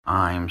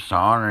I'm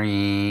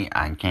sorry,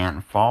 I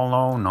can't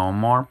follow no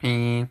more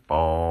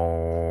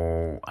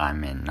people.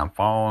 I'm in a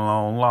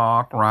follow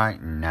lock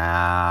right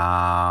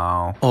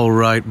now. All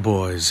right,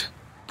 boys,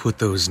 put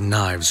those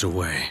knives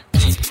away.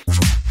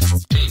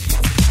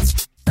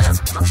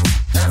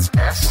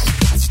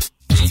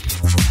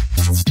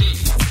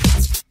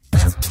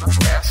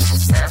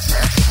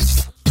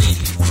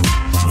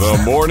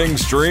 The morning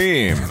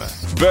stream.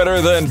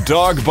 Better than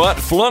dog butt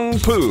flung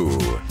poo.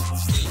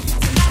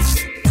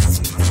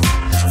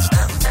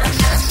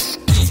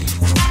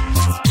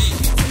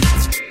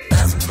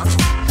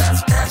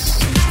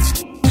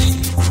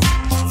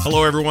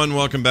 Hello, everyone.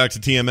 Welcome back to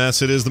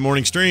TMS. It is the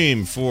morning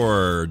stream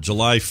for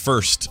July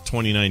 1st,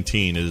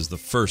 2019. It is the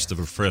first of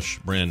a fresh,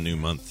 brand new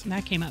month.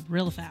 That came up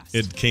real fast.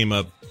 It came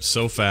up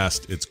so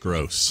fast, it's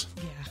gross.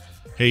 Yeah.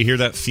 Hey, you hear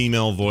that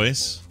female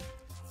voice?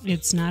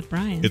 It's not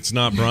Brian. It's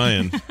not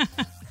Brian.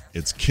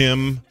 It's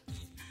Kim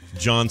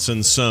Johnson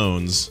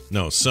Soanes.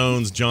 No,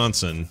 Soanes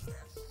Johnson.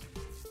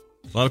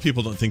 A lot of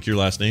people don't think your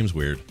last name's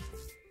weird.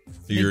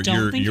 Your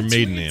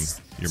maiden name.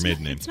 Your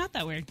maiden name. It's not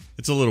that weird.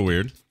 It's a little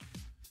weird.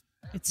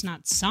 It's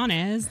not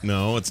Sonez.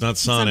 No, it's not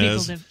Some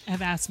Sonez. people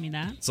have asked me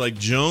that. It's like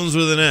Jones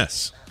with an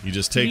S. You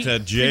just take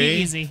that J,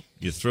 pretty easy.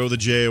 You throw the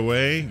J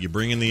away, you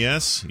bring in the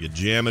S, you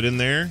jam it in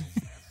there.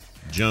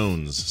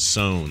 Jones,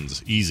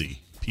 Soanes,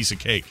 easy. Piece of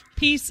cake.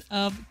 Piece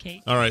of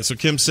cake. All right, so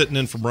Kim's sitting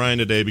in for Brian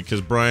today because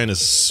Brian is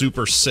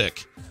super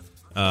sick.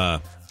 Okay,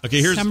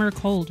 here's summer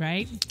cold,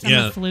 right?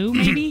 Summer flu,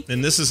 maybe?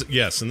 And this is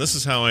this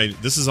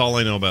is all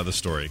I know about the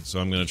story. So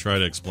I'm going to try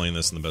to explain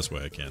this in the best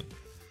way I can.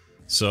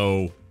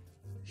 So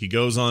he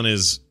goes on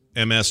his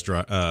MS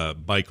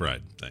bike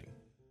ride thing.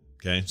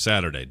 Okay,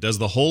 Saturday. Does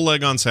the whole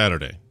leg on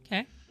Saturday.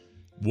 Okay.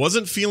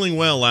 Wasn't feeling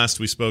well last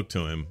we spoke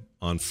to him.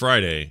 On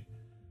Friday,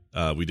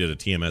 we did a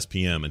TMS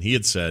PM, and he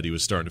had said he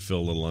was starting to feel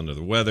a little under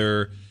the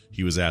weather.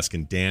 He was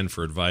asking Dan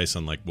for advice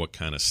on, like, what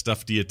kind of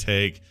stuff do you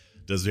take?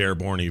 Does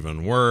Airborne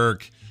even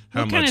work?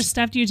 What kind of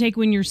stuff do you take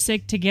when you're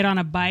sick to get on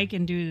a bike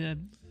and do the...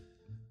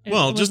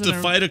 Well, just to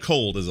fight a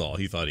cold is all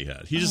he thought he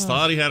had. He just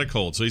thought he had a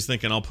cold, so he's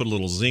thinking, I'll put a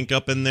little zinc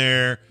up in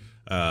there.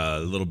 A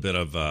little bit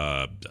of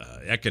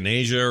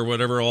echinacea or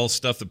whatever, all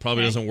stuff that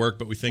probably doesn't work,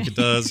 but we think it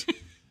does,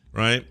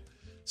 right?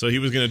 So he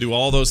was going to do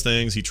all those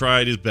things. He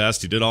tried his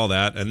best. He did all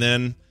that, and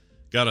then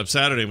got up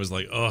Saturday and was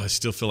like, "Oh, I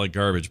still feel like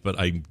garbage, but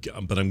I'm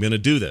going to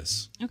do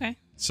this." Okay.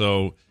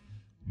 So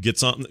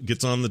gets on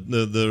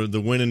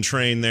the winning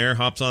train there,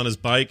 hops on his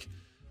bike,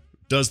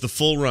 does the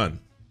full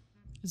run.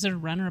 Is it a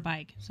run or a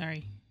bike?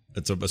 Sorry.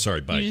 It's a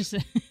bike.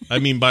 I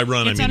mean by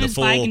run, I mean the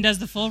full. Bike and does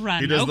the full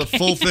run. He does the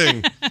full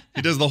thing.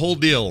 He does the whole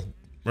deal,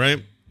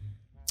 right?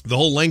 The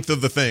whole length of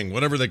the thing,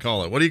 whatever they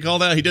call it. What do you call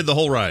that? He did the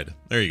whole ride.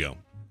 There you go.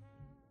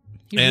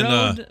 He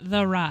rode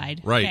the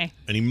ride. Right. Okay.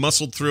 And he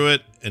muscled through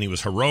it, and he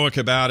was heroic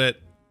about it.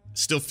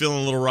 Still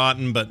feeling a little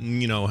rotten, but,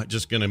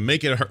 just going to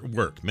make it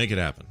work, make it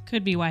happen.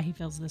 Could be why he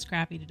feels this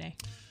crappy today.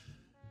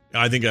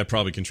 I think that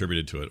probably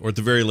contributed to it. Or at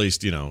the very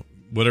least,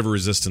 whatever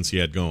resistance he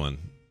had going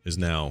is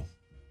now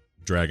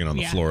dragging on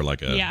the floor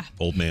like a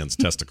old man's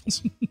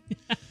testicles.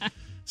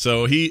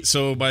 So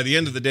by the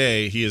end of the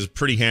day, he is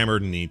pretty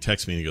hammered, and he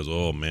texts me and he goes,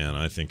 "Oh man,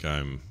 I think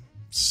I'm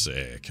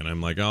sick." And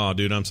I'm like, "Oh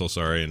dude, I'm so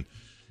sorry." And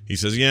he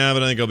says, "Yeah,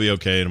 but I think I'll be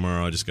okay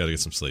tomorrow. I just got to get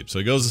some sleep." So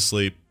he goes to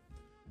sleep,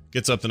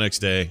 gets up the next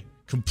day,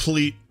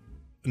 complete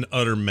and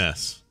utter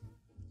mess.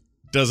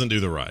 Doesn't do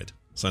the ride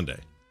Sunday.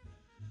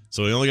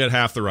 So he only got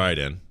half the ride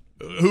in.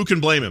 Who can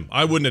blame him?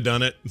 I wouldn't have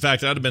done it. In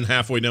fact, I'd have been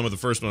halfway done with the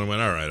first one. I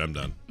went, "All right, I'm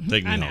done.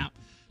 Take me home. Out.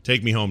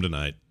 Take me home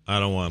tonight. I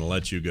don't want to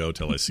let you go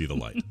till I see the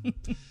light."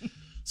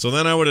 So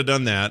then I would have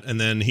done that,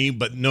 and then he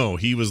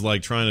was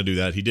like trying to do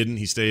that. He didn't.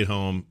 He stayed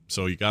home,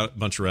 so he got a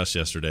bunch of rest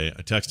yesterday.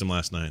 I texted him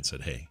last night and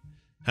said, "Hey,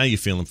 how you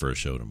feeling for a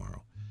show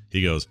tomorrow?"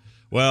 He goes,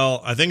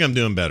 "Well, I think I'm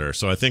doing better,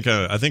 so I think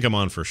I'm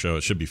on for a show.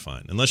 It should be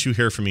fine. Unless you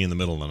hear from me in the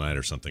middle of the night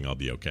or something, I'll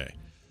be okay."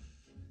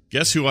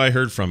 Guess who I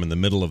heard from in the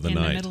middle of the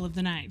night? In the middle of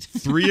the night.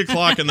 3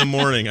 o'clock in the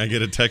morning, I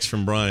get a text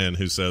from Brian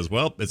who says,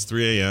 "Well, it's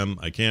 3 a.m.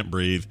 I can't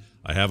breathe.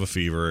 I have a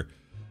fever.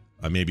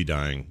 I may be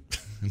dying."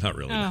 Not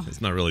really. Oh.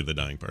 It's not really the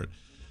dying part.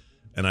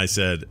 And I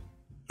said,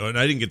 and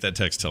I didn't get that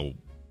text till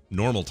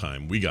normal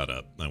time. We got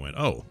up. I went,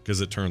 "Oh," because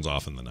it turns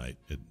off in the night.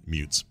 It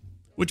mutes.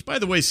 Which, by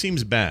the way,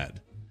 seems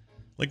bad.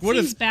 Like, what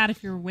seems bad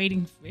if you're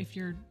waiting, if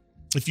you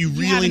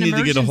really need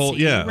to get a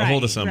hold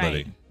of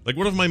somebody. Right. Like,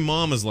 what if my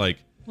mom is like,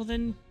 well,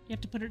 then you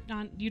have to put it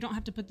on. You don't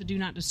have to put the do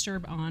not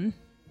disturb on.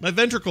 my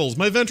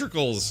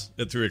ventricles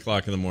at 3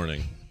 o'clock in the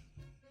morning.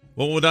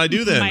 What would I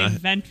do then? My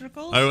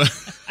ventricles?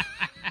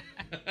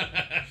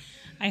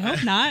 I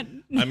hope not.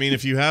 I mean,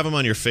 if you have them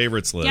on your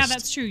favorites list. Yeah,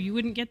 that's true. You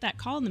wouldn't get that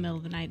call in the middle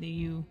of the night that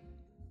you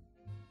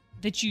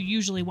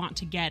usually want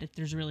to get if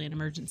there's really an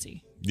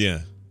emergency. Yeah.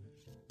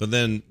 But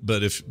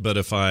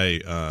if I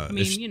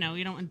you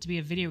don't want it to be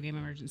a video game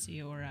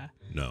emergency or a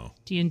no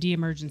D&D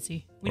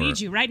emergency. We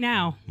need you right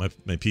now. My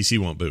PC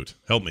won't boot.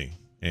 Help me.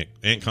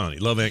 Aunt Connie.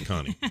 Love Aunt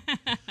Connie.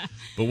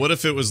 But what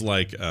if it was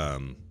like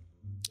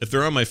if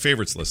they're on my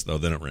favorites list though,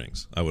 then it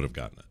rings. I would have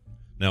gotten it.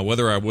 Now,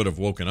 whether I would have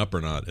woken up or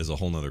not is a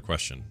whole nother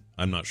question.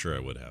 I'm not sure I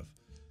would have.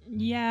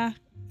 Yeah.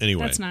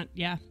 Anyway. That's not,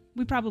 yeah.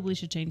 We probably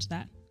should change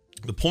that.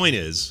 The point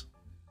is,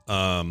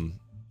 and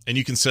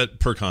you can set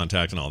per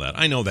contact and all that.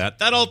 I know that.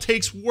 That all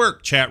takes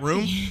work, chat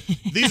room.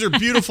 These are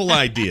beautiful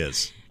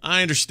ideas.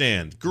 I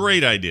understand.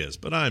 Great ideas,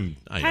 but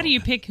How do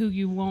you pick who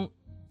you won't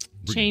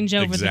change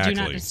over the do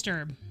not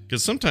disturb?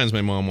 Because sometimes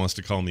my mom wants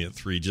to call me at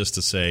 3 just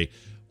to say,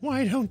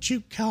 why don't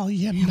you call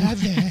your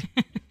mother?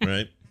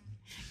 Right?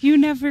 You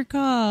never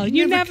call.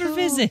 You never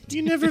visit.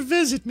 You never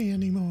visit me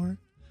anymore.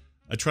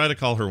 I try to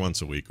call her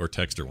once a week or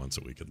text her once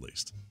a week at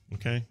least.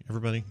 Okay?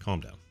 Everybody,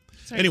 calm down.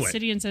 Sorry, anyway.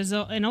 Sidian says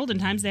in olden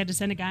times they had to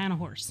send a guy on a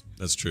horse.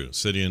 That's true.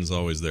 Sidian's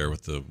always there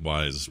with the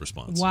wise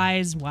response.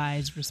 Wise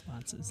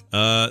responses.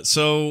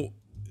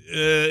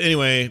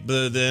 Anyway,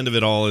 the end of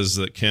it all is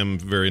that Kim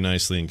very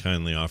nicely and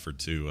kindly offered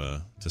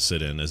to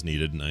sit in as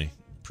needed, and I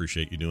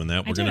appreciate you doing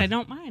that. I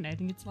don't mind. I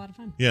think it's a lot of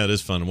fun. Yeah, it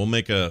is fun.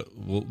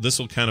 This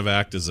will kind of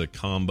act as a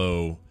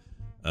combo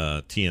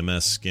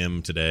TMS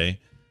skim today,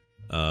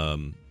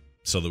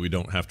 so that we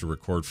don't have to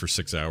record for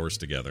 6 hours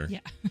together.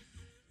 Yeah.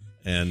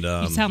 And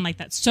you sound like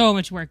that's so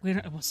much work.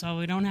 So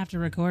we don't have to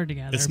record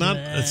together. It's not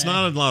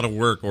a lot of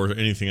work or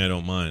anything I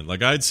don't mind.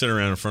 Like, I'd sit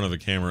around in front of a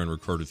camera and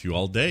record with you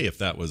all day if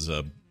that was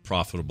a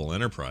profitable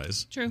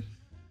enterprise. True.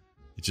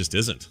 It just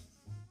isn't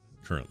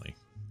currently.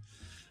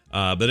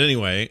 But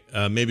anyway,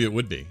 maybe it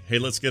would be. Hey,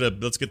 let's get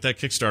that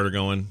Kickstarter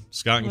going.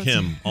 Scott and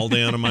Kim all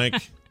day on a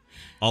mic.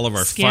 All of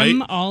our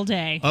Skim all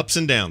day. Ups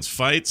and downs,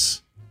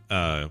 fights.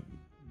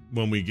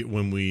 When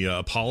we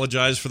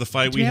apologize for the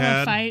fight we had. Do we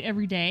have a fight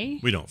every day?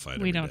 We don't fight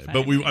every day. Fight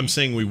but I'm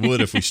saying we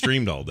would if we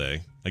streamed all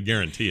day. I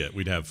guarantee it.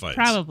 We'd have fights.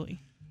 Probably.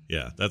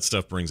 Yeah, that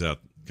stuff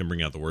can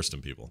bring out the worst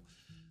in people.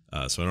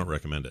 So I don't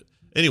recommend it.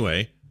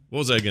 Anyway, what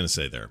was I going to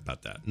say there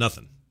about that?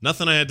 Nothing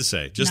I had to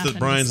say. Just that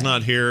Brian's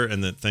not here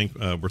and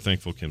that we're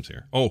thankful Kim's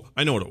here. Oh,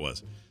 I know what it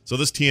was. So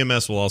this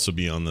TMS will also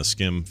be on the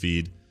Skim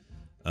feed.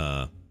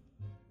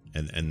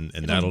 And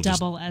that'll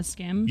double as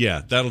Skim.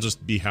 Yeah, that'll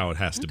just be how it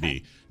has to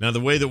be. Now, the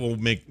way that we'll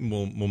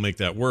make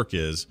that work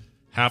is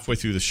halfway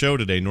through the show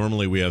today.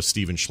 Normally, we have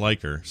Steven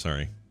Schleicher.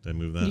 Sorry, did I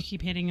move that? You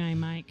keep hitting my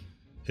mic.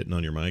 Hitting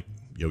on your mic.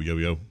 Yo, yo,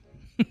 yo.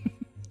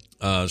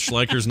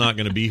 Schleicher's not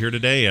going to be here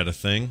today. He had a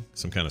thing,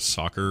 some kind of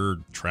soccer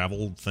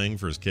travel thing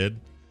for his kid.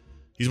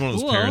 He's one of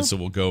those parents that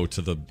will go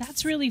to the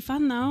That's really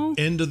fun, though.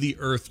 End of the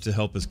earth to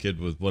help his kid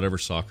with whatever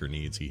soccer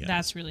needs he has.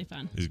 That's really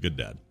fun. He's a good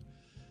dad.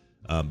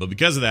 But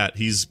because of that,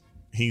 he's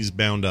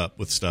bound up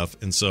with stuff,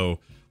 and so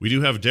we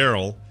do have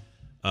Daryl.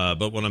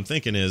 But what I'm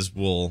thinking is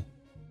we'll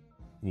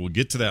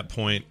get to that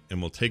point and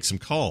we'll take some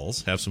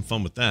calls, have some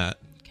fun with that.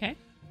 Okay.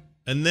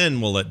 And then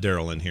we'll let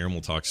Daryl in here and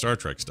we'll talk Star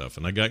Trek stuff.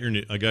 And I got your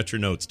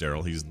notes,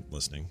 Daryl. He's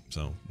listening,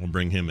 so we'll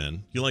bring him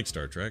in. You like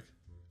Star Trek?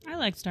 I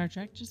like Star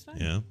Trek just fine.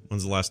 Yeah.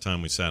 When's the last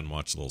time we sat and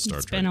watched a little Star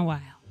Trek? It's been a while.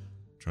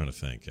 Trying to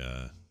think.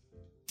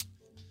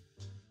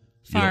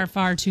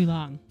 Far too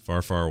long.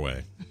 Far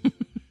away.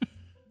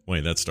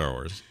 Wait, that's Star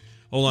Wars.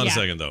 Hold on a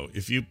second, though.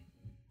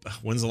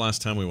 When's the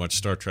last time we watched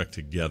Star Trek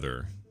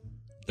together?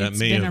 It's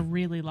been a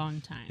really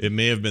long time. It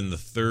may have been the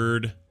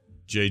third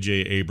J.J.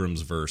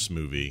 Abrams verse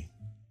movie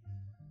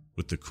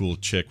with the cool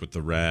chick with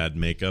the rad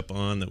makeup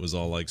on that was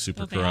all like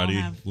super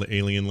karate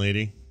alien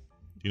lady.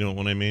 Do you know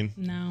what I mean?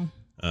 No.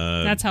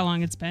 That's how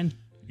long it's been.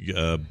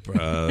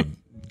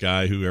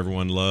 Guy who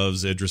everyone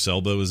loves, Idris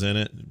Elba was in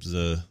it. It was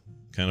a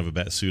kind of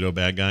a pseudo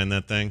bad guy in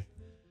that thing.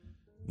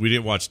 We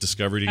didn't watch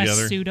Discovery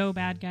together. A pseudo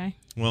bad guy?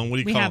 Well, what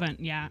do you call it? We haven't,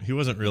 yeah. He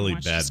wasn't really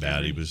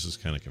bad. He was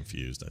just kind of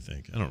confused, I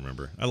think. I don't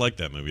remember. I like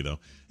that movie, though.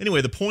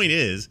 Anyway, the point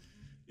is,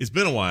 it's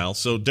been a while,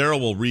 so Daryl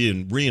will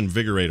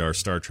reinvigorate our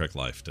Star Trek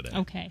life today.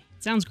 Okay.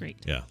 Sounds great.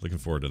 Yeah, looking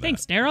forward to that.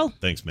 Thanks, Daryl.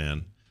 Thanks,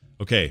 man.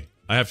 Okay,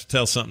 I have to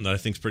tell something that I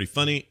think is pretty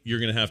funny. You're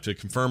going to have to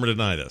confirm or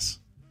deny this.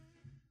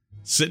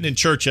 Sitting in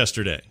church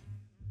yesterday,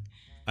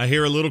 I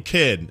hear a little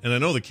kid, and I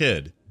know the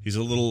kid. He's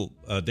a little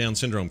Down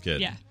syndrome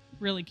kid. Yeah,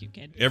 really cute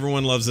kid.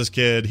 Everyone loves this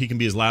kid. He can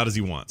be as loud as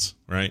he wants,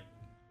 right?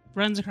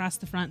 Runs across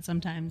the front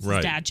sometimes.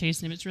 His dad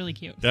chasing him. It's really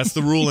cute. That's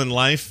the rule in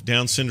life.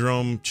 Down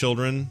syndrome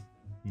children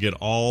get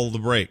all the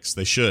breaks.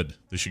 They should.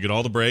 They should get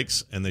all the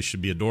breaks, and they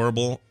should be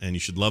adorable, and you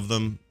should love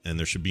them, and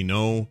there should be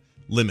no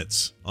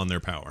limits on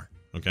their power,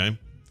 okay?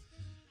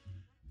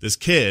 This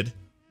kid,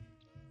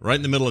 right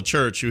in the middle of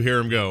church, you hear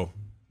him go,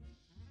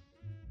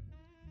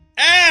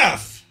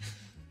 F!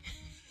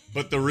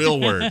 But the real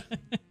word.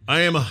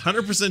 I am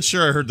 100%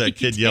 sure I heard that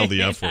kid yell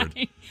the F word.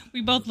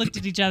 We both looked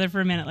at each other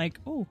for a minute like,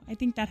 oh, I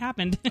think that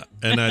happened.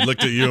 And I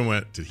looked at you and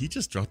went, did he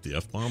just drop the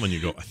F-bomb? And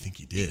you go, I think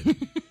he did.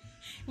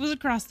 It was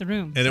across the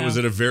room. And it was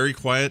at a very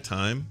quiet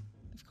time.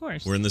 Of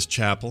course. We're in this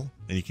chapel,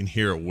 and you can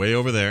hear it way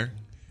over there.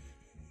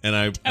 And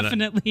I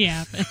definitely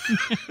happened.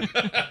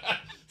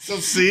 So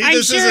see,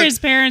 I'm sure his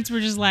parents were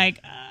just like,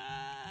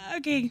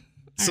 okay,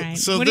 all right.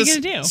 What are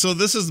you gonna do? So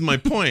this is my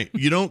point.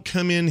 You don't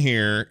come in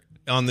here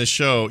on this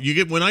show.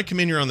 When I come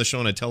in here on the show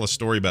and I tell a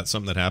story about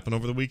something that happened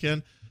over the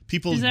weekend,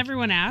 people. Does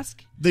everyone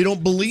ask? They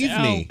don't believe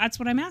me. That's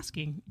what I'm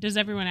asking. Does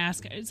everyone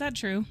ask? Is that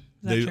true?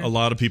 A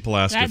lot of people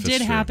ask if it's true. That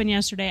did happen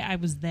yesterday. I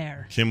was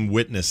there. Kim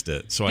witnessed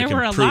it, so I can prove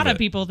it. There were a lot of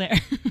people there.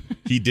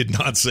 He did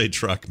not say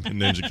truck,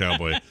 Ninja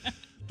Cowboy.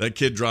 That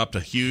kid dropped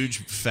a huge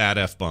fat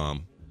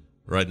F-bomb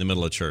right in the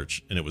middle of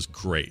church, and it was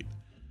great.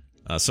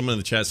 Someone in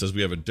the chat says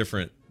we have a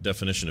different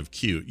definition of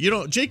cute. You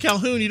don't, J.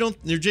 Calhoun,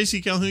 you're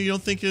J.C. Calhoun, you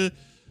don't think a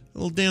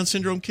little Down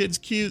syndrome kid's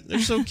cute? They're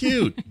so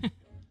cute.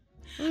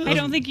 I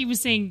don't think he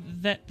was saying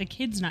that the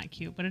kid's not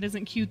cute, but it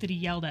isn't cute that he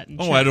yelled at in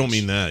church. I don't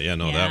mean that. Yeah,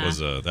 no, yeah.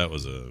 That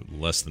was a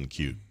less than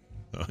cute.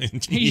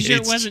 You sure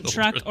it wasn't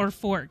truck or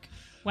fork?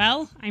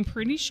 Well, I'm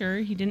pretty sure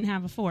he didn't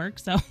have a fork,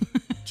 so.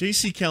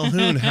 J.C.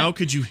 Calhoun, how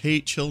could you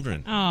hate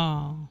children?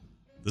 Oh.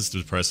 This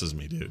depresses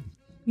me, dude.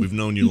 We've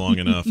known you long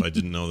enough. I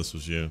didn't know this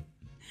was you.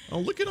 Oh,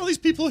 look at all these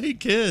people who hate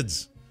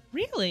kids.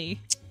 Really?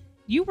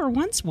 You were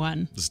once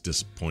one. This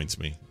disappoints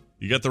me.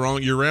 You're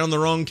around the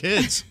wrong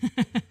kids.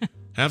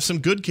 Have some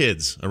good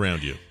kids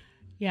around you.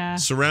 Yeah.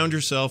 Surround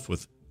yourself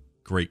with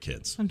great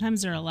kids.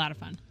 Sometimes they're a lot of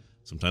fun.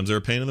 Sometimes they're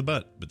a pain in the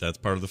butt, but that's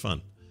part of the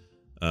fun.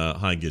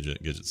 Hi,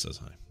 Gidget. Gidget says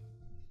hi.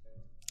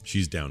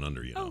 She's down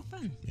under, you know. Oh,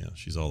 fun. Yeah,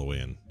 she's all the way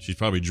in. She's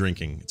probably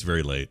drinking. It's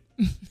very late.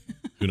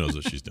 Who knows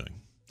what she's doing?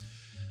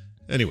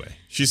 Anyway,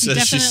 she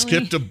says she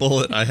skipped a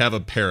bullet. I have a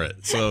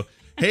parrot. So,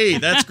 hey,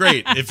 that's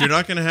great. If you're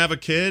not going to have a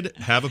kid,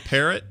 have a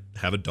parrot,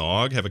 have a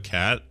dog, have a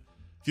cat.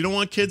 If you don't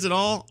want kids at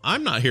all,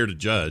 I'm not here to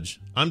judge.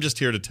 I'm just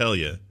here to tell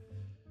you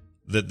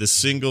that the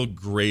single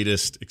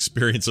greatest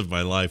experience of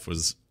my life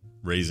was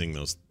raising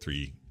those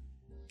 3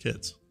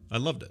 kids. I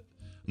loved it.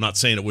 I'm not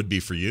saying it would be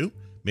for you.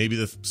 Maybe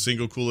the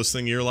single coolest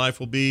thing in your life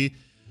will be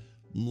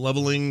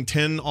leveling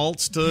 10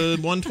 alts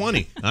to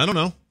 120. I don't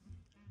know.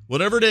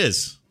 Whatever it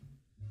is,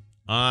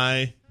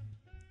 I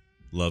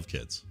love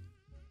kids.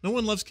 No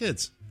one loves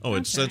kids. Oh,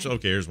 it's essential.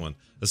 Okay, here's one.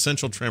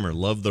 Essential Tremor.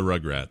 Love the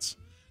Rugrats.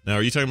 Now,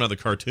 are you talking about the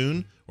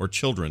cartoon or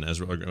children?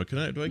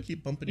 Do I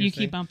keep bumping your You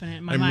thing? keep bumping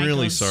it. My I'm mic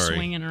really goes sorry.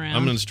 Swinging around.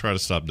 I'm going to try to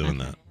stop doing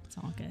that. It's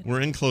all good. We're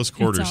in close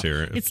quarters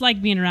here. It's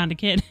like being around a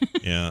kid.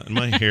 Yeah, and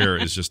my hair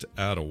is just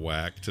out of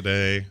whack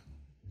today.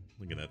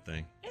 Look at that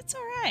thing. It's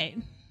all right.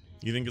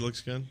 You think it looks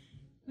good?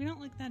 We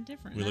don't look that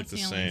different. We That's look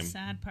the only same.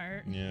 Sad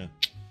part. Yeah.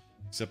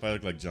 Except I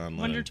look like John Lennon.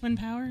 Wonder Twin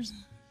Powers.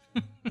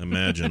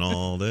 Imagine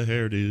all the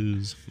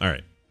hairdos. All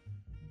right.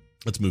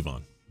 Let's move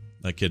on.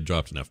 That kid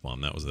dropped an F-bomb.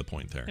 That was the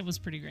point there. It was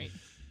pretty great.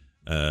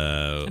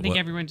 I think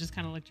everyone just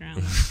kind of looked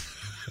around.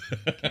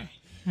 Okay.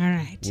 All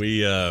right.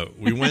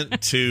 We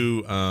went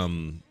to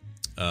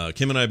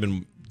Kim and I have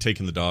been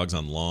taking the dogs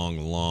on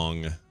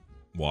long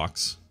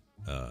walks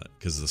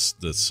because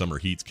the summer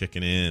heat's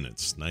kicking in.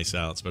 It's nice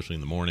out, especially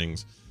in the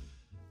mornings,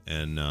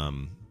 and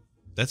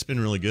that's been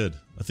really good.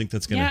 I think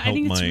that's going to help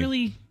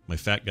my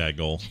fat guy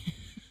goal.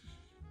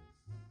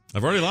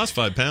 I've already lost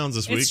 5 pounds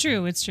this week. It's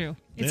true.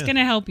 It's going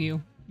to help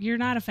you. You're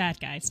not a fat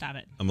guy. Stop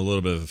it. I'm a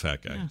little bit of a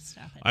fat guy. No,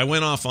 stop it. I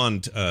went off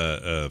on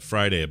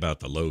Friday about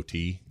the low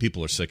T.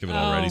 People are sick of it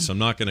already, so I'm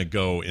not going to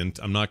go in.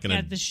 I'm not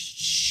going to.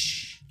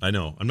 I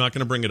know. I'm not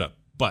going to bring it up.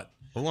 But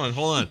hold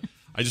on.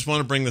 I just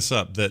want to bring this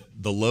up that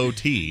the low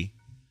T.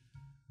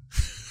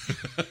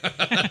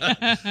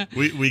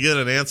 we get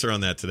an answer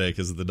on that today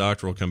because the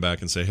doctor will come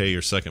back and say, "Hey,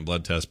 your second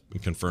blood test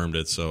confirmed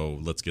it, so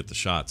let's get the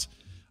shots."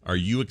 Are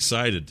you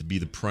excited to be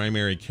the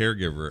primary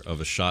caregiver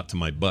of a shot to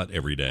my butt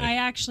every day? I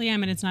actually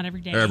am, and it's not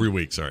every day. Or every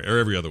week, sorry. Or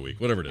every other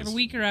week, whatever it is. Every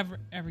week or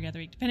every other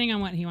week, depending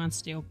on what he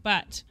wants to do.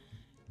 But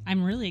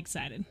I'm really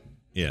excited.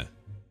 Yeah.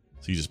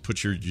 So you just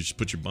put your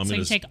bum so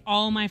in his... So you take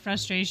all my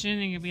frustration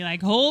and you'll be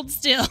like, hold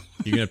still.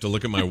 You're going to have to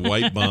look at my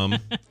white bum.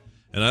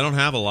 And I don't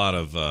have a lot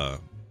of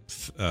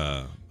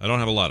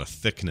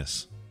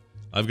thickness.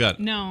 I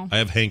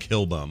have Hank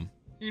Hill bum.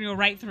 You're going to go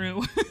right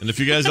through. And if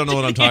you guys don't know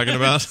what I'm talking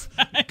about,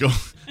 go.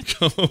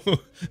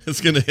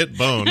 It's going to hit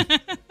bone.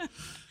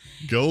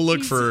 Go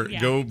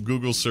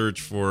Google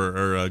search for,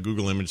 or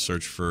Google image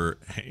search for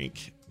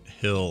Hank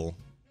Hill.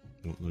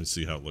 Let me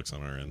see how it looks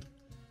on our end.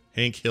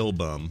 Hank Hill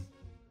bum.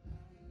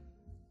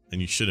 And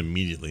you should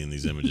immediately in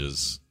these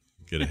images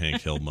get a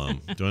Hank Hill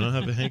bum. Do I not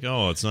have a Hank?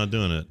 Oh, it's not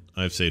doing it.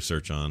 I have Safe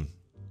Search on.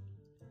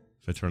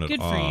 If I turn it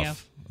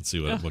off, let's see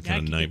what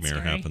kind of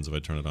nightmare happens if I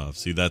turn it off.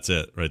 See, that's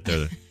it right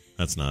there.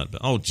 That's not.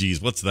 Oh,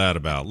 geez, what's that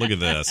about? Look at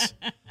this.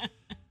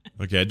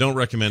 Okay, I don't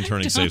recommend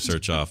turning Safe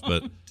Search off,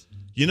 but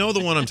you know the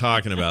one I'm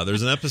talking about.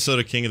 There's an episode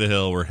of King of the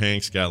Hill where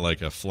Hank's got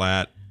like a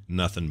flat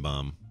nothing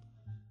bum.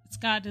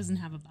 Scott doesn't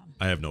have a bum.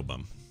 I have no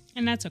bum.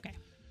 And that's okay.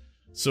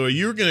 So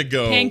you're going to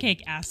go...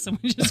 Pancake ass.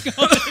 Someone just go...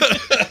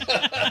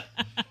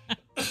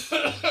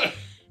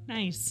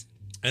 Nice.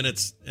 And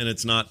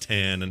it's not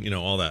tan and,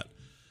 all that.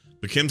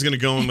 But Kim's going to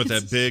go in with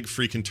that big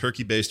freaking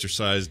turkey baster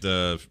sized...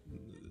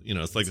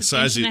 it's like the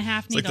size of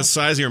the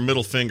size of your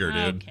middle finger,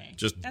 dude. Okay.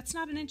 Just that's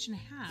not an inch and a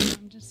half.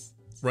 I'm just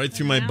right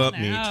through my butt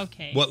meat.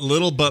 Okay. What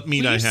little butt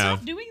meat I have.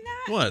 Stop doing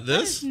that? What,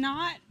 this? That is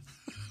not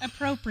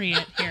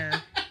appropriate here.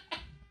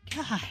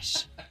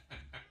 Gosh.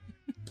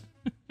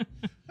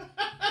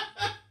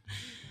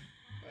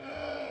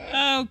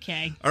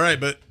 Okay. All right,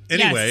 but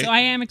anyway. Yes, so I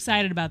am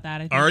excited about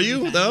that. I think are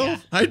you though? Yeah.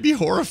 I'd be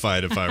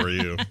horrified if I were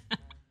you.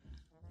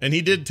 And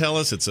he did tell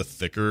us it's a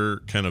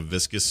thicker, kind of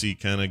viscousy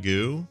kind of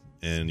goo.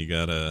 And you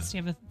gotta. So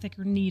you have a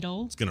thicker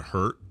needle. It's gonna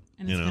hurt.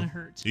 And it's gonna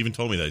hurt. He even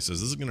told me that. He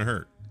says this is gonna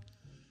hurt.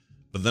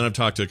 But then I've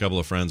talked to a couple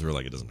of friends who are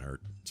like, it doesn't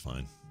hurt. It's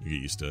fine. You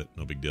get used to it.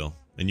 No big deal.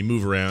 And you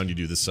move around. You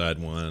do this side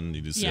one.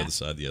 You do the other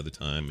side the other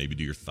time. Maybe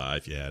do your thigh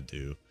if you had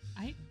to.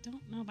 I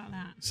don't know about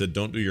that. Said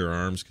don't do your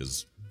arms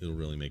because it'll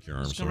really make your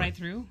arms Just go right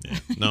through? Yeah.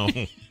 No.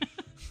 Well,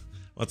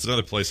 that's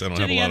another place I don't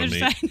have a lot of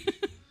meat.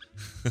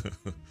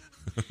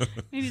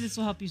 Maybe this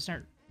will help you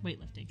start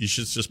weightlifting. You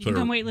should just come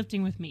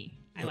weightlifting with me.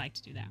 I like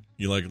to do that.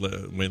 You like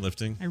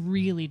weightlifting? I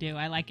really do.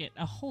 I like it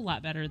a whole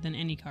lot better than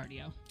any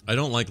cardio. I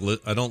don't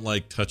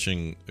like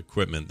touching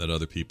equipment that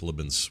other people have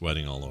been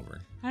sweating all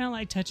over. I don't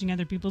like touching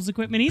other people's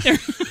equipment either.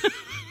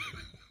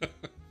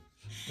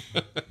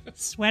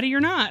 Sweaty or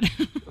not.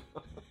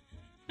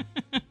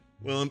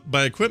 Well,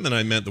 by equipment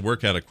I meant the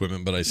workout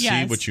equipment, but I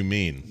see what you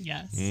mean.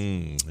 Yes.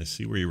 I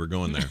see where you were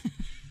going there.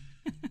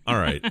 All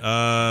right.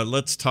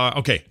 Let's talk.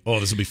 Okay.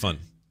 Oh, this will be fun.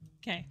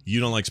 Okay. You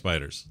don't like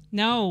spiders.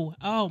 No.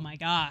 Oh, my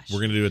gosh. We're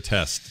going to do a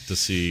test to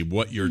see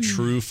what your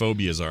true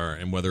phobias are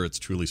and whether it's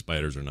truly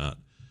spiders or not.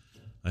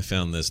 I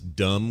found this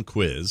dumb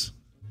quiz.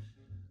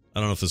 I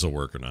don't know if this will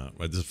work or not.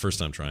 This is the first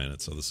time trying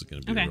it, so this is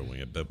going to be real wing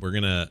it. But we're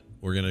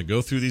gonna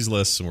go through these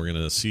lists and we're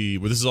gonna see.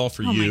 Well, this is all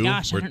for you. Oh my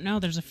gosh, I don't know.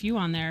 There's a few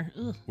on there.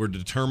 Ugh. We're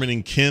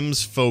determining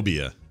Kim's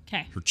phobia.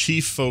 Okay. Her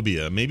chief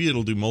phobia. Maybe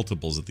it'll do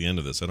multiples at the end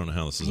of this. I don't know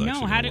how this is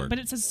actually going to work. But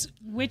it says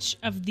which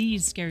of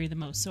these scare you the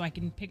most, so I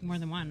can pick more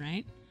than one,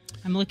 right?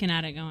 I'm looking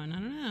at it going, I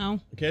don't know.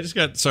 Okay,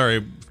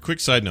 quick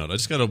side note. I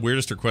just got a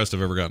weirdest request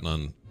I've ever gotten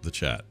on the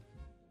chat.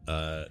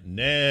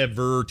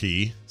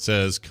 Neverty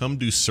says, come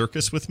do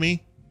circus with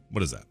me.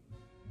 What is that?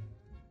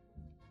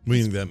 What do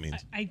you think that means?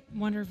 I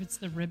wonder if it's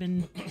the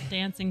ribbon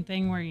dancing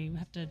thing where you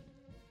have to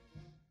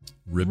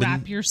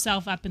wrap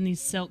yourself up in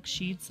these silk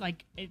sheets.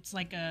 Like it's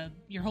like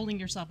you're holding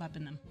yourself up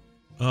in them.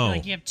 Oh.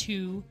 Like you have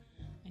two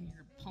and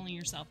you're pulling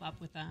yourself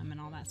up with them and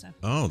all that stuff.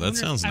 Oh, that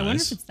sounds nice. I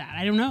wonder if it's that.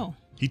 I don't know.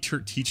 He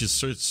teaches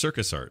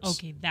circus arts.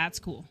 Okay, that's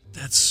cool.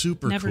 That's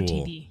super Never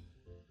cool. TV.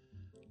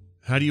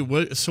 How do you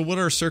what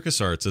are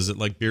circus arts? Is it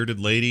like bearded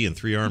lady and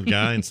three-armed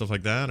guy and stuff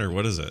like that, or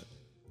what is it?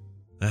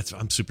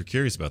 I'm super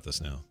curious about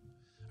this now.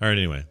 All right,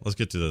 anyway, let's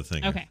get to the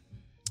thing. Okay.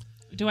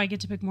 Do I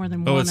get to pick more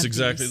than one? Oh, it's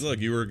exactly. Look,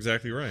 you were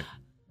exactly right.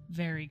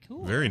 Very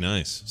cool. Very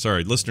nice.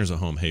 Sorry, listeners at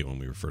home hate when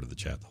we refer to the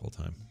chat the whole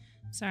time.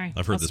 Sorry.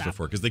 I've heard this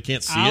before because they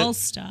can't see it. I'll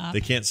stop.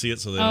 They can't see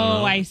it, so they don't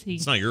know. Oh, I see.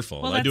 It's not your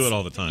fault. I do it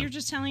all the time. You're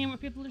just telling them what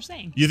people are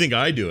saying. You think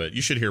I do it.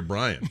 You should hear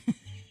Brian.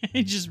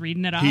 Just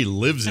reading it off. He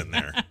lives in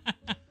there.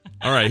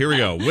 All right, here we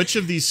go. Which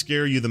of these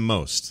scare you the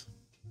most?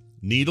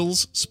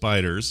 Needles,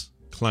 spiders,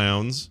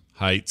 clowns,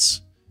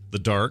 heights, the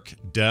dark,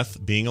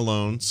 death, being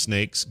alone,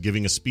 snakes,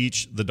 giving a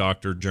speech, the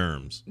doctor,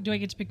 germs. Do I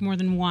get to pick more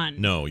than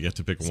one? No, you have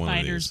to pick one of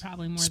these. Spiders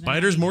probably more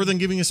Spiders more than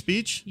giving a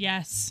speech?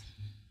 Yes.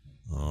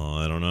 Oh,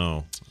 I don't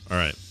know. All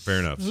right, fair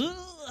enough.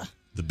 Ugh.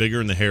 The bigger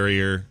and the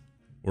hairier,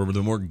 or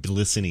the more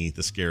glisteny,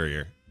 the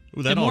scarier.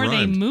 Ooh, that the all more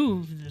rhymed. they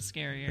move, the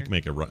scarier. I can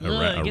make a rap out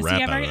of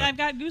that. I've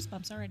got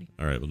goosebumps already.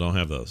 All right, well, don't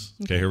have those.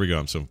 Okay, here we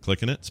go. So I'm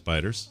clicking it.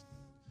 Spiders.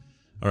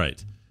 All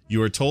right.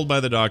 You are told by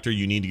the doctor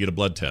you need to get a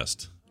blood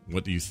test.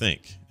 What do you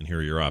think? And here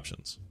are your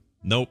options.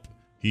 Nope.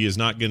 He is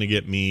not going to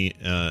get me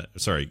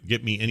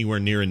anywhere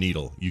near a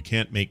needle. You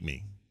can't make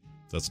me.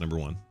 That's number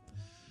one.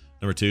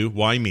 Number two,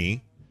 why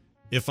me?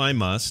 If I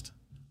must.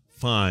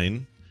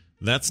 Fine.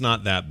 That's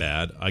not that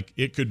bad.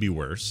 It could be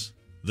worse.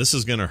 This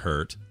is going to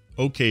hurt.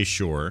 Okay,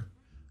 sure.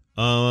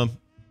 That's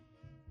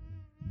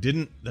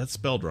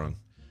spelled wrong.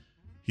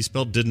 He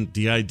spelled didn't,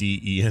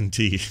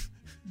 D-I-D-E-N-T.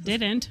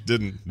 Didn't.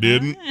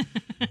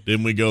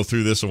 Didn't we go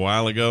through this a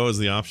while ago as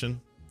the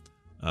option?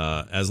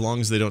 As long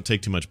as they don't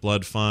take too much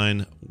blood,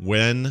 fine.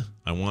 When?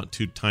 I want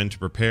time to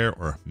prepare,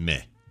 or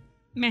meh?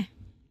 Meh.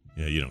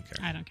 Yeah, you don't care.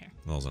 I don't care.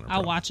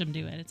 I'll watch them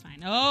do it. It's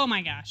fine. Oh,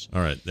 my gosh.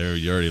 All right, there.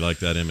 You already like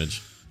that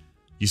image.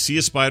 You see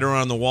a spider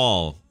on the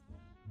wall.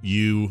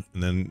 And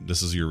then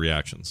this is your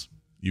reactions.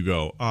 You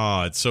go,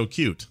 it's so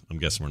cute. I'm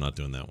guessing we're not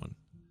doing that one.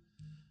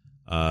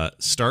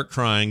 Start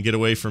crying. Get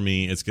away from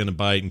me. It's going to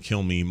bite and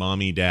kill me.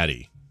 Mommy,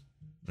 daddy.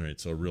 All right,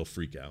 so a real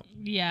freak out.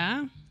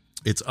 Yeah.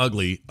 It's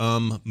ugly.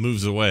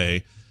 Moves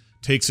away.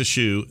 Takes a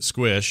shoe.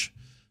 Squish.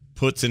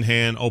 Puts in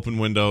hand. Open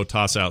window.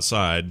 Toss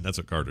outside. That's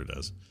what Carter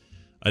does.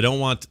 I don't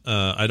want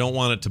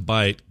it to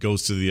bite.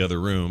 Goes to the other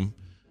room.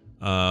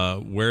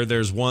 Where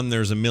there's one,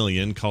 there's a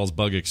million. Calls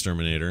bug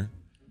exterminator.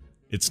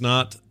 It's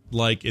not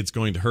like it's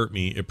going to hurt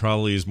me. It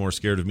probably is more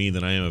scared of me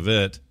than I am of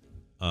it.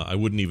 I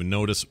wouldn't even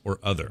notice, or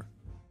other.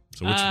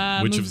 So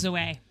which moves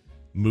away.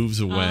 Moves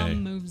away.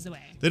 Moves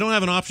away. They don't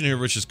have an option here,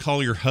 which is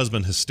call your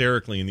husband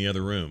hysterically in the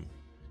other room,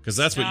 because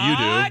that's what you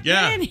do.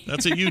 Yeah,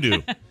 that's what you do.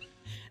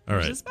 All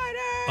right. There's a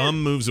spider.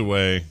 Moves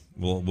away.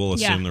 We'll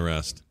assume the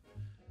rest.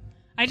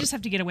 I just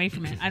have to get away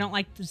from it. I don't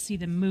like to see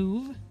them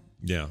move.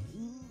 Yeah.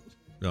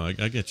 No, I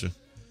get you.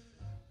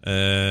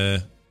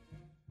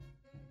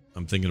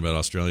 I'm thinking about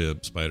Australia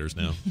spiders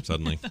now,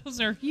 suddenly. Those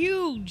are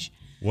huge.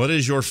 What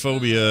is your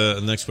phobia?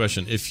 Next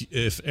question.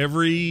 If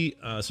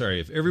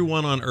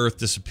everyone on Earth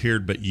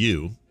disappeared but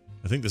you,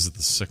 I think this is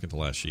the second to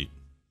last sheet.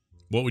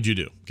 What would you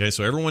do? Okay,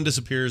 so everyone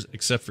disappears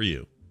except for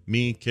you.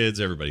 Me, kids,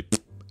 everybody,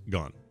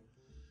 gone.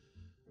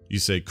 You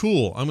say,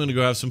 cool, I'm going to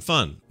go have some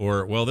fun.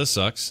 Or, well, this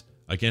sucks.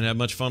 I can't have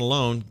much fun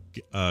alone.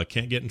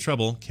 Can't get in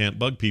trouble. Can't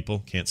bug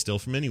people. Can't steal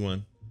from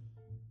anyone.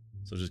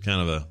 So just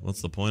kind of a,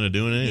 what's the point of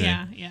doing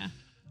anything? Yeah.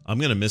 I'm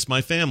going to miss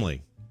my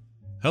family.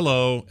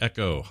 Hello,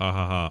 Echo. Ha,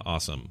 ha, ha.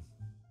 Awesome.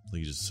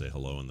 You just say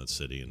hello in the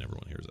city and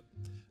everyone hears it.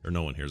 Or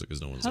no one hears it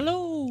because no one's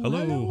hello,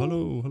 there.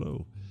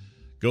 Hello.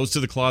 Goes to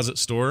the closet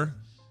store.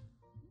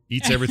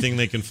 Eats everything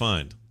they can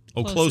find.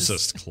 Oh,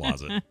 closest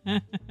closet.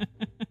 There's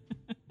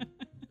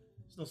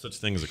no such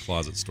thing as a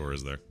closet store,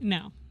 is there? No.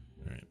 All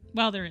right.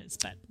 Well, there is,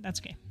 but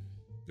that's okay.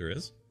 There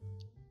is?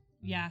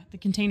 Yeah, the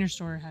Container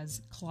Store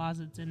has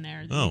closets in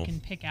there that you can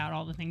pick out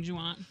all the things you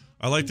want.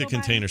 I like the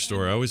Container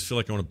Store. I always feel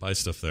like I want to buy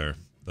stuff there,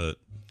 but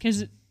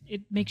because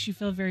it makes you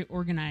feel very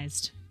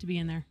organized to be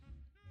in there.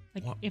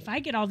 Like, if I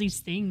get all these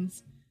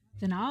things,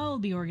 then I'll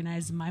be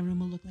organized and my room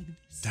will look like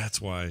this.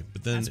 That's why.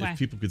 But then if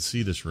people could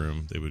see this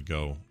room, they would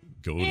go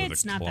to the closet store.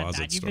 It's not that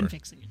bad. You've been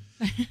fixing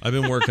it. I've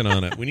been working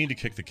on it. We need to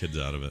kick the kids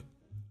out of it.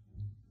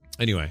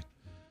 Anyway,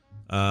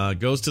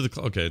 goes to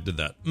the... Okay, did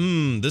that.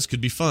 This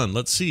could be fun.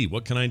 Let's see.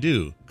 What can I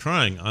do?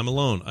 Crying. I'm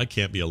alone. I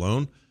can't be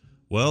alone.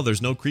 Well,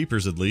 there's no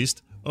creepers at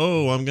least.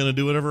 Oh, I'm going to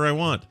do whatever I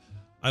want.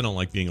 I don't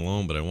like being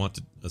alone, but I want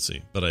to... Let's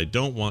see. But I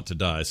don't want to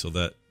die so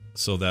that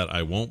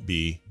I won't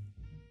be...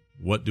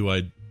 What to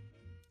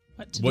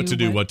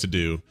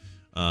do.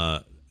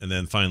 And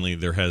then finally,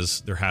 there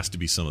has to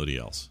be somebody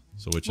else.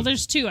 So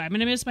there's two. I'm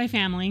going to miss my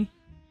family.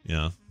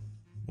 Yeah.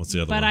 What's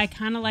the other one? But I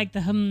kind of like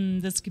the,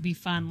 this could be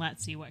fun.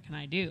 Let's see, what can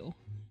I do?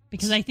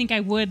 Because I think I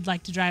would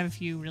like to drive a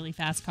few really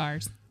fast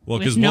cars. Well,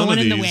 with no one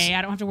in the way.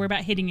 I don't have to worry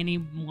about hitting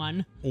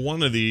anyone.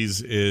 One of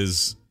these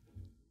is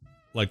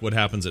like what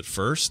happens at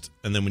first.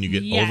 And then when you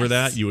get over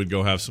that, you would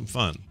go have some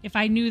fun. If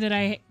I knew that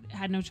I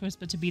had no choice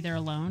but to be there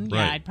alone,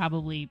 I'd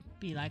probably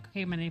be like,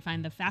 okay, I'm going to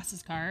find the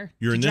fastest car.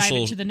 Drive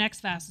it to the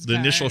next fastest car. The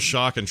initial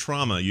shock and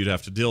trauma, you'd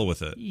have to deal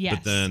with it. Yes.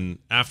 But then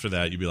after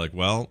that, you'd be like,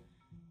 well,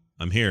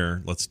 I'm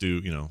here. Let's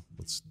do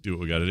what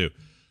we got to do.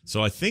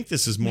 So I think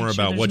this is more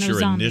about what's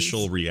your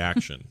initial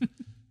reaction.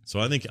 So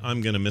I think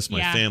I'm going to miss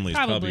my family is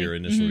probably your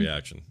initial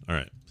reaction. All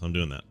right. So I'm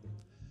doing that.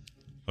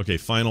 Okay.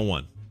 Final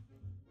one.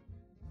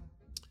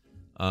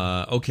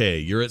 Okay,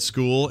 you're at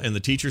school and the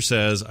teacher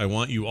says, I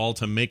want you all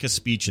to make a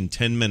speech in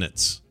 10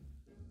 minutes.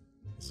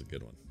 This is a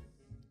good one.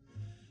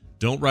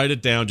 Don't write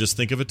it down. Just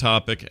think of a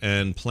topic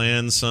and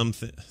plan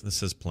something. This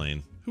says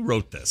plain. Who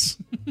wrote this?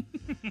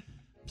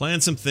 Plan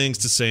some things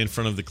to say in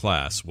front of the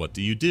class. What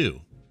do you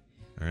do?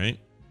 All right.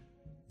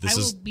 I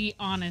will be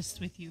honest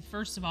with you.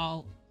 First of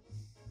all,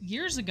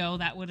 years ago,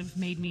 that would have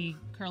made me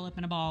curl up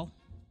in a ball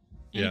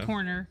in a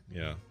corner.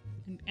 Yeah.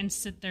 And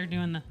sit there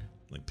doing the...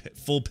 Like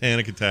full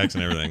panic attacks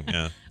and everything.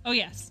 Yeah. Oh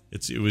yes.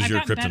 It was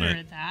your kryptonite. Better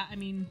at that. I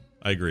mean.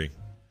 I agree.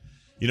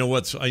 You know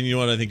what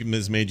I think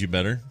has made you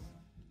better?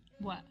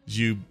 What?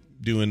 You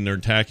doing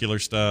nerdtacular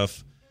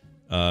stuff,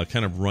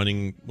 kind of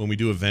running when we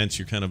do events.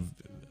 You're kind of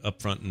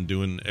up front and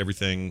doing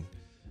everything,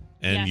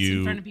 and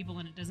in front of people,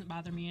 and it doesn't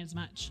bother me as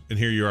much. And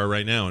here you are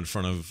right now in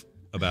front of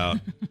about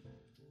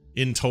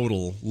in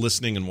total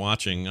listening and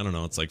watching. I don't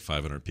know. It's like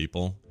 500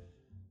 people,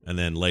 and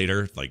then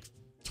later like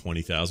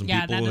 20,000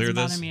 people will hear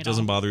this.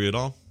 Doesn't bother you at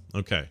all?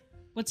 Okay.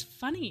 What's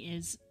funny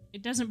is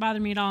it doesn't bother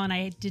me at all, and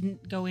I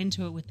didn't go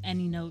into it with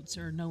any notes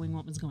or knowing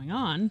what was going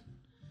on.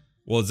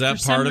 Well, is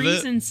that part of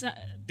it?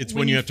 It's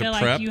when you have to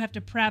prep. Like you have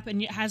to prep,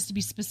 and it has to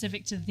be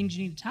specific to the things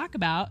you need to talk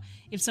about.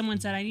 If someone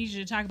said, I need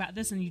you to talk about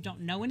this, and you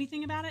don't know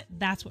anything about it,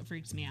 that's what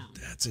freaks me out.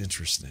 That's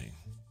interesting.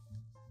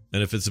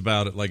 And if it's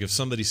about it, like if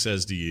somebody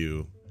says to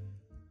you,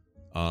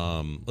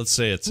 let's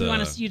say we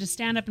want you to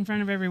stand up in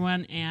front of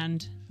everyone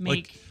and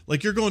make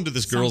like you're going to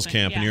this girls'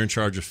 camp and you're in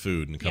charge of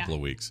food in a couple of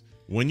weeks.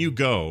 When you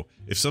go,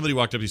 if somebody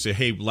walked up to you and say,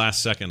 hey,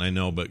 last second, I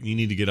know, but you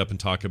need to get up and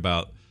talk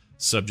about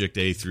subject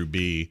A through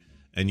B,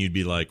 and you'd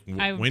be like, wait a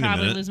minute. I would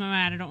probably lose my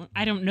mind.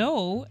 I don't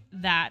know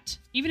that.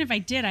 Even if I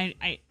did,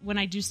 I when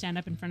I do stand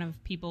up in front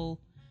of people,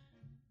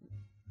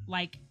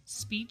 like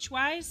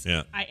speech-wise,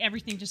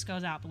 everything just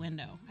goes out the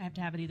window. I have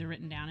to have it either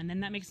written down, and then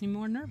that makes me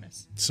more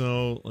nervous.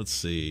 So let's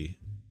see.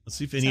 Let's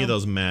see if any of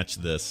those match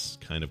this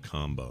kind of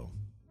combo.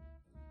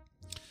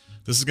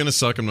 This is going to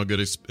suck. I'm not good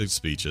at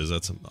speeches.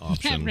 That's an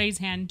option. Raise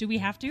hand. Do we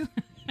have to?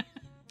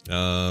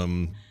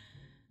 No.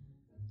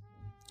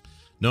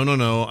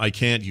 I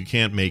can't. You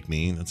can't make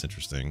me. That's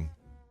interesting.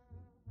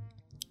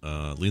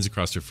 Leans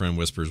across to her friend,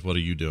 whispers, what are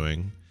you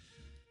doing?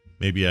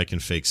 Maybe I can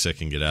fake sick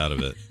and get out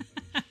of it.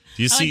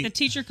 Do you see? Like the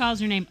teacher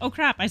calls your name. Oh,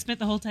 crap. I spent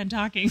the whole time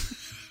talking.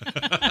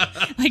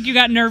 Like you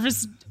got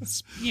nervous,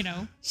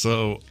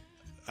 So...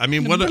 I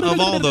mean, what of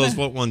all those,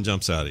 what one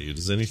jumps out at you?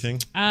 Does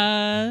anything?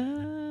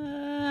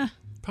 Probably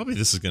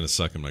this is going to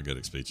suck in my good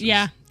at speeches.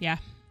 Yeah.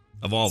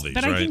 Of all these,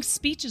 but right? I think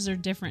speeches are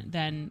different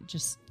than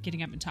just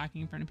getting up and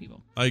talking in front of people.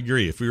 I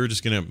agree. If we were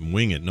just going to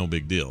wing it, no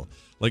big deal.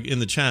 Like in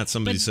the chat,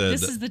 somebody said...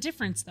 This is the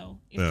difference, though.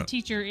 If the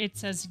teacher, it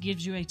says,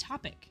 gives you a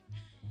topic,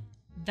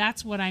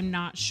 that's what I'm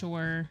not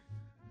sure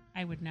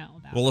I would know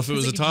about. Well, if it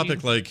was a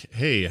topic like,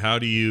 hey, how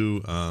do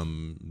you...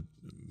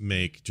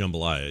 make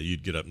jambalaya,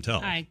 you'd get up and tell.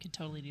 I could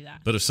totally do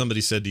that. But if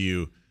somebody said to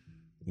you,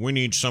 we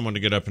need someone to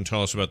get up and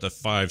tell us about the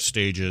 5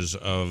 stages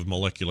of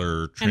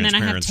molecular transparency.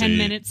 And then I have 10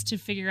 minutes to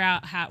figure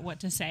out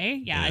what to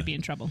say. Yeah, I'd be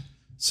in trouble.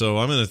 So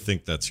I'm going to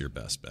think that's your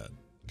best bet.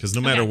 Because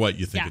no matter what,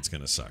 you think it's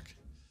going to suck.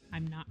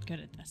 I'm not good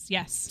at this.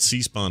 Yes.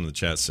 C-Spawn in the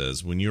chat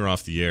says, when you're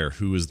off the air,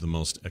 who is the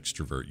most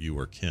extrovert, you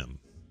or Kim?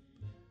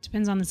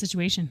 Depends on the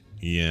situation.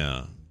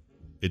 Yeah,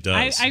 it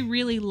does. I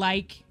really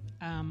like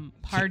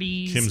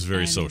parties. Kim's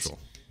very social.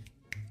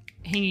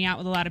 Hanging out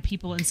with a lot of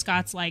people, and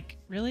Scott's like,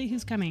 really?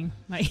 Who's coming?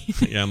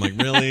 Like, yeah, I'm like,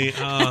 really?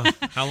 How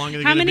long are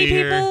they going to be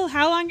here? How many people?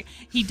 How long?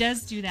 He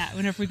does do that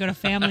whenever we go to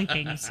family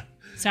things.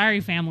 Sorry,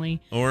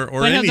 family.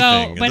 Or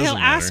anything. But he'll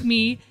ask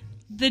me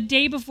the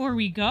day before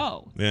we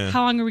go. Yeah.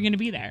 How long are we going to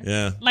be there?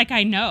 Yeah. Like,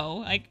 I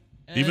know. Like,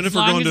 even as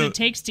long as it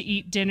takes to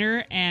eat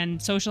dinner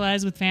and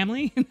socialize with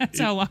family, that's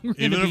how long we're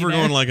going to be there. Even if we're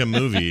going like a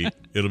movie,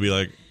 it'll be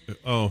like,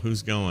 oh,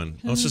 who's going?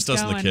 Oh, it's just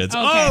us and the kids.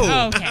 Okay.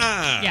 Oh, okay.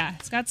 Yeah,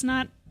 Scott's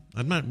not.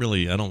 I'm not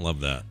really. I don't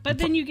love that. But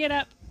then you get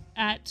up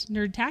at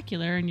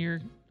Nerdtacular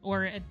and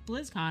or at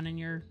BlizzCon and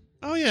you're.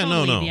 Oh yeah,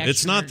 totally no.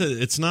 It's not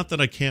that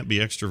I can't be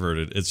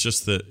extroverted. It's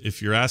just that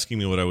if you're asking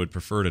me what I would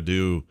prefer to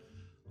do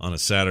on a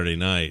Saturday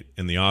night,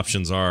 and the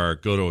options are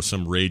go to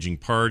some raging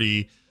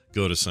party,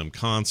 go to some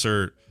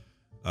concert,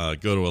 go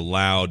to a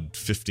loud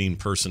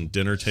 15-person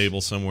dinner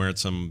table somewhere at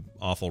some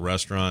awful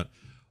restaurant,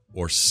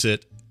 or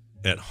sit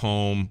at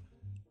home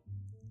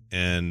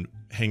and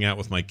hang out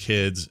with my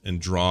kids and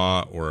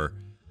draw or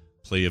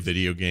play a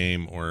video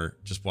game or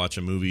just watch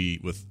a movie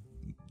with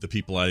the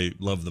people I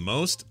love the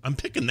most, I'm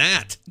picking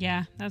that.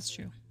 Yeah, that's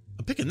true.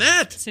 I'm picking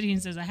that.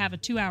 Sidian says, I have a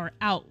 2-hour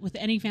out with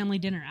any family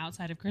dinner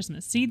outside of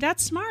Christmas. See,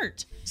 that's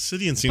smart.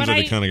 Sidian seems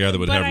like the kind of guy that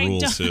would have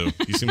rules, too.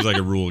 He seems like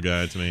a rule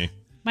guy to me.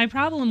 My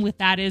problem with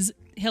that is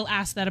he'll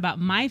ask that about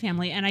my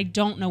family, and I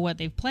don't know what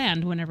they've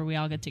planned whenever we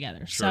all get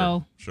together.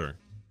 Sure.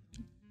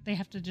 They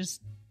have to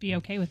just be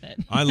okay with it.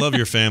 I love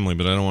your family,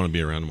 but I don't want to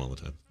be around them all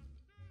the time.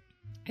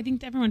 I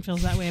think everyone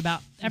feels that way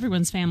about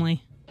everyone's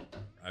family.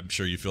 I'm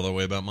sure you feel that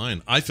way about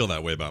mine. I feel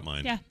that way about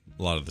mine. Yeah.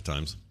 A lot of the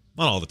times.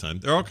 Not all the time.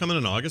 They're all coming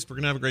in August. We're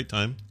going to have a great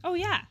time. Oh,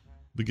 yeah.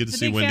 We get to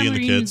see Wendy and the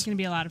kids. It's going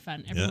to be a lot of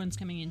fun. Everyone's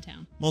coming in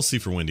town. Mostly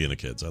for Wendy and the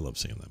kids. I love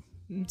seeing them.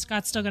 And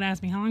Scott's still going to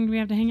ask me, how long do we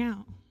have to hang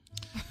out?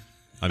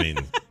 I mean.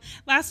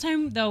 Last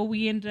time, though,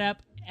 we ended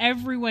up,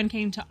 everyone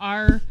came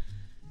to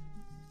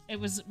it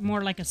was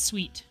more like a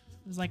suite.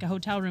 It was like a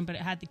hotel room, but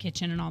it had the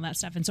kitchen and all that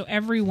stuff. And so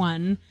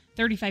everyone,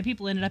 35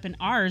 people, ended up in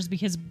ours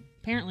because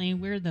apparently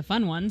we're the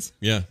fun ones.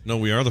 Yeah, no,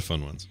 we are the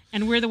fun ones.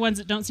 And we're the ones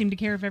that don't seem to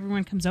care if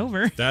everyone comes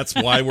over. That's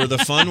why we're the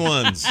fun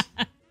ones.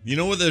 You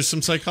know what? There's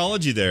some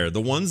psychology there. The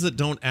ones that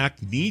don't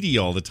act needy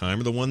all the time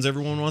are the ones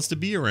everyone wants to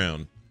be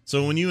around.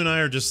 So when you and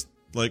I are just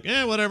like,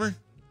 whatever.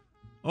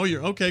 Oh,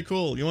 you're okay,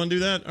 cool. You want to do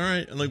that? All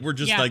right. And like we're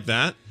just like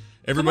that.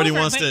 Everybody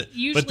wants to,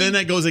 but then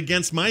that goes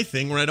against my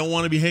thing where I don't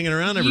want to be hanging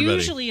around everybody.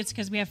 Usually it's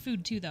because we have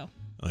food too, though.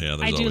 Oh yeah,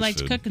 I do like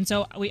to cook, and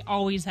so we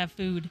always have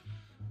food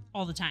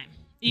all the time.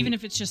 Even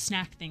if it's just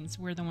snack things,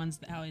 we're the ones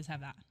that always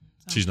have that.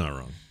 So. She's not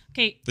wrong.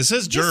 Okay, this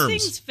says germs.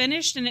 This thing's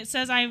finished, and it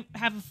says I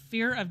have a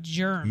fear of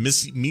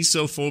germs.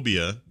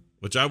 Misophobia,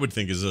 which I would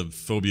think is a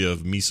phobia of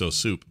miso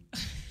soup,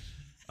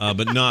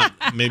 but not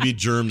maybe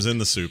germs in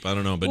the soup. I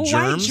don't know, but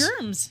germs. Why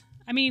germs?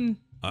 I mean,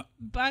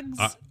 bugs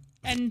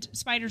and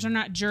spiders are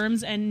not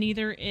germs, and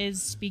neither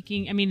is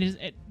speaking. I mean,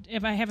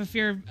 if I have a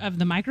fear of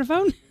the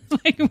microphone,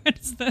 like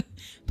what's the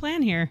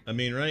plan here? I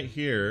mean, right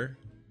here,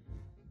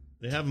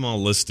 they have them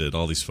all listed.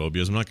 All these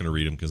phobias. I'm not going to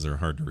read them because they're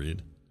hard to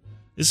read.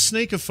 Is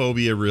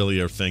snakeophobia really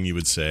a thing you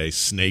would say?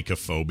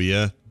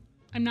 Snakeophobia?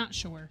 I'm not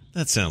sure.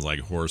 That sounds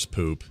like horse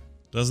poop,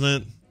 doesn't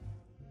it?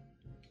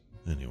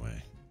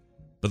 Anyway.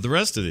 But the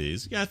rest of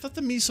these, I thought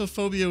the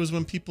misophobia was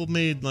when people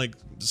made like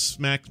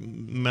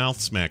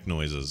mouth smack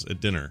noises at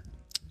dinner.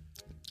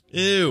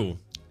 Ew.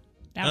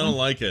 I don't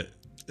like it.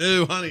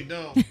 Ew, honey,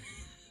 don't.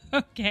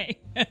 Okay.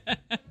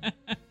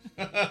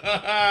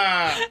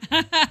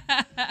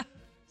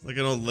 Like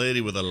an old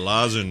lady with a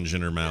lozenge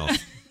in her mouth.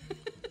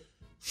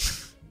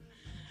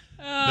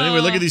 But anyway,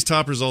 look at these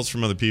top results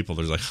from other people.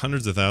 There's like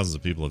hundreds of thousands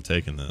of people have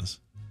taken this.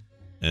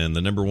 And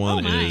the number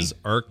one is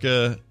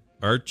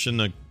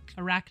arachnophobia.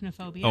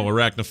 Arachnophobia. Oh,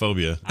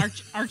 arachnophobia.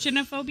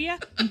 Arachnophobia?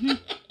 Mm-hmm.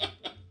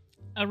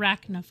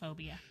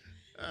 Arachnophobia.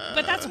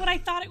 But that's what I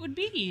thought it would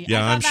be.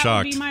 Yeah, I'm shocked. That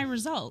would be my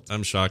result.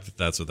 I'm shocked that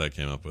that's what that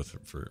came up with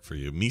for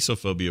you.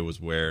 Misophobia was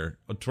where?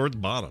 Toward the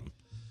bottom.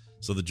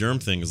 So the germ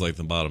thing is like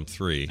the bottom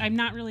 3. I'm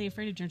not really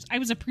afraid of germs. I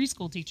was a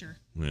preschool teacher.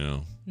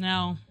 Yeah.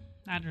 No,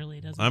 that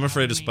really doesn't. I'm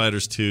afraid of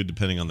spiders too,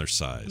 depending on their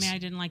size. I mean, I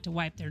didn't like to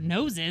wipe their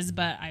noses,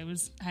 but I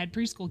had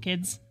preschool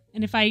kids.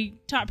 And if I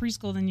taught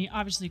preschool, then you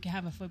obviously could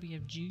have a phobia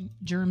of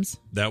germs.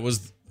 That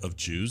was of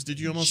Jews, did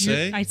you almost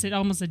say? I said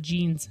almost a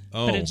genes,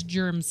 but it's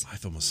germs. I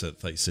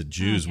thought you said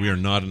Jews. We are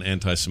not an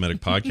anti-Semitic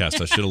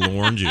podcast. I should have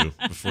warned you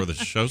before the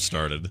show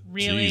started.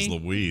 Really? Jeez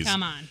Louise.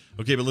 Come on.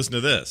 Okay, but listen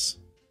to this.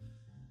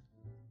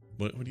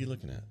 What are you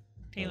looking at?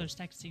 Taylor's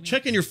texting me.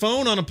 Checking your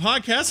phone on a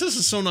podcast? This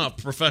is so not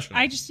professional.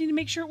 I just need to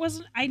make sure it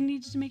wasn't. I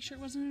needed to make sure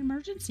it wasn't an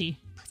emergency.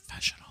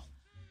 Professional.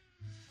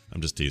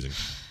 I'm just teasing.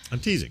 I'm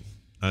teasing.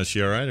 Is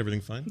she all right?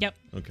 Everything fine? Yep.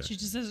 Okay. She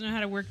just doesn't know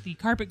how to work the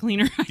carpet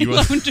cleaner I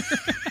loaned her.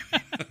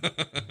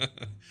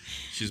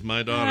 She's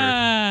my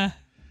daughter.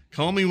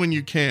 Call me when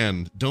you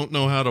can. Don't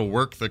know how to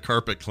work the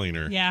carpet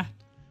cleaner. Yeah.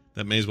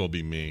 That may as well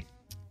be me.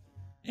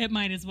 It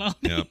might as well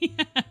be. Yep.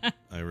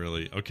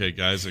 Okay,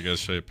 guys, I got to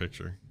show you a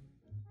picture.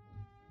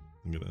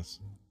 Look at this.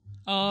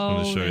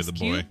 Oh, show you this the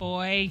cute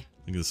boy.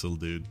 Look at this little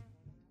dude.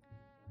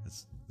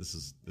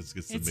 This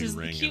gets the big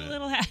ring in it. Cute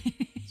little hat.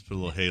 Let's put a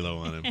little halo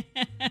on him.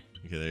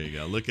 Okay, there you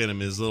go. Look at him.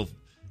 He's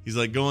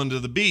like going to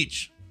the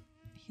beach.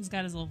 He's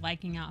got his little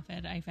Viking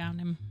outfit. I found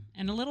him.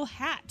 And a little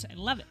hat. I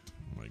love it.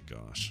 Oh my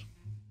gosh.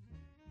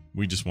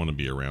 We just want to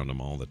be around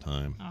him all the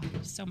time. Oh,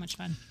 so much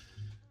fun.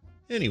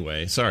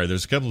 Anyway, sorry,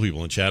 there's a couple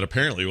people in chat.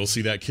 Apparently we'll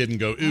see that kid and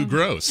go, ooh,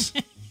 gross.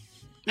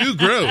 Ooh,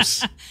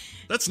 gross.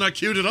 That's not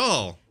cute at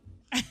all.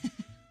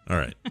 All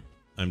right.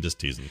 I'm just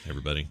teasing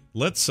everybody.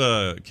 Let's,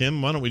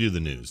 Kim, why don't we do the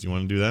news? Do you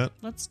want to do that?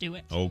 Let's do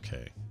it.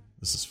 Okay.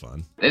 This is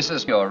fun. This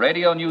is your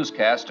radio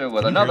newscaster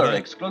with another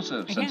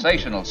exclusive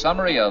sensational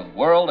summary of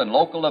world and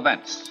local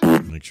events.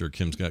 Make sure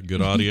Kim's got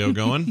good audio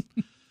going.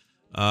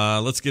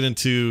 Let's get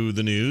into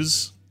the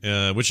news,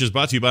 which is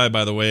brought to you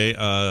by the way,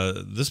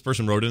 this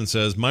person wrote in and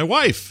says, my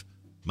wife,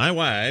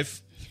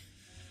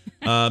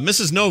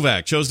 Mrs.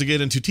 Novak chose to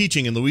get into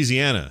teaching in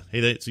Louisiana.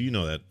 Hey, so you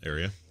know that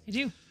area. I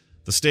do.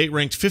 The state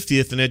ranked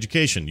 50th in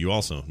education. You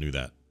also knew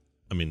that.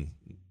 I mean,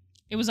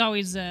 it was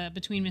always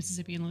between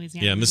Mississippi and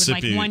Louisiana. Yeah,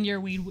 Mississippi. Like 1 year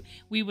we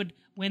would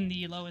win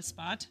the lowest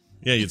spot.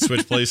 Yeah, you'd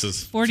switch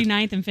places.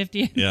 49th and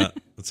 50th. Yeah,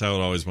 that's how it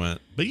always went.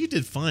 But you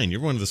did fine.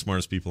 You're one of the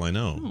smartest people I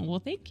know. Oh, well,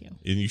 thank you.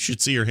 And you should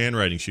see her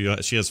handwriting. She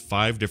has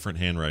 5 different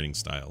handwriting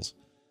styles.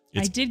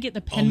 I did get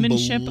the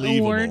penmanship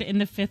award in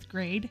the 5th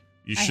grade.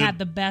 I had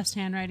the best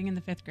handwriting in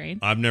the 5th grade.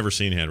 I've never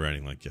seen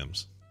handwriting like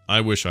Kim's.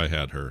 I wish I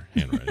had her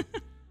handwriting.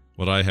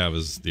 What I have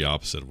is the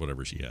opposite of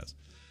whatever she has.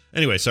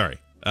 Anyway, sorry.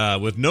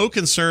 With no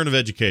concern of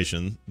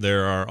education,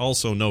 there are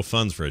also no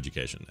funds for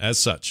education. As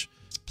such,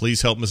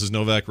 please help Mrs.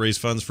 Novak raise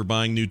funds for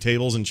buying new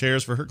tables and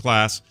chairs for her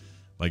class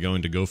by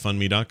going to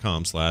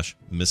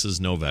GoFundMe.com/Mrs.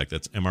 Novak.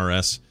 That's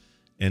MRSNOVAK.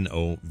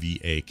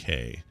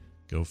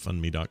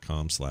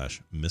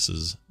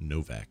 GoFundMe.com/Mrs.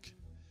 Novak.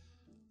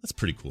 That's a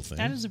pretty cool thing.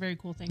 That is a very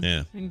cool thing.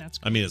 Yeah. I think that's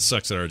cool. I mean, it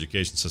sucks that our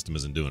education system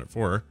isn't doing it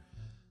for her,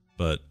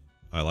 but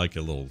I like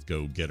a little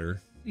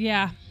go-getter.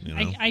 Yeah. You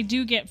know? I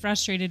do get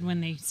frustrated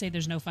when they say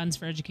there's no funds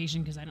for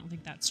education because I don't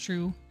think that's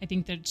true. I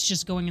think that it's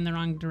just going in the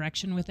wrong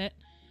direction with it.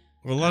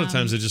 Well, a lot of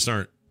times they just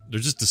aren't. They're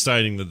just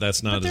deciding that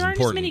that's not as important.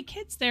 There aren't as many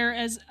kids there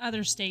as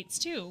other states,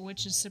 too,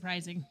 which is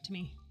surprising to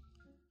me.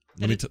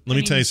 Let me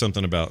tell you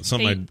something about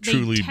something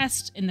they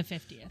test in the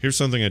 50th. Here's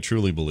something I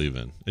truly believe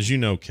in. As you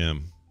know,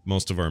 Kim,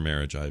 most of our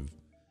marriage,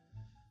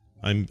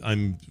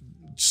 I'm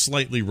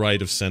slightly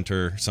right of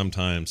center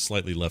sometimes,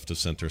 slightly left of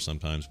center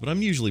sometimes, but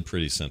I'm usually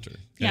pretty center. Okay?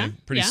 Yeah,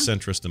 pretty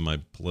centrist in my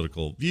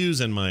political views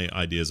and my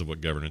ideas of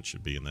what governance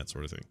should be and that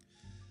sort of thing.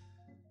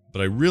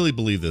 But I really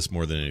believe this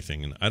more than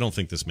anything, and I don't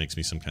think this makes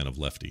me some kind of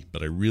lefty,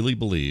 but I really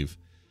believe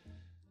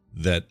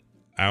that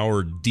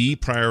our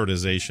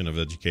deprioritization of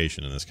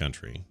education in this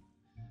country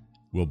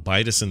will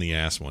bite us in the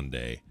ass one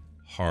day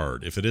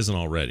hard, if it isn't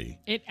already.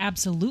 It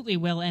absolutely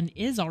will and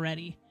is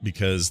already.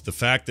 Because the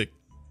fact that,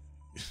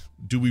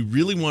 do we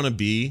really want to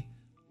be,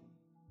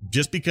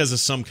 just because of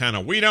some kind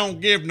of, we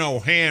don't give no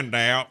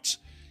handouts,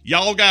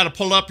 y'all got to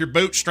pull up your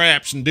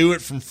bootstraps and do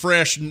it from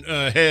fresh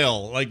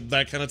hell, like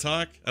that kind of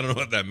talk? I don't know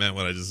what that meant,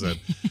 what I just said.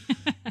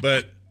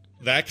 But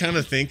that kind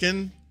of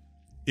thinking,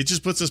 it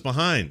just puts us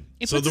behind.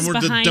 So then we're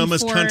the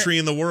dumbest country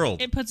in the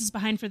world. It puts us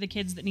behind for the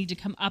kids that need to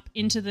come up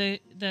into the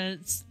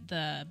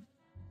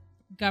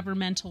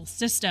governmental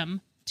system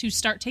to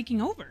start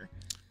taking over.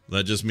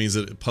 That just means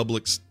that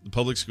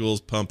public schools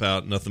pump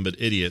out nothing but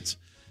idiots,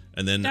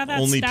 and then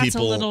that's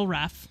a little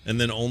rough. And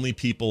then only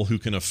people who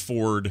can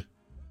afford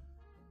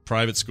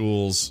private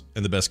schools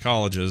and the best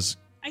colleges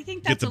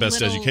get the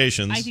best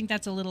educations. I think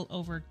that's a little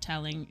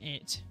overtelling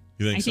it.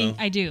 You think so?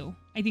 I do.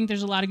 I think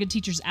there's a lot of good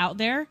teachers out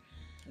there.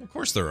 Of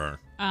course there are.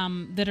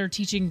 That are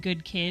teaching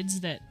good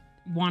kids that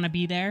want to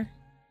be there.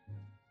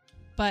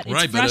 But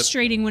it's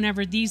frustrating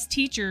whenever these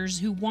teachers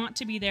who want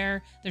to be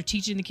there, they're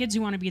teaching the kids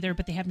who want to be there,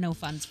 but they have no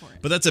funds for it.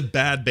 But that's a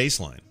bad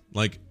baseline.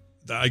 Like,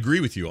 I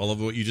agree with you. All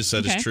of what you just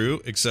said is true,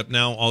 except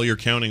now all you're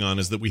counting on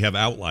is that we have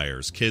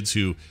outliers, kids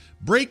who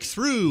break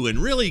through and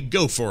really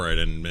go for it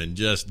and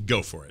just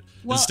go for it.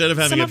 Well, instead of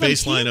having a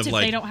baseline of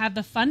like, they don't have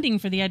the funding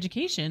for the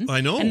education.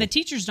 I know. And the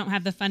teachers don't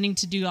have the funding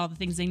to do all the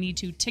things they need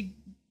to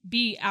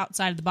be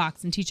outside of the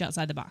box and teach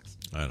outside the box.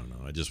 I don't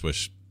know. I just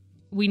wish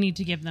we need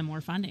to give them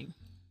more funding.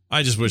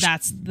 I just wish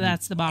that's the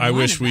bottom line. I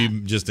wish we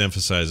just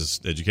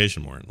emphasize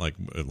education more, like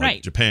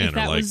Japan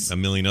or like a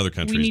million other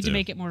countries. We need to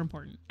make it more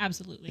important.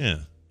 Absolutely. Yeah.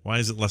 Why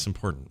is it less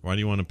important? Why do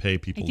you want to pay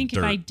people? I think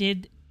dirt? If I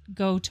did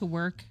go to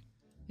work,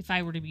 if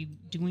I were to be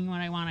doing what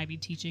I want, I'd be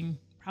teaching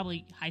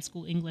probably high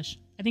school English.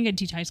 I think I'd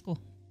teach high school.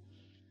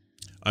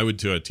 I would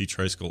too. I'd teach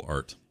high school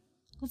art.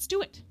 Let's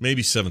do it.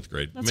 Maybe 7th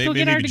grade. Let's go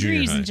get our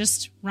degrees and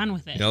just run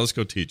with it. Yeah, let's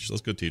go teach.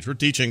 We're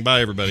teaching. Bye,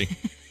 everybody.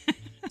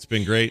 It's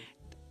been great.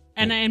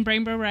 And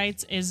Rainbow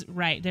Rights is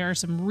right. There are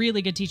some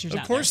really good teachers out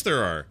there. Of course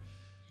there are.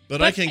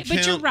 But I can count.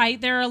 But you're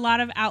right. There are a lot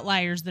of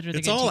outliers that are the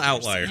good teachers. It's all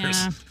outliers.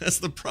 Yeah. That's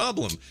the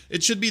problem.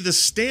 It should be the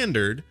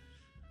standard,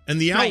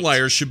 and the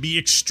outliers should be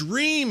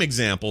extreme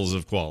examples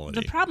of quality.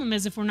 The problem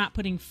is if we're not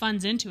putting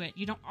funds into it,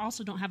 you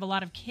don't have a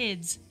lot of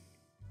kids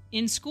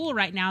in school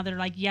right now that are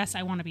like, yes,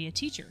 I want to be a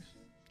teacher.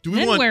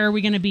 Where are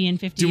we going to be in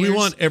 50 years? Do we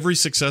want every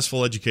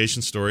successful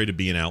education story to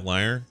be an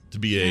outlier? To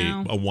be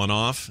a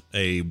one-off?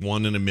 A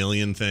 1 in a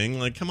million thing?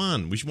 Like, come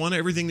on. We want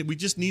everything that we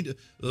just need.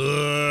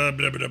 Why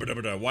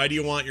do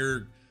you want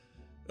your...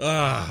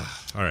 all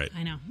right.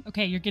 I know.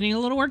 Okay, you're getting a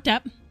little worked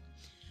up.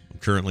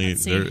 Currently,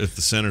 if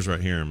the center's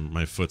right here, and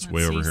my foot's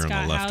way over here on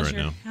the left right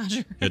now.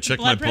 Yeah, check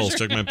my pulse.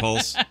 Check my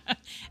pulse.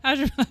 How's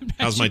your blood pressure?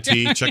 How's my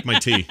T? Check my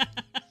T.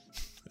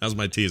 How's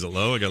my T? Is it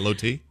low? I got low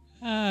T?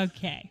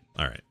 Okay.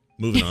 All right.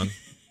 Moving on.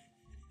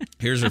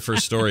 Here's her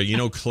first story. You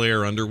know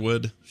Claire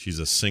Underwood? She's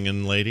a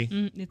singing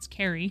lady. It's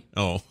Carrie.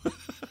 Oh.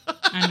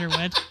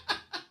 Underwood.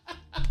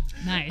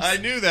 Nice. I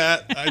knew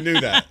that.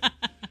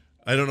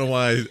 I don't know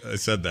why I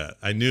said that.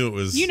 I knew it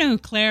was... You know who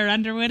Claire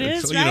Underwood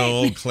is, right? You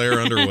know,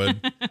 Claire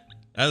Underwood.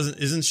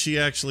 Isn't she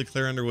actually...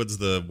 Claire Underwood's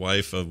the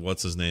wife of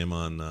what's-his-name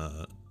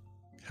on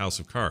House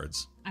of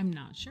Cards. I'm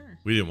not sure.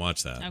 We didn't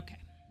watch that. Okay.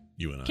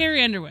 You and I.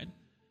 Carrie Underwood.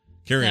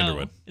 Carrie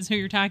Underwood. Is who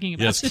you're talking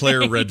about. Yes,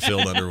 Claire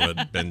Redfield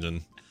Underwood,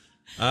 Benjamin.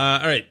 All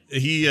right.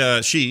 She's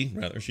a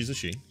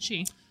she.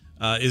 She.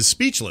 Is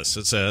speechless,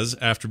 it says,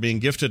 after being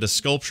gifted a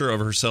sculpture of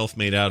herself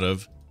made out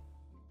of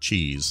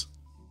cheese.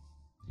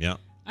 Yeah.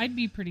 I'd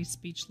be pretty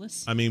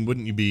speechless. I mean,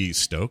 wouldn't you be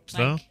stoked,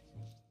 though?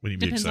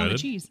 Wouldn't you be excited? Depends on the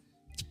cheese.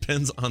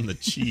 Depends on the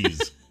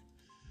cheese.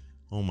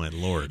 Oh, my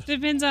Lord.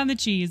 Depends on the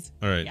cheese.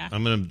 All right. Yeah.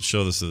 I'm going to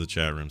show this to the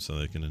chat room so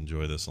they can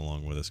enjoy this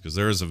along with us, because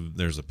there's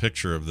a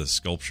picture of this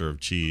sculpture of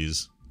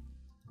cheese.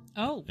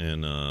 Oh.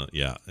 And,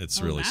 yeah,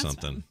 it's really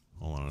something. Fun.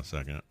 Hold on a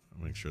second.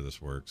 Make sure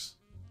this works.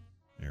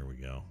 There we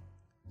go.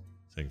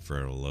 Taking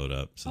forever to load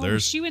up. So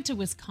she went to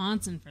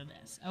Wisconsin for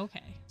this. Okay.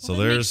 Well, so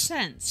that makes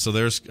sense. So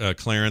there's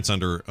Clarence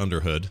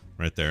Underhood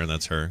right there, and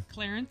that's her.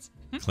 Clarence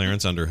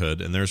Underhood,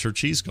 and there's her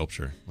cheese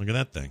sculpture. Look at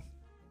that thing.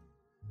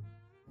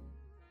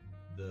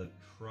 The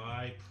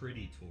Cry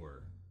Pretty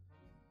Tour.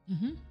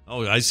 Mm-hmm.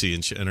 Oh, I see.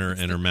 And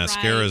her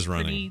mascara is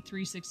running.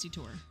 360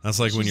 tour.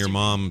 That's like when your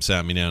mom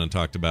sat me down and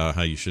talked about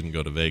how you shouldn't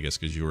go to Vegas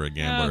because you were a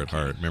gambler at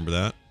heart. Remember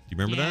that? Do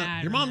you remember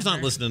that? Your mom's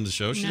not listening to the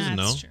show. She doesn't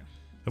know. True.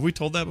 Have we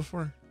told that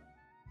before?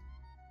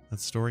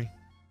 That story?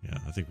 Yeah,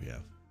 I think we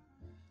have.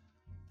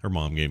 Her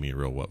mom gave me a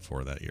real what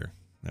for that year.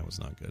 That was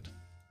not good.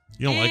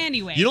 You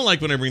don't like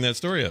when I bring that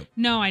story up.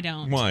 No, I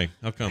don't. Why?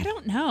 How come? I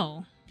don't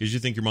know. Because you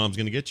think your mom's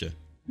going to get you.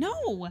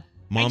 No.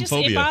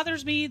 Mom-phobia. It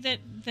bothers me that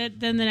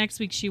then the next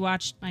week she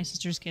watched my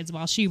sister's kids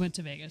while she went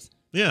to Vegas.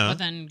 Yeah. But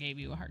then gave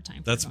you a hard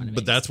time.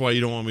 But that's why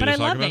you don't want me to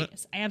talk about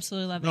Vegas. I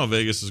absolutely love Vegas. No,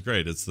 Vegas is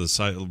great. It's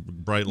the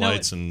bright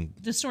lights and...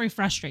 The story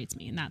frustrates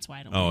me, and that's why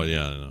I don't I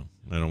know.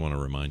 I don't want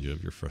to remind you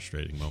of your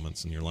frustrating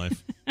moments in your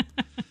life.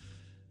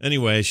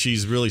 Anyway,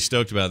 she's really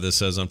stoked about this.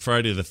 Says on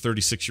Friday, the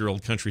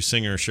 36-year-old country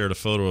singer shared a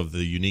photo of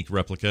the unique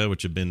replica,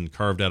 which had been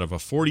carved out of a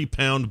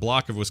 40-pound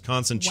block of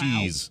Wisconsin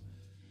cheese.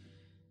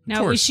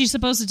 Now, was she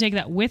supposed to take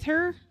that with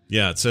her?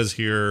 Yeah, it says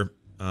here...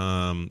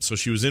 so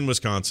she was in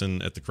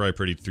Wisconsin at the Cry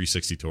Pretty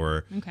 360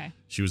 tour. Okay.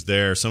 She was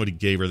there. Somebody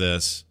gave her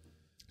this.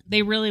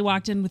 They really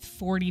walked in with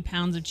 40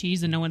 pounds of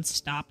cheese and no one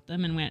stopped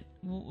them and went,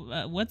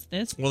 what's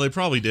this? Well, they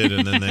probably did.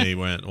 And then they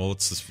went, well,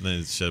 what's this?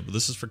 They said, well,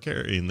 this is for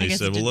Carrie. And they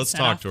said, well, let's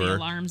talk to her.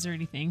 Alarms or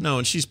anything. No,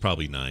 and she's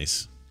probably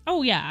nice.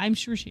 Oh, yeah, I'm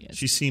sure she is.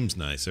 She seems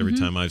nice. Every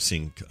time I've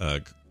seen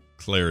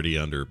Clarity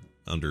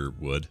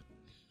Underwood.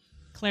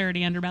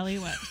 Clarity Underbelly?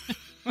 What?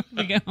 What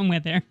are we going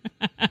with there?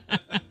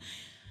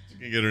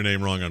 You get her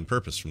name wrong on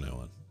purpose from now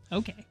on.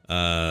 Okay.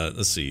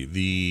 Let's see.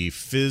 The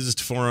Fizzed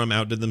Forum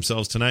outdid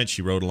themselves tonight.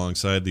 She wrote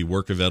alongside the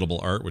work of edible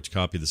art, which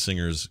copied the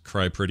singer's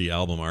Cry Pretty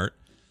album art,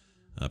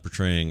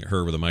 portraying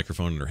her with a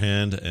microphone in her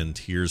hand and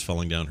tears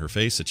falling down her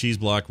face. A cheese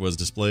block was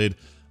displayed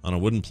on a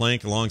wooden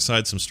plank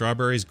alongside some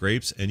strawberries,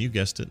 grapes, and you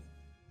guessed it,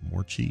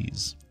 more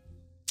cheese.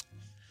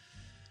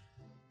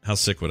 How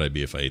sick would I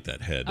be if I ate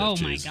that head of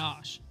cheese? My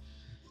gosh.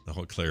 The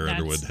whole Claire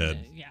Underwood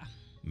head. Yeah.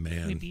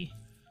 Man. Maybe.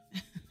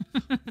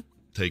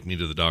 Take me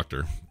to the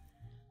doctor.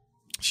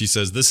 She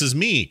says, this is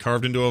me,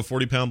 carved into a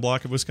 40-pound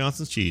block of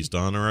Wisconsin cheese,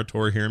 on our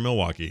tour here in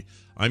Milwaukee.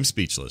 I'm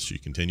speechless, she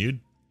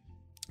continued,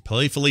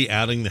 playfully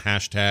adding the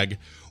hashtag,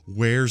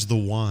 where's the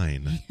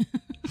wine?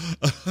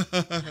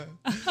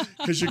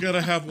 Because you got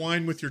to have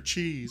wine with your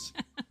cheese.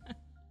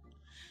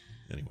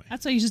 Anyway.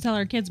 That's what I used to tell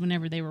our kids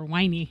whenever they were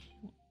whiny.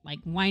 Like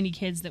whiny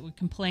kids that would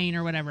complain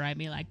or whatever. I'd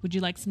be like, would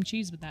you like some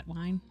cheese with that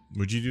wine?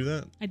 Would you do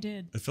that? I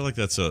did. I feel like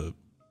it's an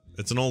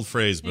old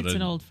phrase, but it's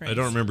an old phrase. I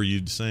don't remember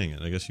you saying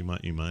it. I guess you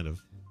might have.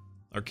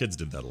 Our kids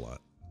did that a lot.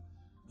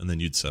 And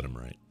then you'd set them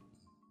right.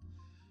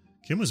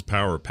 Kim was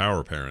power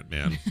parent,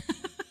 man.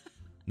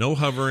 No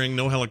hovering,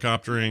 no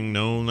helicoptering,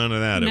 none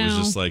of that. No. It was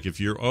just like, if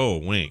you're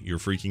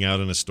freaking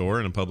out in a store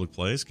in a public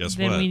place, guess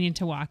what? Then we need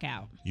to walk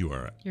out. You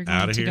are You're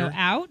out going of to here. go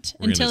out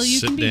We're until gonna you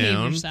sit can behave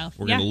down. yourself.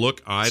 We're going to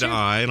look eye to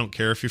eye. I don't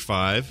care if you're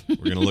 5. We're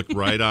going to look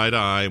right eye to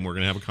eye, and we're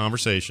going to have a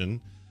conversation.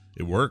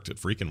 It worked. It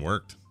freaking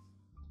worked.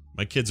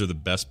 My kids are the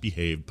best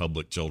behaved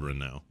public children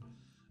now.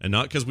 And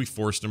not because we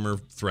forced them or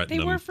threatened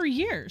them. They were for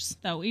years,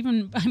 though.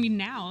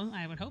 Now,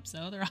 I would hope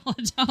so. They're all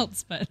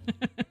adults, but...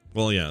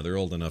 Well, yeah, they're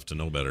old enough to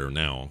know better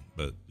now.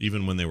 But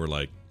even when they were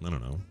like, I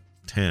don't know,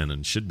 10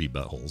 and should be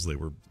buttholes, they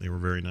were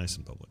very nice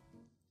in public.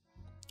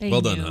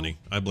 Well done, honey.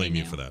 I blame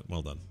you for that.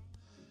 Well done.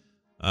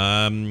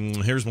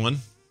 Here's one.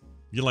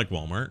 You like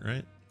Walmart,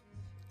 right?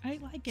 I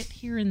like it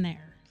here and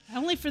there.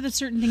 Only for the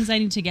certain things I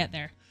need to get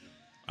there.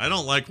 I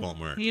don't like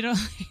Walmart. You don't...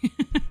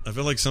 I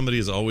feel like somebody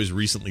has always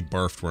recently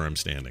barfed where I'm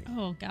standing.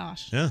 Oh,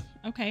 gosh. Yeah.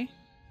 Okay.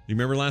 You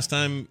remember last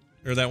time,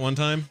 or that one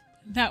time?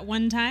 That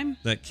one time?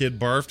 That kid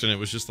barfed, and it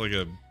was just like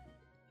a...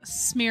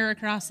 smear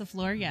across the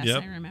floor? Yes,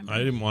 yep. I remember. I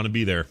didn't want to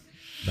be there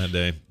that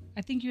day.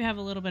 I think you have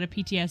a little bit of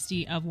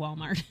PTSD of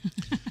Walmart.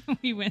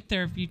 We went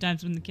there a few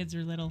times when the kids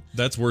were little.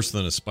 That's worse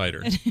than a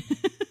spider.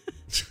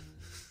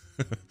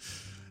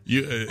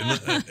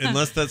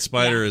 Unless that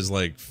spider is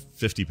like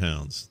 50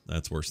 pounds,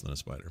 that's worse than a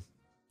spider.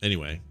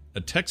 Anyway,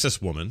 a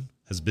Texas woman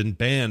has been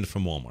banned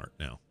from Walmart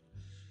now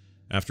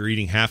after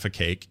eating half a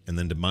cake and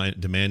then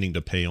demanding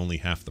to pay only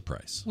half the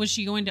price. Was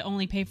she going to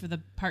only pay for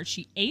the part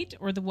she ate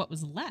or what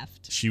was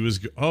left? She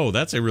was... Oh,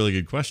 that's a really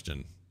good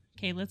question.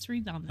 Okay, let's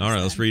read on this. All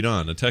right, let's read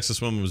on. A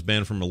Texas woman was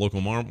banned from a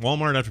local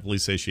Walmart after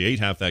police say she ate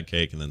half that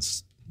cake and then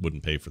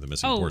wouldn't pay for the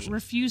missing portion.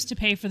 Refused to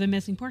pay for the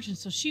missing portion.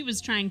 So she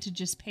was trying to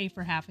just pay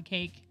for half a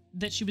cake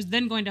that she was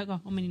then going to go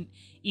home and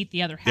eat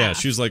the other half. Yeah,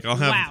 she was like,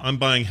 I'm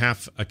buying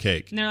half a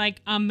cake. And they're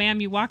like,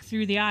 ma'am, you walk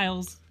through the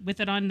aisles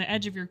with it on the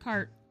edge of your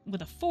cart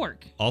with a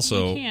fork.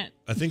 Also,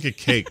 I think a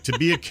cake, to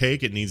be a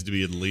cake, it needs to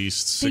be at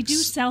least 6. They do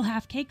sell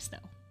half cakes, though.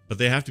 But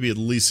they have to be at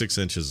least 6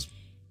 inches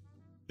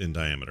in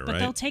diameter, right? But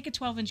they'll take a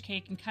 12-inch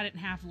cake and cut it in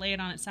half, lay it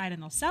on its side,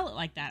 and they'll sell it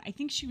like that. I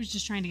think she was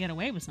just trying to get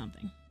away with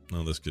something.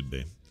 No, this could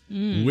be.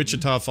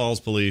 Wichita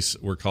Falls police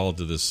were called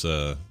to this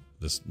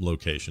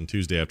location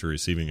Tuesday after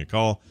receiving a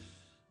call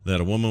that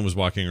a woman was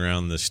walking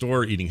around the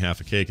store eating half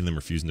a cake and then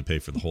refusing to pay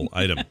for the whole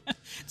item.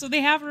 So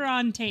they have her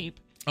on tape.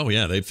 Oh,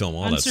 yeah, they film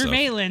all on that stuff. On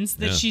surveillance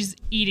that she's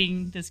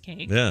eating this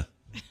cake. Yeah.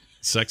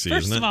 Sexy, isn't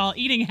it? First of all,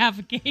 eating half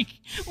a cake,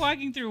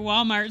 walking through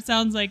Walmart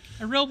sounds like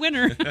a real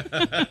winner.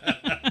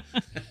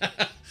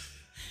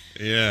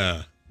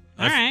 Yeah.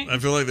 All right. I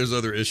feel like there's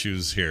other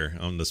issues here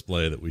on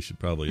display that we should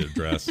probably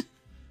address.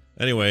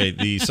 Anyway,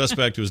 the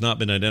suspect, who has not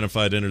been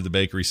identified, entered the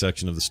bakery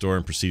section of the store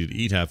and proceeded to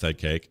eat half that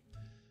cake.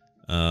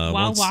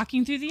 While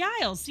walking through the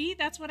aisles. See,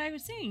 that's what I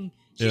was saying.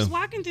 She's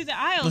walking through the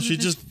aisles.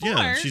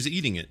 No, she's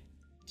eating it.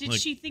 Did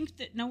she think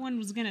that no one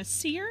was going to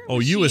see her? Oh,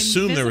 you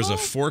assume there was a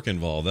fork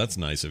involved. That's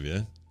nice of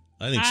you.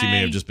 I think she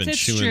may have just been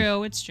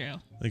chewing. It's true.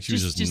 I think she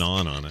was just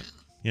gnawing on it.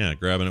 Yeah,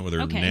 grabbing it with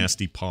her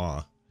nasty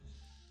paw.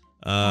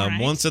 Right.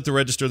 Once at the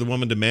register, the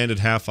woman demanded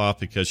half off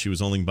because she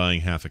was only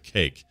buying half a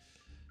cake.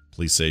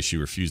 Police say she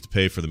refused to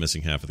pay for the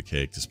missing half of the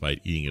cake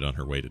despite eating it on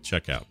her way to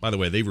checkout. By the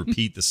way, they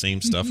repeat the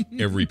same stuff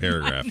every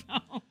paragraph.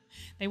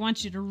 They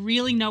want you to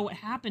really know what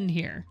happened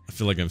here. I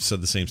feel like I've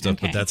said the same stuff,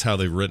 but that's how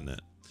they've written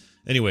it.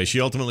 Anyway, she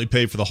ultimately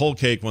paid for the whole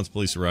cake once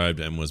police arrived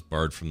and was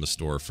barred from the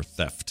store for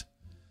theft.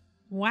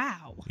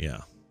 Wow.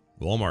 Yeah.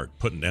 Walmart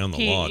putting down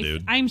the law,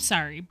 dude. I'm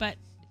sorry, but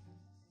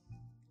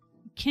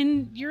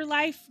can your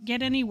life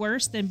get any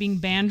worse than being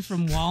banned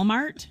from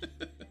Walmart?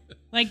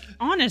 Like,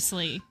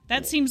 honestly,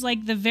 that seems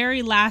like the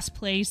very last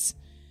place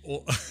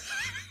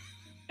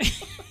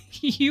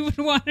you would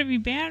want to be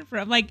banned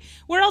from. Like,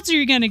 where else are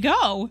you going to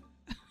go?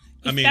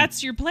 If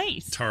that's your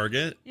place.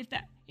 Target.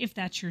 If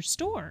that's your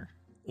store.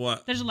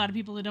 What? There's a lot of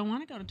people that don't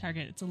want to go to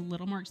Target. It's a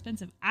little more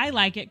expensive. I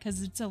like it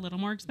because it's a little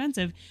more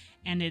expensive,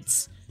 and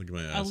it's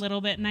a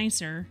little bit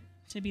nicer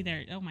to be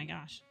there. Oh my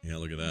gosh. Yeah,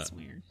 look at that. That's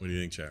weird. What do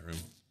you think, chat room?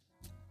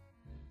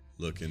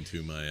 Look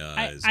into my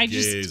eyes.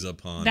 Gaze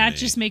upon that me.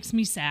 Just makes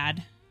me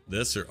sad.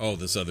 This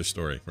this other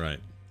story. Right.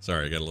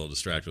 Sorry, I got a little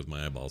distracted with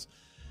my eyeballs.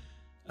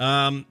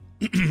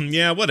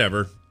 Yeah,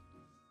 whatever.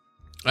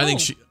 I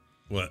think she...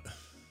 What?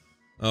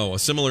 Oh, a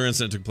similar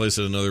incident took place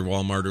at another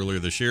Walmart earlier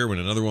this year when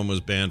another woman was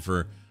banned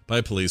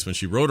by police when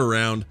she rode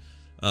around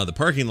the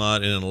parking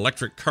lot in an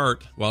electric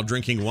cart while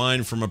drinking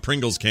wine from a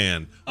Pringles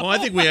can. Oh, I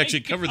think we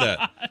actually covered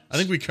that. I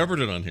think we covered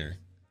it on here.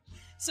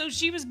 So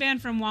she was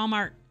banned from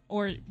Walmart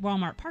or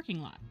Walmart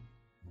parking lot.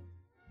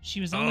 She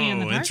was only in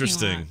the parking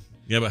interesting. lot.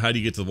 Yeah, but how do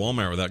you get to the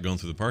Walmart without going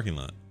through the parking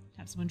lot?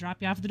 Have someone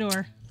drop you off the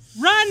door.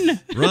 Run!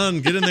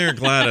 Run! Get in there,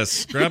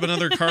 Gladys. Grab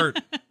another cart.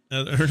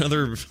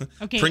 Another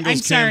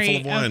Pringles can full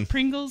of wine. A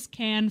Pringles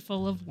can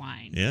full of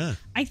wine. Yeah.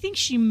 I think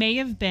she may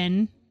have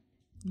been,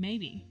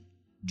 maybe,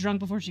 drunk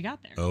before she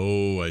got there.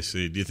 Oh, I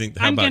see. Do you think...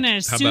 I'm going to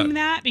assume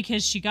that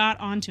because she got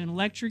onto an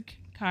electric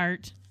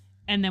cart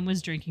and then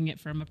was drinking it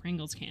from a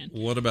Pringles can.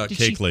 What about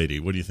Cake Lady?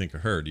 What do you think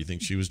of her? Do you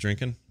think she was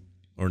drinking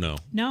or no?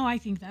 No, I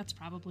think that's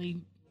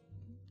probably...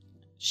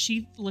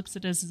 She looks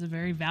at us as a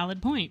very valid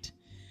point.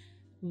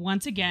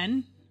 once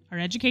again, our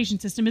education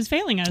system is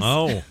failing us.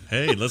 Oh,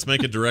 hey, let's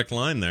make a direct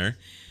line there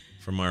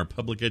from our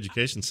public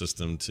education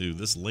system to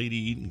this lady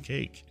eating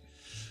cake.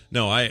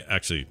 No, I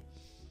actually...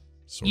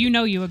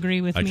 you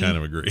agree with me. I kind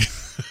of agree.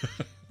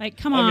 Like,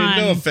 come on. I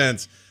mean, no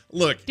offense.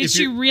 Look, did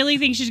she really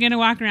think she's going to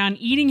walk around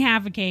eating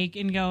half a cake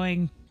and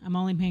going, I'm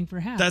only paying for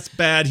half? That's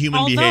bad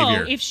human behavior.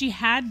 Although, if she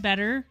had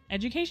better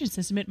education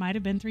system, it might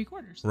have been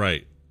 3/4.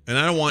 Right. And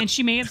I don't want... And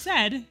she may have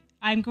said,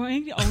 I'm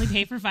going to only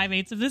pay for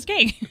 5/8 of this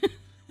cake.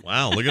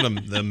 Wow, look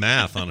at the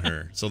math on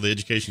her. So the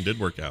education did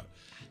work out.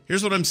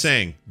 Here's what I'm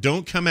saying.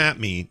 Don't come at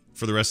me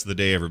for the rest of the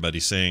day,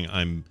 everybody, saying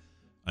I'm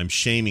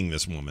shaming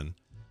this woman.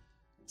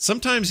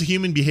 Sometimes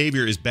human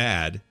behavior is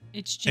bad.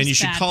 It's just and you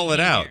should call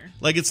behavior. it out.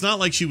 Like, it's not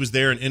like she was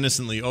there and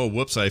innocently, oh,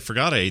 whoops, I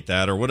forgot I ate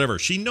that or whatever.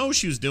 She knows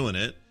she was doing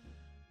it.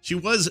 She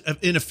was,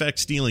 in effect,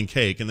 stealing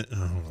cake. And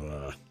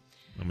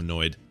I'm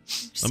annoyed.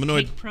 I'm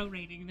annoyed. Cake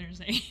prorating,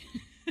 there's a...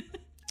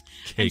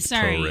 Cake I'm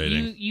sorry,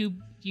 prorating.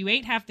 You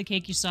ate half the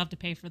cake, you still have to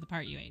pay for the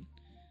part you ate.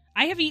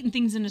 I have eaten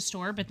things in a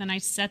store, but then I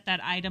set that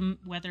item,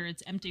 whether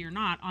it's empty or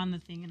not, on the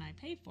thing and I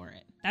pay for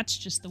it. That's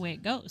just the way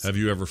it goes. Have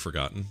you ever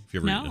forgotten? Have you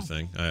ever eaten No. a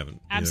thing? I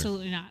haven't.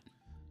 Absolutely not.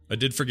 I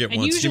did forget And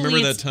once. Do you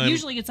remember that time?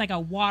 Usually it's like a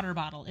water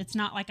bottle. It's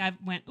not like I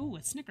went, ooh,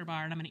 a Snicker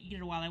bar, and I'm going to eat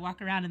it while I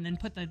walk around and then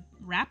put the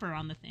wrapper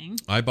on the thing.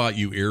 I bought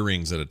you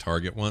earrings at a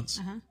Target once.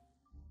 Uh-huh.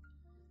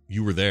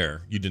 You were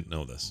there. You didn't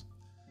know this.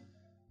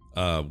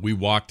 We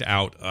walked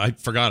out. I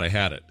forgot I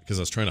had it because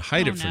I was trying to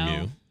hide it from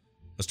you.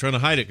 I was trying to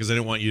hide it because I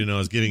didn't want you to know I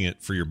was getting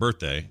it for your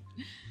birthday.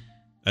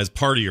 As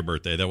part of your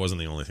birthday. That wasn't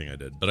the only thing I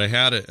did. But I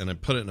had it, and I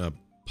put it in a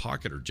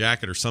pocket or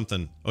jacket or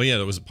something. Oh, yeah,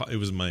 it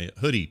was my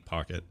hoodie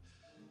pocket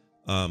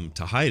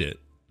to hide it.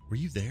 Were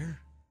you there?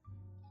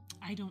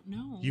 I don't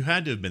know. You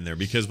had to have been there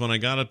because when I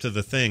got up to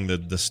the thing,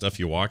 the stuff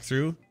you walk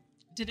through,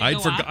 did it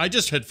go up? I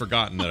just had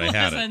forgotten that I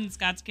had it. And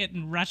Scott's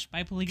getting rushed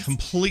by police.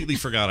 Completely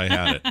forgot I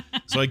had it.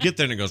 So I get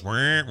there and it goes,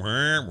 wah,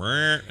 wah,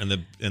 wah,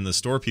 and the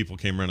store people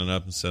came running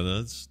up and said,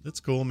 that's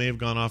cool, may have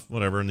gone off,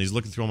 whatever. And he's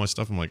looking through all my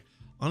stuff. I'm like,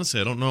 honestly,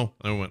 I don't know.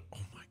 And I went, oh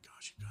my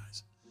gosh, you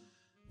guys,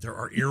 there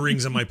are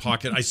earrings in my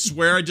pocket. I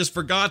swear I just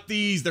forgot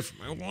these. They're for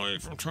my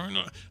wife. I'm trying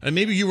to. And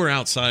maybe you were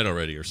outside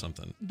already or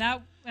something.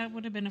 That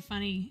would have been a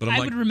funny. But I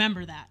would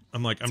remember that.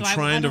 I'm like,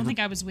 I don't think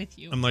I was with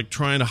you. I'm like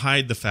trying to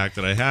hide the fact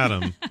that I had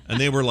them, and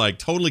they were like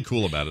totally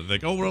cool about it.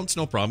 Like, oh, well, it's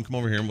no problem. Come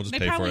over here and we'll just pay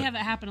for it. They probably have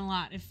that happen a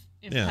lot if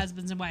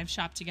husbands and wives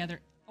shop together,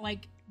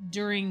 like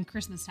during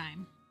Christmas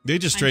time. They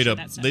just straight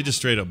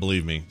up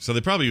believe me. So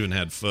they probably even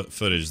had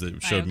footage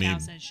that showed me.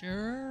 BioCow said,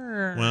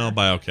 sure. Well,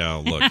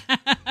 BioCow, look,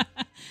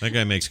 that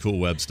guy makes cool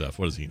web stuff.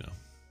 What does he know?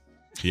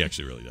 He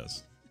actually really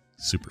does.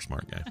 Super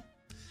smart guy.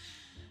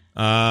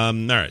 All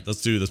right,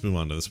 let's move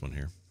on to this one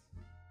here.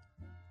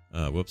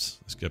 Whoops,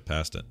 I skipped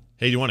past it.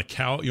 Hey, do you want a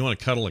cow? You want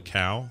to cuddle a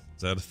cow?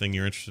 Is that a thing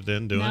you're interested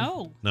in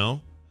doing?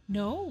 No.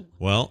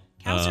 Well,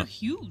 cows are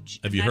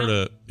huge. Have you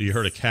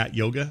heard of cat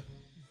yoga?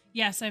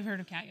 Yes, I've heard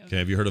of cat yoga. Okay,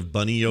 have you heard of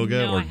bunny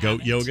yoga or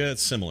goat haven't. yoga?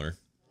 It's similar.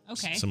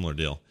 Okay. Similar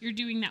deal. You're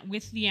doing that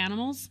with the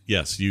animals?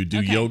 Yes, you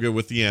do yoga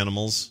with the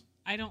animals.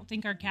 I don't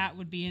think our cat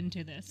would be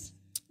into this.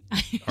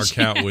 Our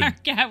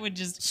cat would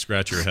just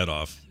scratch your head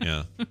off.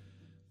 Yeah.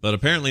 But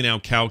apparently now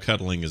cow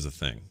cuddling is a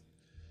thing.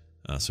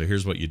 So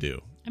here's what you do.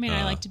 I mean,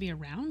 I like to be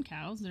around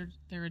cows.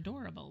 They're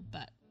adorable,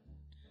 but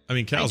I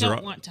mean, cows I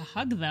don't want to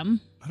hug them.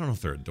 I don't know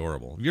if they're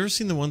adorable. Have you ever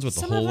seen the ones with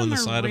Some the hole in the of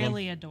them side are of them?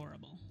 really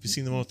adorable. Have you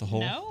seen the one with the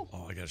hole? No.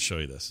 Oh, I got to show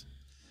you this.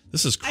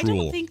 This is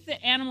cruel.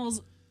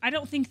 I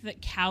don't think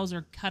that cows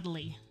are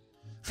cuddly.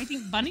 I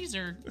think bunnies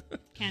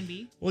can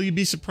be. Well, you'd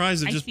be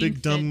surprised. They're just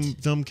big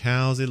dumb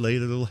cows. They lay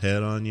their little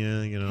head on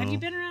you. You know. Have you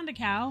been around a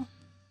cow?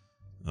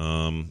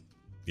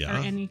 Yeah.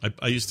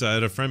 I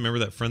had a friend. Remember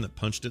that friend that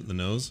punched it in the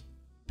nose?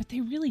 But they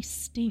really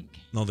stink.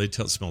 No, they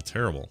smell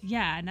terrible.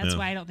 Yeah, and that's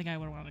why I don't think I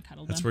would want to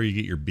cuddle them. That's where you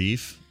get your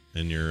beef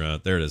and your.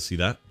 There it is. See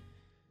that?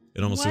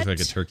 It almost looks like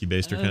a turkey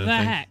baster kind of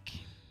thing. Heck?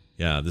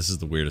 Yeah, this is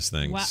the weirdest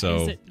thing. Is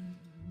it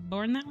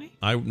born that way?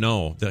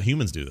 No, the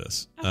humans do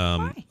this.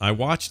 Why? I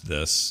watched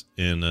this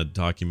in a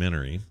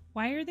documentary.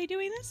 Why are they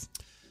doing this?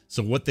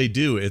 So what they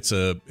do, it's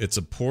a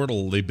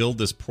portal. They build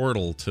this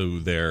portal to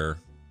their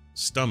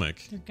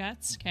stomach. Their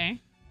guts,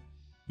 okay.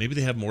 Maybe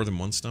they have more than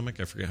one stomach.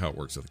 I forget how it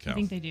works with a cow. I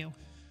think they do.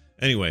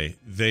 Anyway,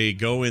 they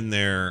go in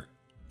there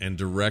and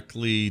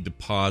directly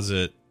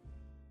deposit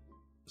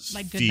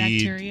like good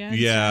bacteria?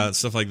 Yeah,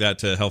 stuff like that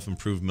to help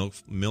improve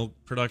milk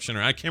production.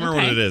 Or I can't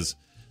remember what it is.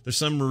 There's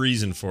some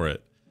reason for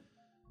it.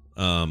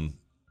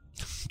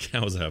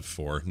 Cows have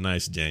 4.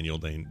 Nice, Daniel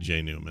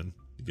J. Newman.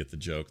 You get the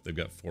joke. They've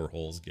got 4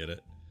 holes. Get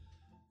it?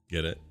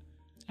 Get it?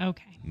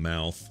 Okay.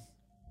 Mouth.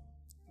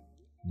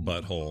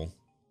 Butthole.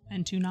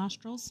 And 2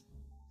 nostrils?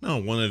 No,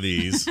 one of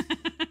these.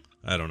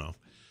 I don't know.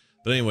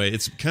 But anyway,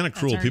 it's kind of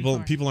cruel.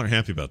 People aren't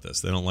happy about this.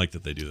 They don't like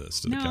that they do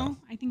this to the cow. No,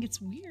 I think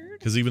it's weird.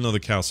 Because even though the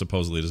cow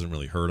supposedly doesn't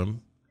really hurt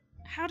them.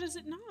 How does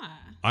it not?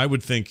 I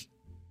would think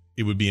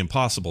it would be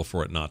impossible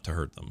for it not to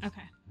hurt them.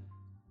 Okay.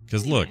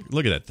 Because look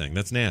at that thing.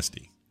 That's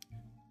nasty.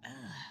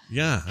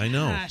 Yeah, I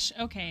know. Gosh,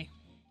 okay.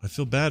 I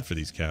feel bad for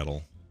these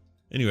cattle.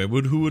 Anyway,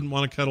 who wouldn't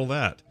want to cuddle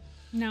that?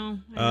 No.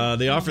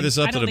 They offer this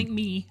up at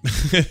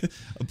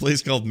a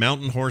place called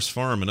Mountain Horse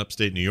Farm in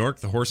upstate New York.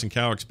 The Horse and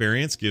Cow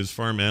Experience gives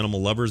farm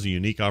animal lovers a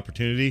unique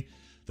opportunity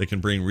that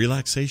can bring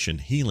relaxation,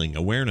 healing,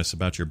 awareness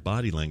about your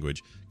body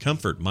language,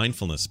 comfort,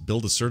 mindfulness,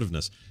 build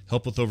assertiveness,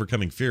 help with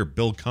overcoming fear,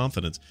 build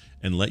confidence,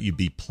 and let you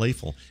be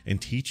playful,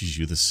 and teaches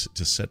you this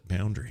to set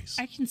boundaries.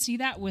 I can see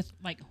that with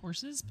like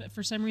horses, but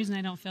for some reason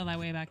I don't feel that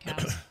way about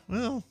cows.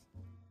 Well,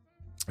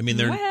 I mean,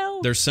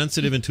 they're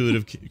sensitive,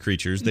 intuitive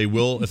creatures. They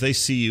will, if they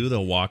see you,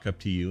 they'll walk up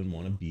to you and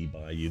want to be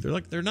by you.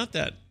 They're not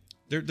that.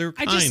 They're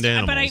kind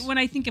animals. But when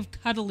I think of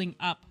cuddling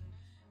up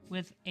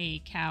with a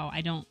cow,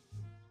 I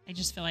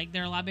just feel like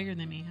they're a lot bigger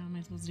than me. How am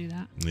I supposed to do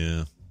that?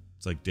 Yeah,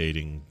 it's like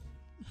dating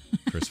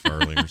Chris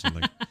Farley or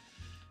something.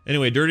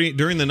 Anyway, during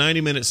the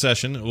 90-minute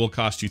session, it will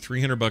cost you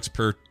 $300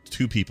 per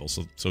 2 people.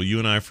 So you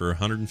and I for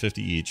 $150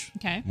 each.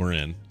 Okay, we're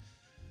in.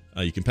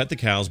 You can pet the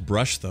cows,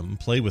 brush them,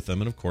 play with them,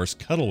 and, of course,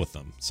 cuddle with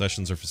them.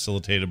 Sessions are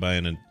facilitated by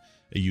a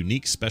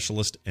unique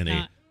specialist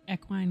and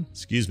equine.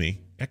 Excuse me,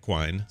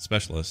 equine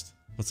specialist.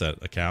 What's that,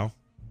 a cow?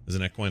 Is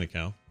an equine a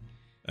cow?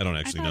 I don't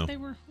actually know. They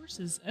were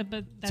horses,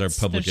 but that's it's our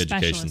public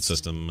education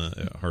system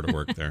hard at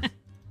work there.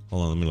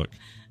 Hold on, let me look.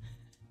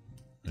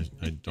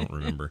 I don't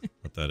remember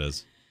what that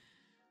is.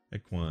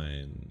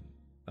 Equine.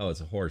 Oh,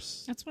 it's a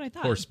horse. That's what I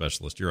thought. Horse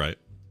specialist. You're right.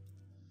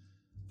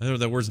 I know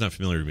that word's not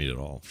familiar to me at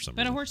all for some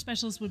reason. But a horse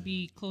specialist would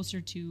be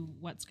closer to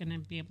what's going to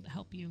be able to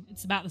help you.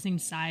 It's about the same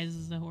size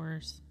as a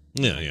horse.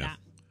 Yeah, like that.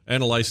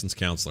 And a licensed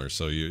counselor,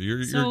 so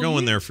you're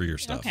going there for your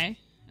stuff. Okay.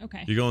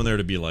 You're going there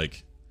to be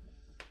like,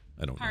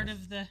 I don't know. Part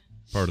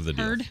of the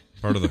herd. Deal.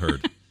 Part of the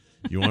herd.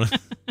 You want to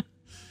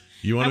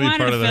be part of the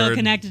herd? I want to feel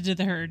connected to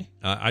the herd.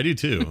 I do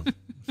too,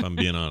 if I'm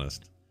being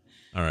honest.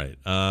 All right.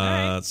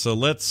 So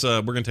let's.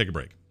 We're gonna take a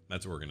break.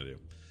 That's what we're gonna do.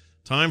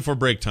 Time for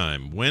break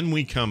time. When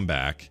we come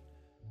back,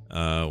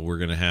 we're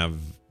gonna have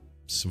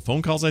some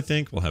phone calls. I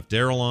think we'll have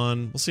Daryl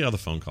on. We'll see how the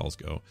phone calls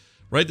go.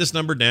 Write this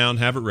number down.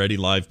 Have it ready.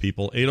 Live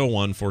people.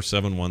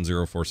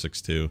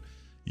 801-471-0462.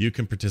 You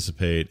can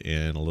participate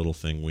in a little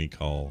thing we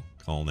call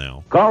Call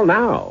Now. Call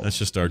now. That's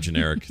just our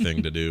generic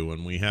thing to do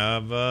when we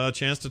have a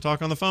chance to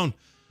talk on the phone.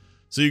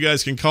 So you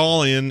guys can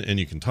call in and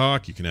you can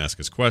talk. You can ask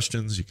us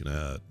questions. You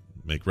can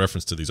make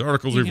reference to these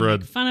articles we've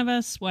read. Make fun of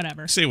us,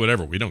 whatever. Say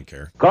whatever. We don't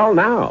care. Call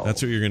now.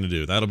 That's what you're going to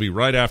do. That'll be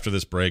right after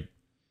this break.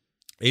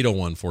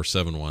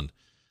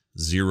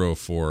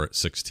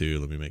 801-471-0462.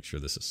 Let me make sure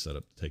this is set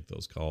up to take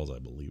those calls. I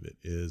believe it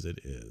is.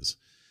 It is.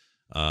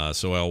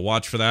 So I'll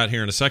watch for that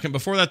here in a second.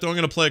 Before that, though, I'm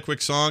going to play a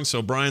quick song.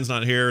 So Brian's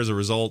not here. As a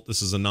result,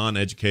 this is a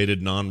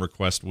non-educated,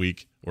 non-request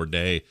week or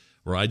day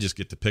where I just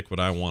get to pick what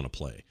I want to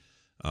play.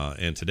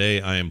 And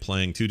today I am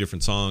playing 2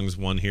 different songs,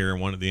 one here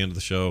and one at the end of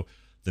the show.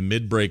 The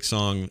mid-break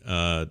song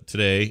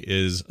today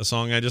is a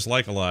song I just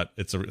like a lot.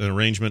 It's an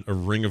arrangement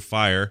of Ring of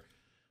Fire,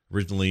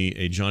 originally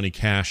a Johnny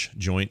Cash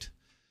joint.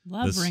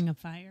 Love Ring of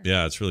Fire.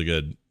 Yeah, it's really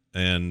good.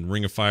 And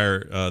Ring of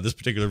Fire, this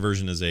particular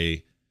version is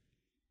a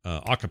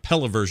a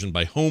cappella version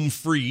by Home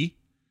Free.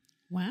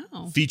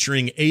 Wow.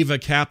 Featuring Ava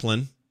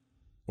Kaplan.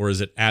 Or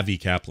is it Avi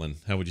Kaplan?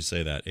 How would you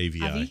say that?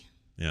 AVI. Avi?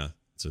 Yeah,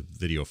 it's a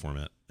video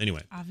format.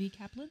 Anyway. Avi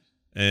Kaplan?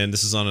 And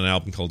this is on an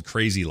album called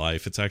Crazy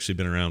Life. It's actually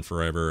been around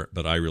forever,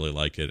 but I really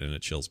like it, and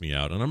it chills me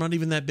out. And I'm not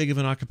even that big of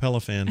an a cappella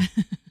fan.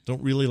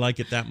 Don't really like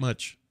it that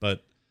much,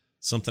 but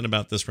something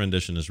about this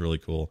rendition is really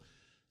cool.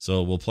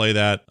 So we'll play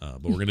that,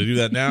 but we're going to do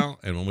that now.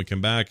 And when we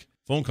come back,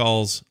 phone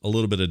calls, a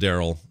little bit of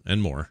Daryl,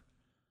 and more.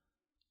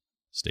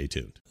 Stay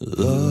tuned.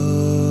 Love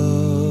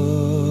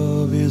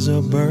is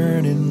a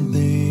burning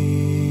thing,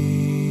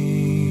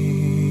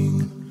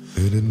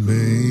 and it makes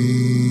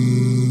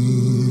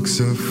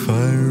a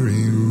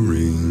fiery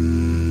ring.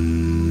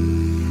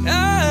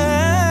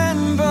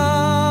 And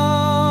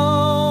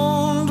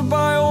bound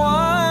by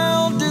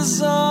wild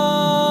desire,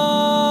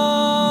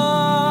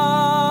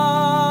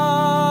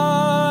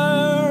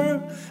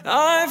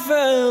 I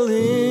fell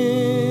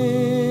into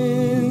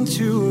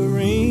a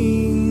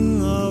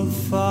ring of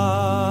fire.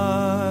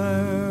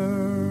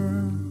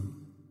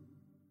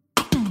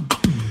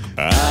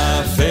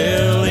 I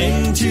fell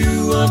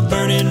into a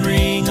burning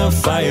ring of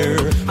fire.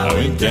 I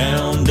went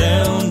down,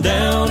 down,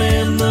 down,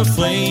 and the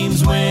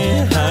flames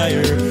went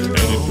higher. And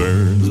it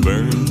burns,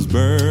 burns,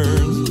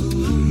 burns,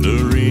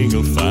 the ring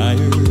of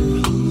fire,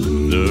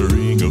 the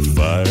ring of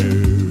fire.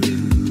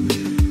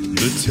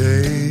 The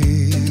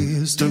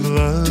taste of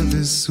love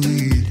is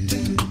sweet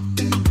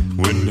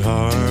when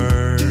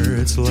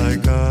hearts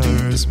like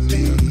ours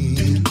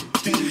meet.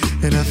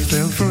 And I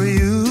fell for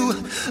you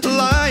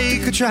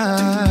like a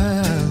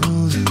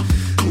child.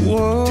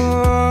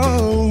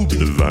 Whoa,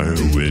 the fire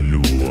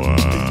went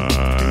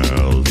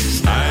wild.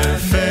 I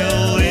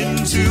fell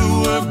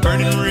into a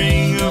burning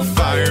ring of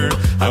fire.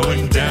 I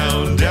went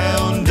down,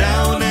 down,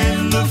 down,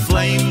 and the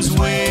flames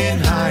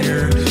went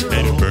higher.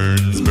 And it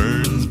burns,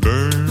 burns,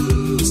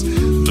 burns,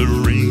 the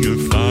ring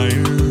of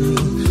fire,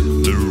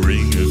 the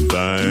ring of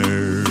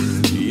fire.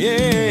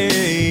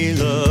 Yeah,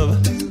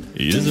 love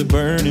is a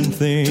burning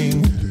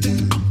thing,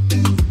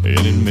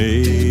 and it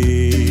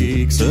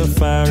makes a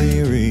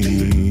fiery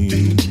ring.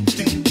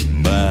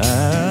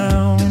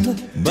 Bound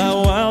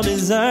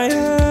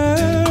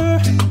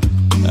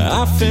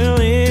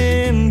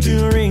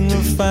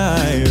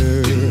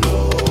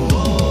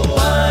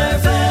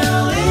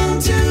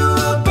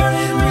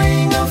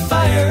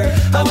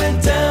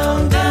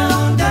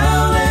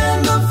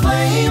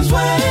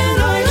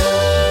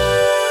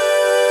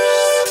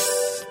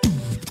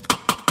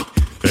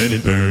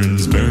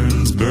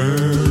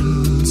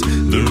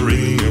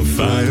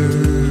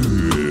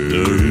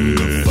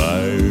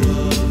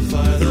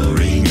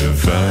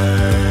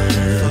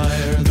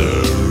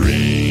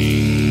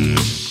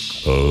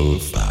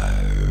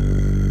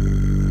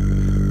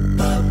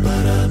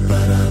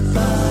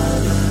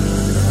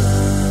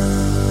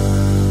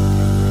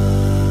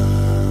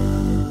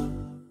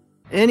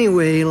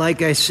Anyway,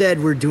 like I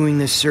said, we're doing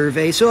this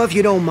survey, so if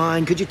you don't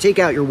mind, could you take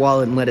out your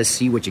wallet and let us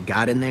see what you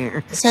got in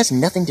there? This has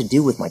nothing to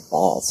do with my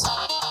balls.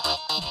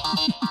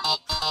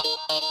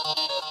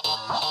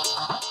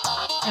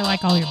 I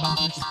like all your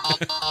bumpers.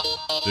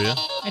 Do you?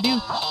 I do.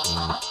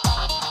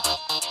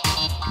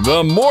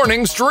 The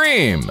morning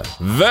stream.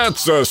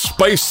 That's a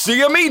spicy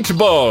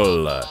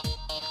meatball.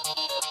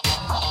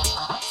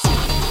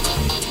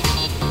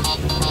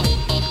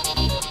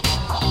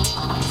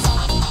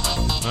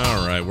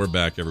 All right, we're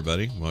back,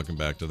 everybody. Welcome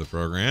back to the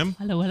program.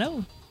 Hello,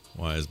 hello.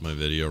 Why is my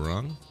video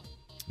wrong?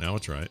 Now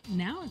it's right.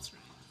 Now it's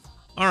right.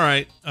 All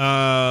right.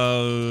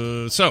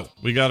 So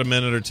we got a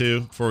minute or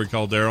two before we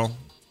call Daryl.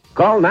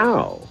 Call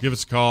now. Give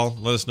us a call.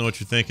 Let us know what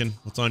you're thinking.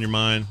 What's on your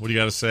mind? What do you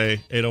got to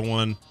say?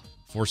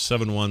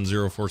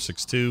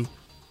 801-471-0462.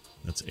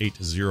 That's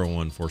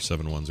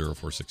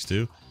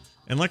 801-471-0462.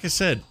 And like I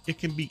said, it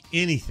can be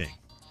anything.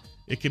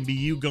 It can be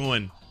you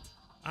going,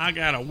 I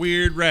got a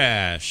weird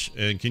rash,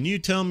 and can you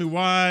tell me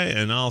why?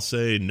 And I'll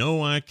say,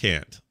 no, I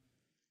can't.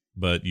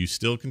 But you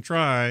still can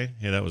try.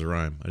 Hey, that was a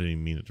rhyme. I didn't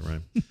even mean it to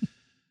rhyme.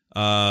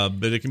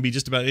 But it can be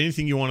just about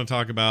anything you want to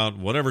talk about,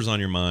 whatever's on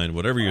your mind,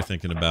 whatever you're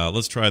thinking about.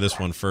 Let's try this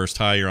one first.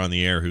 Hi, you're on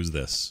the air. Who's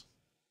this?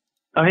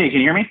 Oh, hey,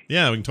 can you hear me?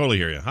 Yeah, we can totally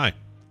hear you. Hi.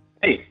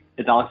 Hey,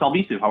 it's Alex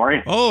Albisu. How are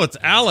you? Oh, it's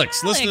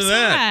Alex. Listen to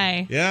that.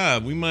 Hi. Yeah,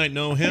 we might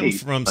know him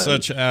from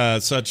such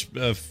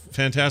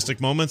fantastic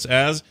moments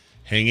as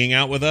hanging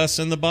out with us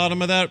in the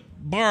bottom of that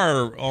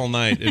bar all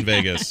night in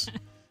Vegas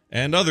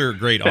and other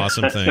great,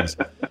 awesome things.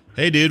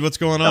 Hey, dude, what's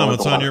going on?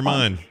 What's on your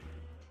mind?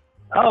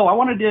 Oh, I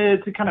wanted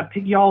to kind of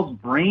pick y'all's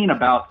brain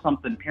about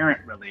something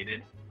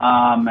parent-related.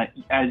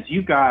 As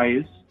you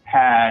guys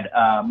had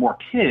more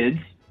kids,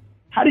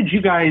 how did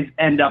you guys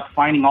end up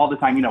finding all the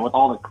time, with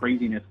all the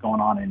craziness going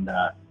on in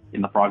the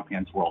Frog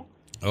Pants world?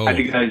 Oh. How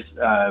did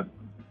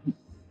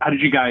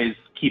you guys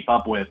keep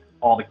up with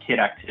all the kid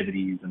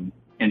activities and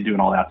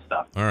doing all that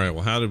stuff? All right,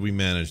 well, how did we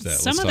manage that?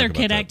 Some of their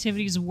kid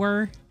activities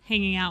were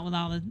hanging out with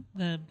all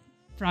the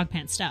Frog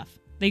Pants stuff.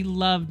 They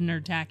loved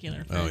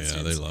Nerdtacular, for instance.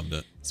 Yeah, they loved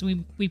it. So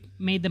we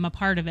made them a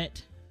part of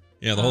it.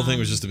 Yeah, the whole thing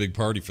was just a big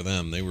party for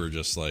them. They were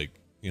just like,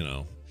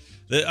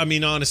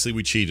 honestly,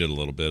 we cheated a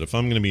little bit. If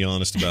I'm going to be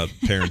honest about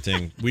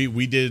parenting,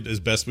 we did as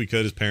best we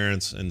could as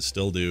parents and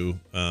still do.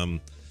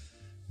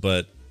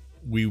 But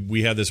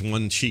we had this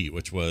one cheat,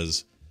 which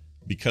was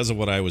because of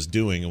what I was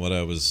doing and what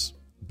I was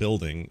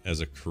building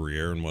as a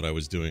career and what I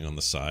was doing on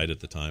the side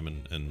at the time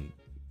and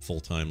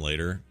full-time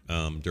later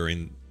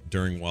during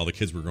while the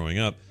kids were growing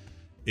up.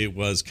 It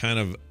was kind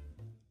of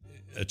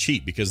a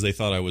cheat because they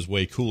thought I was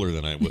way cooler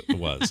than I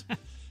was.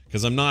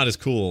 Because I'm not as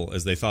cool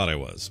as they thought I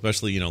was.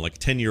 Especially, like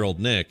 10-year-old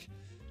Nick,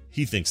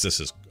 he thinks this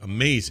is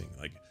amazing.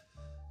 Like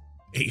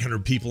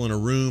 800 people in a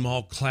room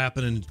all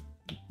clapping and,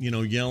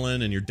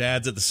 yelling, and your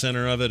dad's at the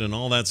center of it and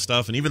all that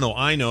stuff. And even though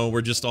I know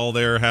we're just all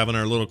there having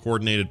our little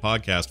coordinated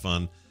podcast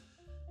fun,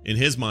 in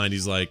his mind,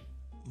 he's like,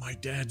 my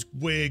dad's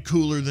way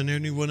cooler than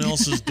anyone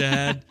else's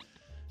dad.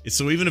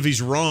 So even if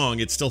he's wrong,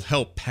 it still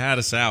helped pad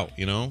us out,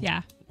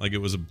 Yeah. Like it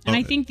was And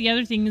I think the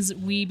other thing is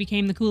we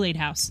became the Kool-Aid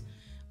house,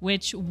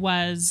 which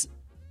was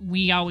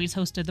we always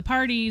hosted the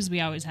parties.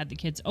 We always had the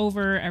kids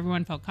over.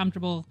 Everyone felt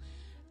comfortable.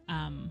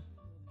 And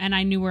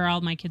I knew where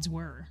all my kids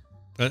were.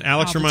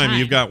 Alex, remind me,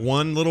 you've got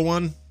one little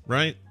one,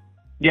 right?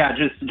 Yeah,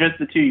 just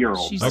the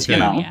 2-year-old. Okay.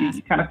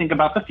 You kind of think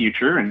about the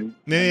future and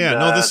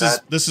No,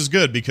 this is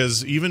good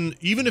because even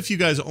if you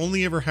guys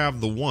only ever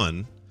have the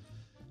one,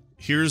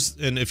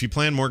 and if you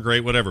plan more,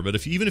 great, whatever.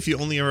 But even if you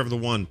only ever have the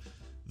one,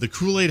 the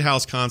Kool-Aid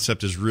House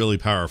concept is really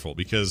powerful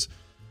because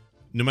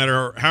no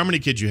matter how many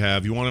kids you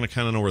have, you want to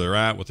kind of know where they're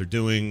at, what they're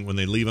doing when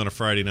they leave on a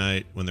Friday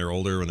night, when they're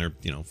older, when they're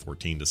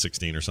 14 to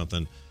 16 or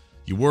something.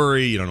 You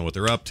worry, you don't know what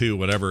they're up to,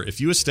 whatever.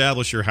 If you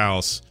establish your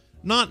house,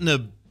 not in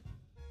a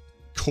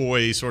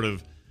coy sort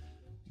of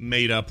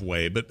made up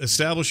way, but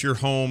establish your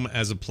home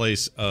as a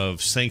place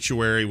of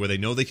sanctuary where they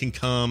know they can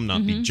come,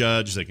 not be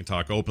judged, they can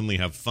talk openly,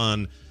 have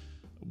fun.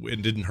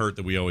 It didn't hurt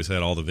that we always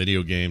had all the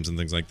video games and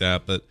things like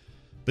that, but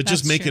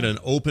just make it an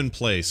open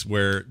place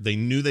where they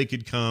knew they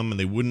could come and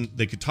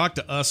they could talk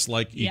to us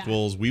like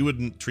equals. We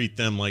wouldn't treat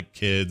them like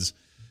kids.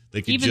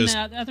 They could even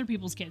the other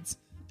people's kids.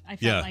 I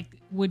felt like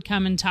would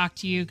come and talk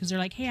to you because they're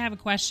like, hey, I have a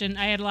question.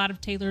 I had a lot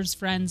of Taylor's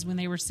friends when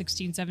they were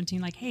 16,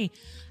 17, like, hey, I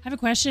have a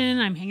question.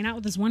 I'm hanging out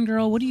with this one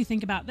girl. What do you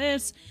think about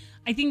this?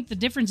 I think the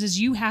difference is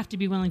you have to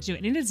be willing to do it.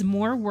 And it is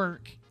more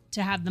work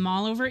to have them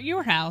all over at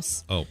your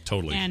house. Oh,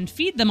 totally. And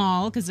feed them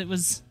all because it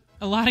was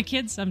a lot of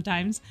kids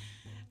sometimes.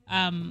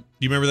 Do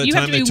you remember that you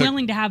time have to be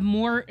willing to have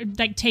more,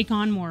 like take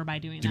on more by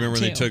doing that. Do you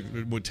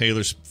remember when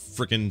Taylor's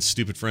freaking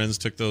stupid friends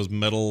took those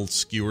metal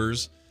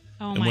skewers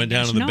and went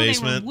down to the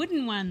basement? They were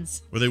wooden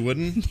ones. Were they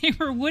wooden? They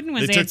were wooden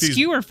ones. They had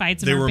skewer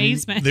fights in our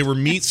basement. They were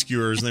meat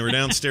skewers, and they were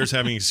downstairs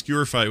having a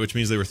skewer fight, which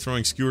means they were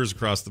throwing skewers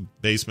across the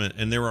basement,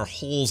 and there were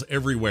holes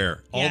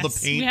everywhere. All the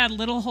paint. We had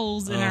little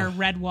holes in our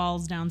red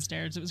walls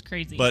downstairs. It was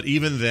crazy. But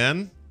even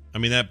then, I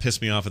mean, that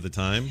pissed me off at the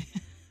time.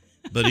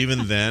 But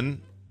even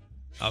then,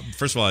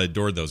 First of all, I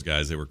adored those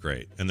guys. They were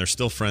great. And they're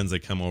still friends. They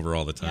come over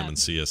all the time and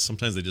see us.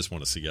 Sometimes they just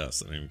want to see us.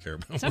 They don't even care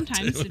about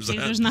Sometimes if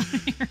there's not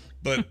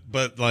there.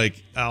 But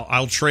like,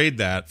 I'll trade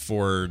that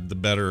for the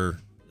better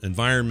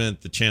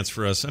environment, the chance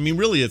for us. I mean,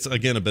 really, it's,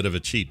 again, a bit of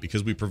a cheat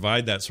because we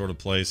provide that sort of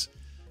place.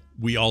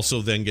 We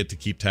also then get to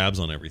keep tabs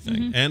on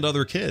everything and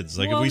other kids.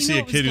 Like, if we see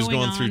a kid who's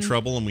going through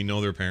trouble and we know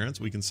their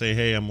parents, we can say,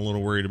 hey, I'm a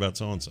little worried about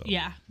so-and-so.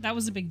 Yeah, that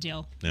was a big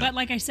deal. Yeah. But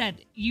like I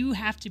said, you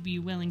have to be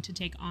willing to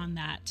take on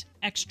that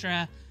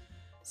extra,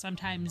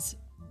 sometimes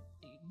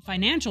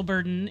financial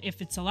burden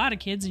if it's a lot of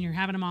kids and you're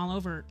having them all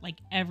over like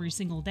every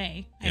single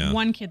day. I had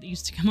one kid that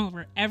used to come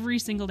over every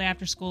single day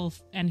after school,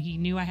 and he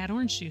knew I had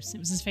orange juice. It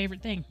was his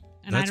favorite thing.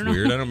 And That's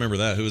weird. I don't remember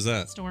that. Who was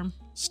that? Storm.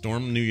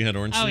 Storm knew you had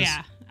orange juice? Oh,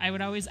 yeah. I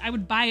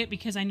would buy it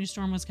because I knew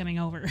Storm was coming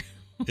over.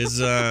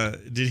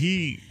 Did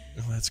he?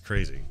 Oh, that's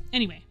crazy.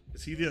 Anyway.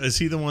 Is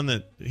he the one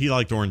that he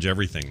liked orange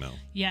everything though?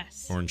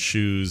 Yes. Orange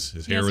shoes.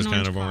 His hair was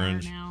kind of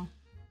orange. Now.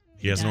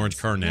 He has an orange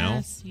car now.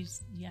 Yes,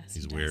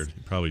 he's weird.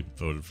 He probably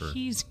voted for.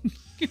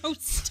 Go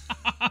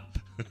stop.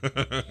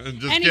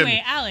 Anyway,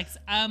 kidding. Alex,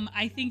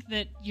 I think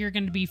that you're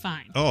going to be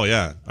fine. Oh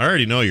yeah, I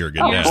already know you're a good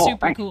dad. You're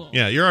super cool.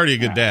 Yeah, you're already a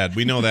good dad.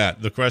 We know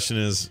that. The question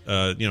is,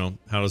 how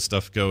does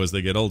stuff go as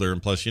they get older?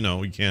 And plus,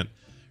 we can't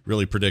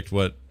really predict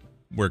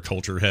where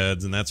culture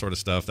heads and that sort of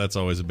stuff. That's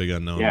always a big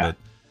unknown. Yeah.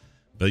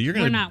 But you're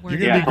gonna be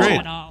great.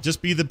 At all.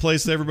 Just be the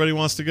place that everybody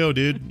wants to go,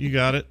 dude. You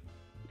got it.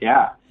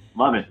 Yeah.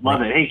 Love it.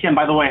 Hey, Kim,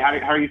 by the way, how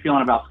are you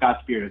feeling about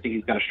Scott's beard? I think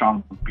he's got a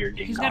strong beard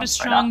game. He's got a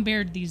strong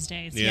beard these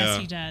days. Yeah, yes,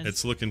 he does.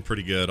 It's looking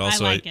pretty good.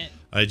 Also, I like it.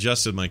 I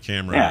adjusted my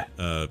camera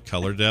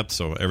color depth,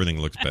 so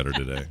everything looks better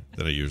today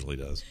than it usually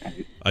does.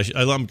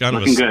 I'm kind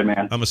of good,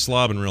 man. I'm a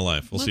slob in real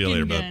life. We'll see you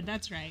later, bud. Good.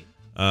 That's right.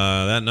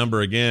 That number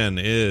again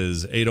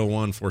is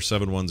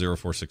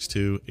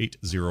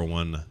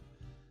 801-471-0462,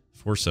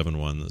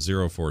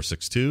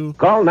 801-471-0462.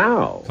 Call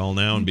now. Call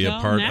now and be a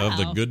part of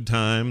the good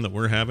time that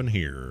we're having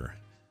here.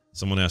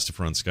 Someone asked if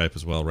we're on Skype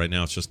as well. Right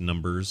now it's just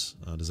numbers.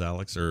 Does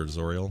Alex or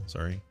Zoriel?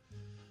 Sorry.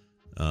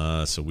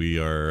 So we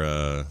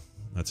are,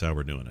 that's how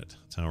we're doing it.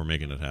 That's how we're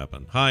making it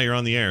happen. Hi, you're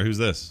on the air. Who's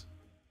this?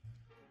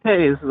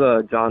 Hey, this is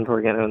John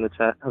Torgano in the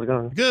chat. How's it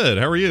going? Good.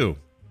 How are you?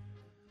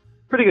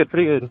 Pretty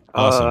good.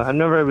 Awesome. I've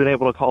never been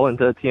able to call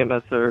into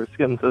TMS or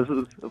Skim, so this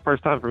is the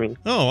first time for me.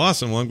 Oh,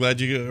 awesome. Well, I'm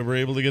glad you were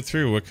able to get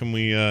through. What can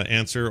we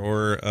answer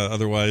or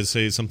otherwise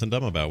say something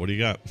dumb about? What do you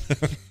got?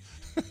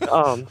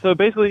 So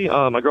basically,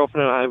 my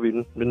girlfriend and I,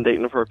 we've been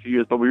dating for a few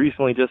years, but we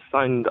recently just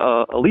signed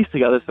a lease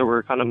together, so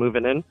we're kind of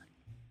moving in.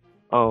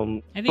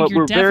 I think but you're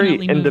we're very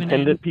definitely moving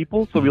independent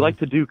people, so we like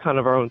to do kind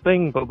of our own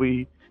thing, but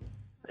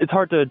it's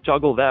hard to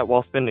juggle that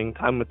while spending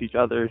time with each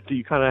other. Do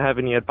you kind of have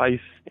any advice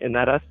in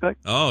that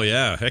aspect? Oh,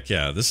 yeah. Heck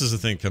yeah. This is a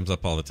thing that comes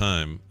up all the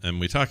time, and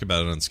we talk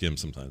about it on Skim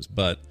sometimes.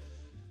 But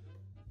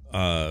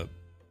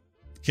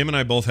Kim and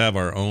I both have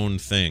our own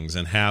things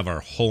and have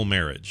our whole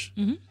marriage.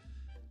 Mm-hmm.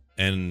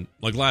 And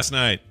like last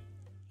night,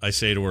 I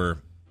say to her,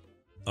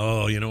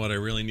 oh, you know what? I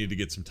really need to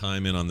get some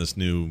time in on this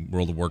new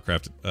World of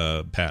Warcraft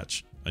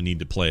patch. I need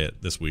to play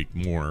it this week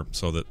more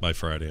so that by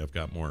Friday I've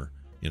got more,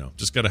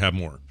 just got to have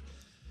more.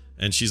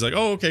 And she's like,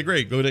 oh, okay,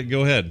 great.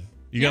 Go ahead.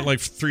 You got like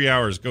 3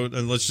 hours. Go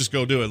and let's just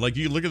go do it. Like,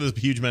 you look at this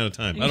huge amount of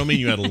time. I don't mean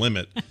you had a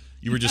limit.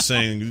 You were just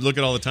saying, look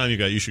at all the time you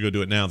got. You should go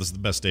do it now. This is the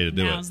best day to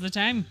do it. Now's the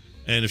time.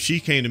 And if she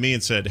came to me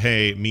and said,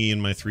 hey, me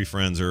and my 3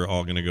 friends are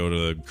all going to go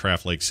to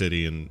Craft Lake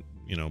City and,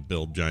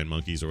 build giant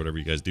monkeys or whatever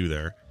you guys do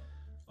there,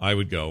 I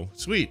would go,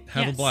 sweet,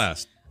 have a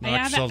blast. Knock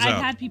yourselves out.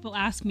 I've had people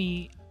ask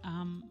me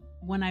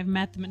when I've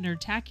met them at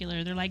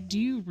Nerdtacular, they're like, do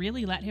you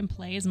really let him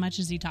play as much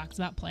as he talks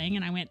about playing?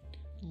 And I went,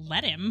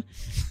 let him?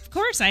 Of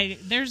course,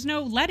 there's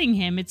no letting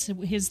him. It's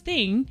his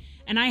thing,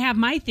 and I have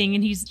my thing,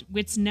 and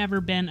it's never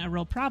been a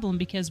real problem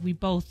because we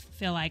both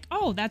feel like,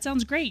 oh, that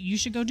sounds great. You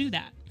should go do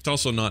that. It's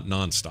also not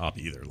nonstop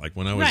either. Like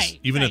when I was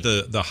at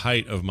the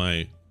height of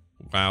my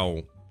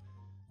WoW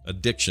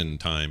addiction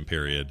time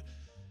period,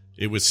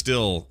 it was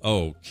still,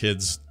 oh,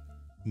 kids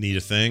need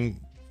a thing.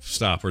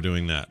 Stop, we're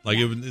doing that. Like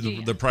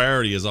the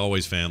priority is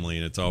always family,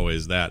 and it's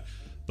always that.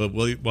 But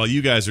while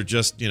you guys are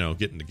just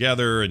getting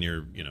together, and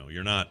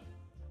you're not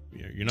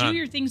do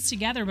your things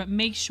together, but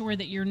make sure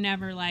that you're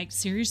never like,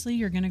 seriously,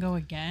 you're gonna go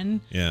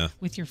again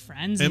with your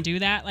friends and do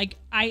that. Like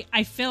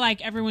I feel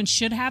like everyone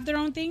should have their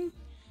own thing,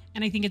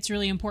 and I think it's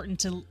really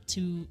important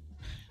to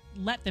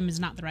let them is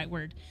not the right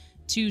word,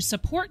 to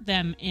support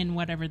them in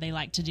whatever they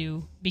like to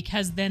do,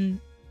 because then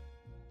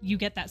you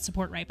get that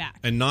support right back,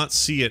 and not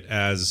see it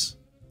as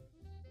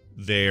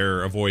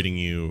they're avoiding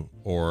you,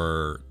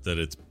 or that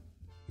it's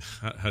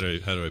how do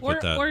I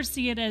put that? Or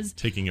see it as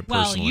taking it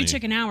personally. Well, you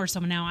took an hour, so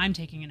now I'm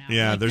taking an hour.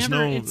 Yeah, like there's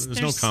no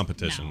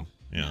competition.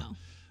 No.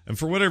 And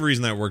for whatever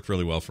reason, that worked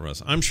really well for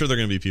us. I'm sure there are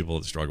going to be people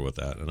that struggle with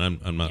that, and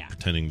I'm not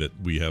pretending that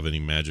we have any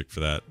magic for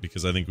that,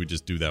 because I think we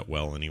just do that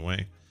well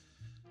anyway.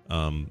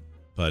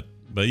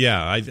 But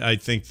yeah, I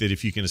think that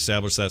if you can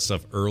establish that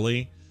stuff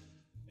early,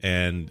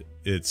 and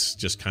it's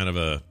just kind of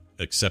a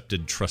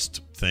accepted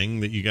trust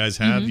thing that you guys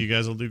have, you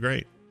guys will do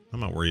great. I'm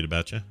not worried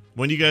about you.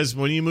 When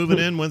are you moving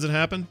in? When's it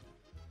happen?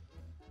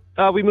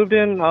 We moved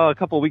in a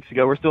couple of weeks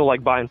ago. We're still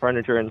like buying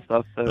furniture and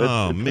stuff. So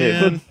it's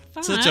man,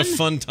 such a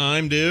fun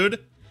time,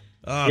 dude.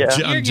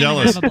 I'm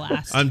jealous.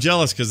 I'm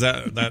jealous because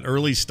that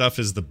early stuff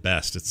is the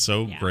best. It's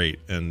so great,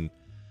 and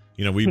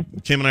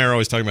Kim and I are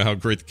always talking about how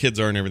great the kids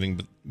are and everything.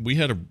 But we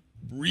had a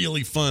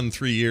really fun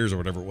 3 years or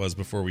whatever it was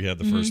before we had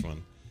the first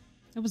one.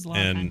 It was a lot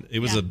and of fun. It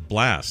was a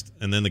blast.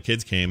 And then the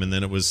kids came, and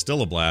then it was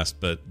still a blast.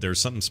 But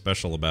there's something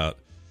special about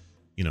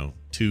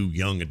two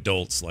young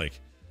adults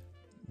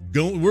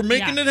we're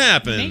making it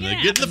happen.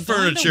 Getting the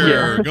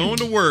furniture, going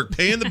to work,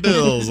 paying the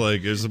bills.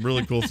 It's a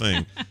really cool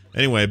thing.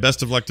 Anyway,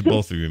 best of luck to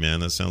both of you, man.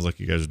 That sounds like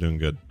you guys are doing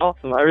good.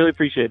 Awesome. I really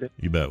appreciate it.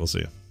 You bet. We'll see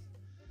you.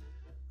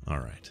 All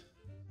right.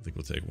 I think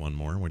we'll take one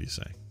more. What do you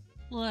say?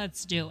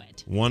 Let's do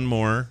it. One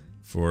more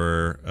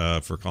for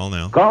Call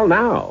Now. Call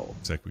now.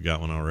 Looks like we got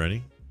one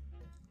already.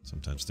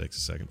 Sometimes takes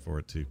a second for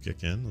it to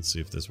kick in. Let's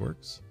see if this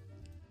works.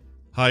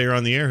 Hi, you're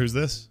on the air. Who's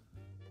this?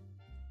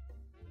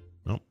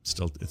 Nope,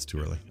 still, it's too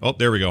early. Oh,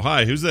 there we go.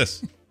 Hi, who's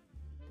this?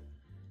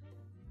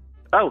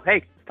 Oh, hey,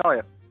 it's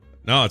Talia.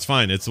 No, it's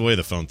fine. It's the way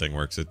the phone thing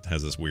works. It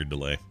has this weird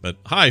delay. But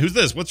hi, who's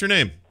this? What's your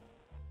name?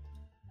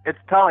 It's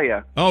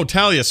Talia. Oh,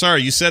 Talia.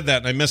 Sorry, you said that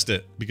and I missed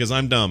it because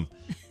I'm dumb.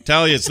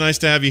 Talia, it's nice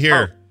to have you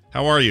here.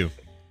 How are you?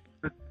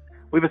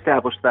 We've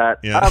established that.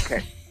 Yeah.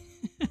 Okay.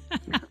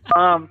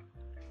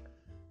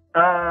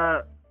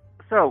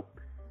 So,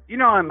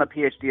 I'm a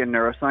PhD in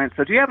neuroscience.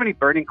 So, do you have any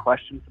burning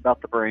questions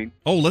about the brain?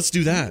 Oh, let's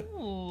do that.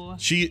 Ooh.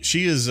 She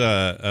is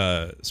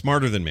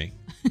smarter than me.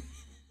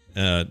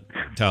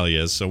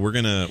 Talia is. So we're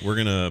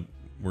gonna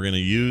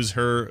use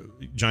her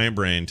giant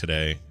brain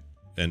today,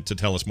 and to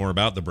tell us more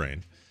about the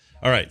brain.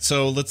 All right.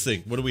 So let's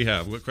think. What do we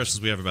have? What questions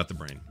do we have about the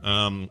brain?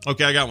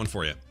 Okay, I got one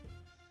for you.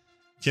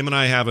 Kim and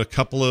I have a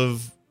couple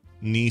of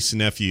niece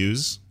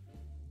nephews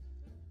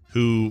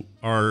who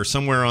are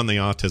somewhere on the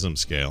autism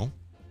scale.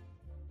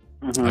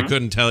 Mm-hmm. I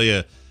couldn't tell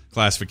you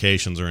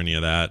classifications or any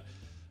of that.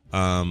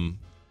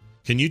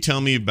 Can you tell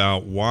me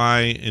about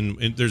why?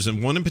 And there's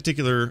one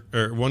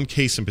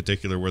case in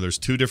particular where there's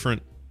two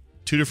different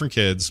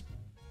kids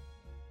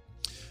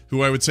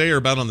who I would say are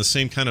about on the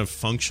same kind of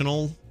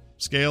functional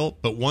scale,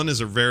 but one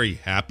is a very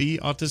happy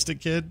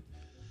autistic kid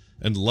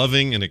and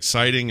loving and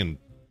exciting and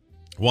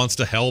wants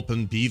to help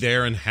and be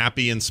there and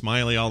happy and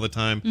smiley all the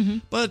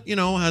time, but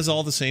has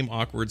all the same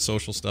awkward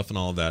social stuff and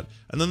all of that.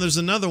 And then there's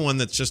another one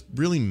that's just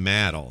really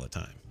mad all the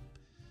time.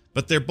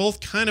 But they're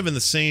both kind of in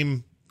the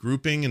same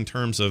grouping in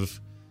terms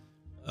of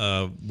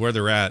where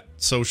they're at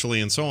socially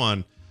and so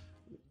on.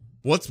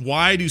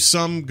 Why do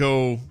some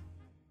go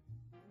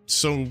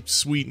so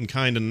sweet and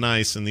kind and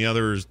nice and the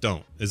others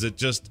don't? Is it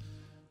just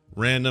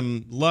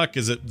random luck?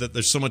 Is it that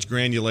there's so much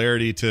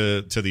granularity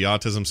to the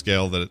autism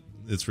scale that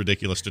it's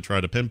ridiculous to try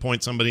to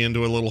pinpoint somebody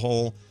into a little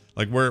hole?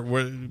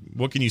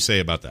 What can you say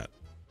about that?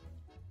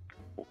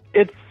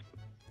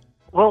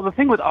 The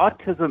thing with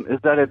autism is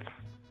that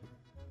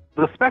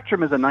the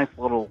spectrum is a nice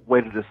little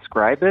way to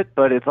describe it,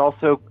 but it's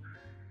also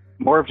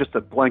more of just a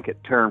blanket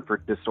term for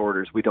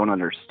disorders we don't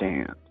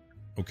understand.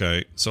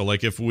 Okay, so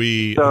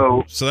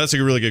so that's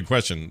a really good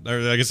question.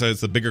 I guess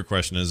that's the bigger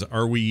question is,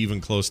 are we even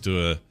close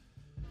to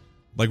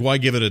why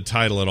give it a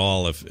title at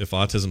all if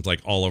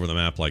autism's all over the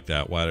map like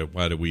that?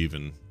 Why do we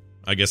even?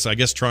 I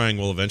guess trying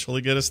will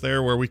eventually get us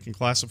there where we can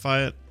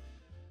classify it.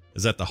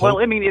 Is that the hope? Well,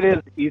 it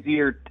is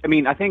easier.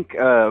 I think.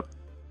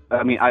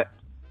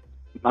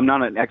 I'm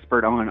not an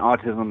expert on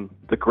autism,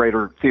 the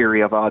greater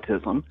theory of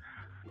autism,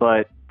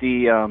 but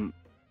the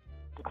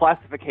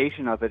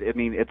classification of it.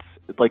 It's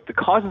the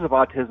causes of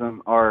autism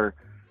are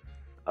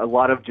a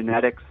lot of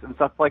genetics and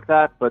stuff like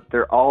that, but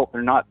they're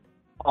not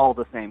all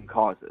the same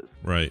causes.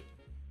 Right.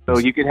 So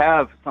you could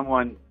have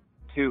someone.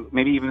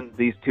 Maybe even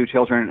these two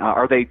children,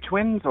 are they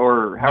twins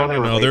or how?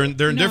 No, they're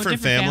in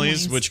different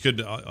families, which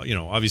could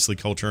obviously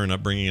culture and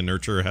upbringing and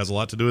nurture has a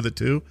lot to do with it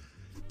too.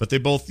 But they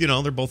both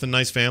they're both in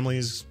nice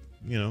families,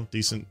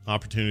 decent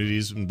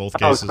opportunities in both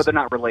cases. But they're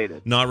not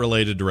related. Not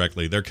related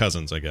directly. They're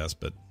cousins, I guess.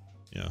 But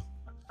yeah.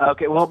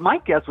 Okay. Well, my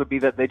guess would be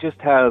that they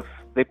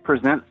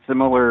present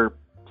similar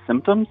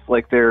symptoms,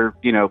 like they're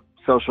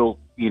social.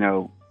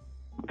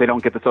 They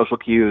don't get the social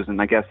cues,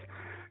 and I guess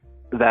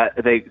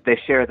that they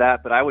share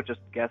that, but I would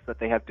just guess that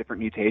they have different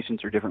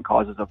mutations or different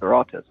causes of their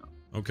autism.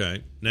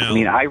 Okay. Now,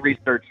 I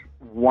researched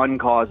one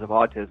cause of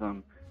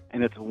autism,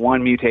 and it's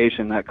one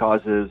mutation that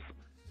causes,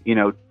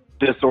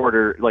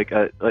 disorder.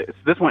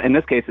 This one, in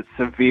this case, it's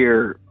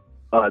severe.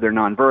 They're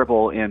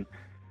nonverbal and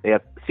they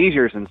have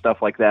seizures and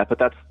stuff like that. But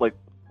that's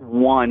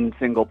one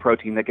single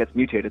protein that gets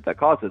mutated that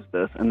causes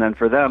this. And then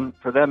for them,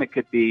 it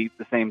could be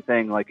the same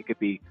thing. It could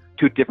be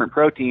two different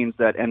proteins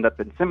that end up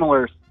in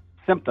similar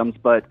symptoms,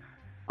 but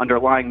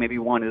underlying, maybe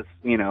one is,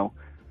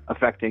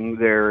 affecting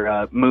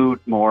their mood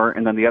more,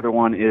 and then the other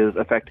one is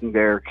affecting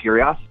their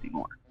curiosity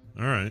more.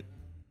 All right.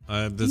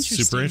 That's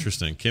super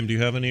interesting. Kim, do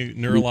you have any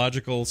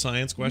neurological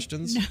science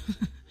questions?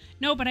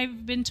 No, but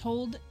I've been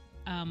told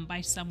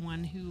by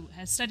someone who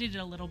has studied it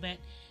a little bit,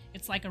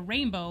 it's like a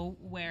rainbow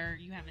where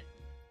you have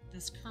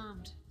this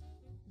curved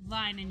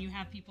line and you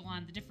have people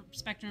on the different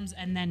spectrums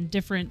and then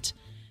different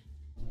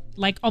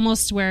like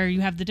almost where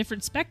you have the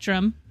different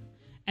spectrum,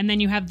 and then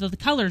you have the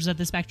colors of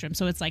the spectrum.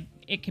 So it's like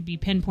it could be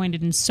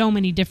pinpointed in so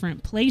many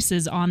different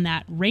places on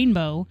that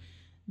rainbow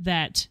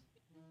that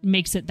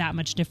makes it that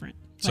much different.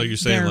 So like you're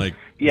saying like...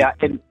 Yeah,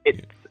 and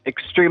it's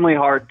extremely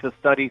hard to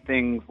study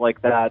things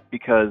like that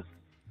because,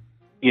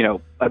 you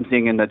know, I'm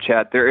seeing in the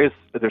chat there's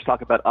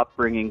talk about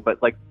upbringing,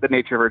 but like the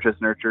nature versus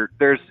nurture,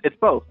 it's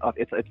both.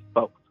 It's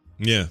both.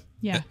 Yeah.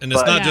 Yeah. And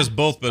it's not just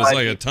both, but it's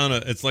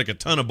like a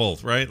ton of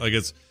both, right?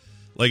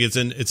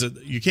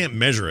 You can't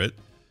measure it.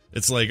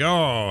 It's like,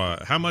 oh,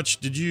 how much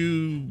did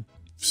you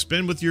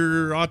spend with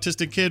your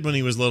autistic kid when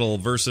he was little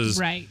versus,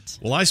 right?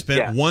 Well, I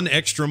spent one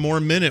extra more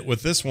minute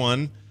with this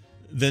one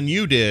than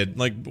you did.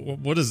 Like,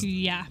 what is?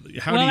 Yeah.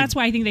 That's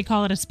why I think they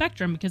call it a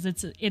spectrum, because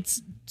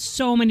it's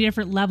so many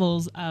different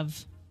levels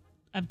of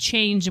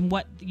change and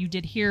what you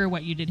did here,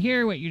 what you did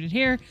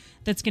here,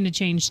 that's going to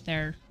change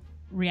their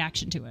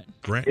reaction to it.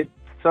 Right. It's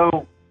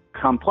so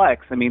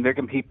complex. I mean, there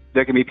can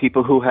be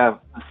people who have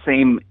the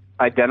same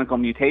identical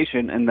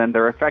mutation and then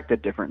they're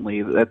affected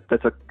differently.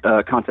 That's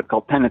a concept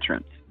called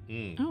penetrance,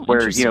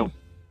 where, you know,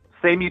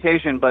 same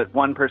mutation, but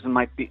one person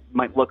might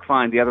look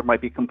fine, the other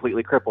might be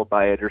completely crippled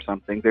by it or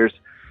something. There's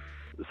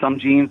some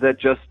genes that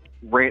just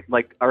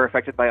are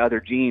affected by other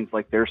genes.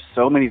 Like, there's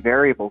so many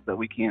variables that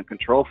we can't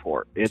control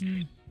for. It's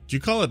Do you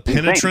call it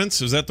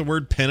penetrance? Is that the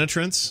word,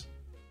 penetrance?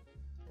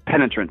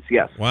 Penetrance,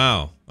 yes.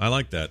 Wow, I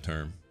like that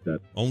term.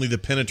 Only the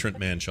penetrant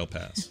man shall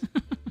pass.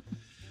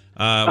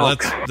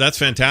 That's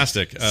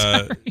fantastic.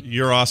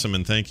 You're awesome,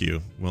 and thank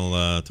you.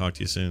 We'll talk to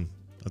you soon.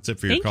 That's it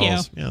for your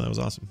calls. Yeah, that was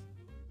awesome.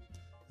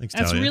 Thanks,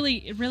 Talia. That's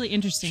Talia. really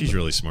interesting. She's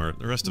really smart.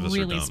 The rest of us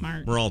are dumb.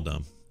 Smart. We're all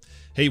dumb.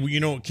 Hey, you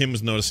know what Kim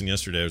was noticing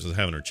yesterday? I was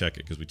having her check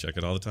it because we check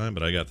it all the time,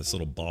 but I got this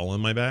little ball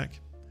in my back.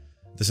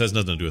 This has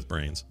nothing to do with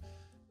brains.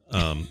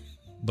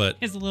 But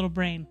it's a little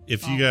brain.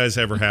 If you guys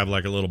ever have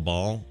like a little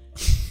ball...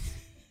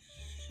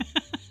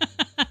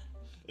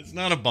 It's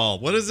not a ball.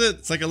 What is it?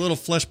 It's like a little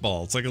flesh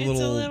ball. It's like a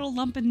little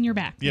lump in your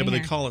back. Yeah, but they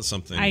call it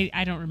something.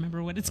 I don't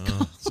remember what it's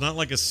called. It's not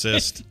like a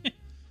cyst.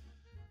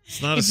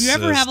 It's not a cyst. If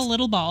you ever have a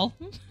little ball,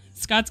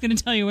 Scott's going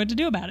to tell you what to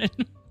do about it.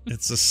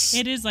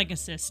 It is like a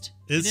cyst.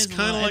 It's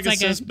kind of like a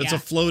cyst, but it's a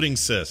floating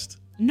cyst.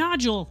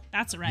 Nodule.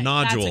 That's right.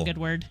 Nodule. That's a good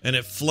word. And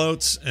it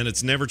floats, and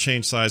it's never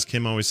changed size.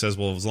 Kim always says,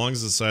 well, as long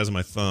as it's the size of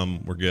my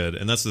thumb, we're good.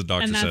 And that's what the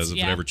doctor says. If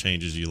it ever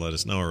changes, you let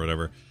us know or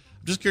whatever.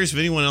 I'm just curious if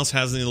anyone else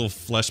has any little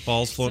flesh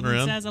balls floating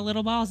around. Says a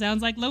little ball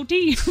sounds like low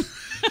T.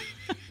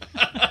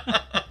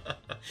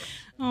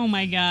 Oh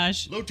my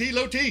gosh. Low T,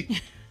 low T.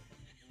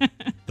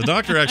 The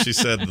doctor actually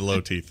said the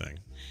low T thing.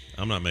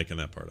 I'm not making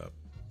that part up.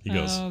 He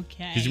goes,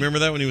 okay. Did you remember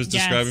that when he was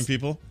describing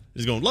people?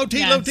 He's going, low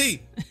T, low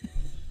T.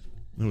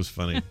 That was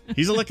funny.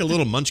 He's like a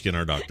little munchkin,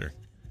 our doctor.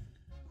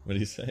 What do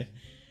you say?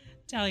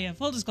 Tell you,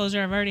 full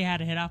disclosure, I've already had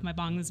to hit off my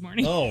bong this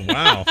morning. Oh,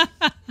 wow.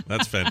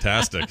 That's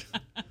fantastic.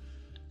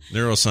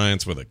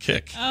 Neuroscience with a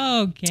kick.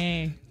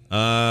 Okay. All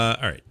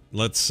right.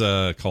 Let's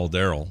call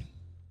Daryl.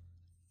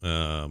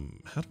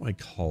 How do I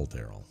call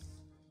Daryl?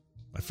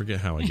 I forget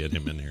how I get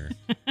him in here.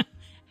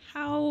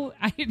 How?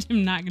 I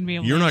am not going to be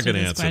able You're to not going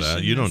to answer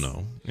that. You don't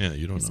know. Yeah,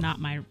 you don't know. It's not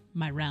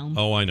my realm.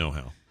 Oh, I know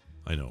how.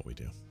 I know what we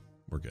do.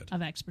 We're good.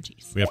 Of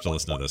expertise. We have to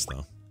listen to this,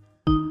 though.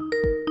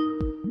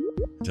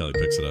 Until he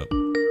picks it up.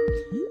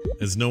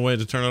 There's no way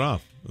to turn it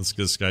off. That's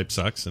because Skype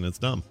sucks and it's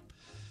dumb.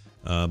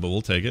 But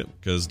we'll take it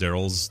because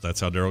that's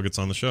how Daryl gets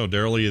on the show.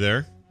 Daryl, are you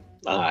there?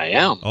 I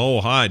am.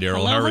 Oh, hi,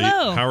 Daryl.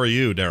 How are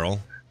you, Daryl?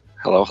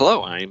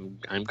 Hello.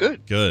 I'm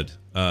good. Good.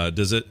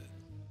 Does it?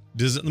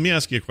 Let me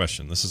ask you a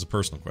question. This is a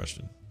personal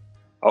question.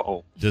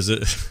 Uh-oh. Does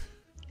it?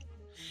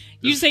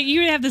 You say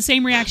you have the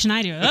same reaction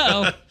I do.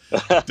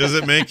 Uh-oh. Does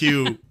it make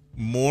you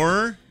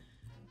more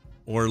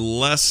or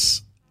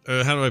less?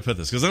 How do I put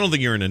this? Because I don't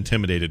think you're an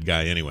intimidated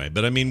guy anyway.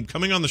 But I mean,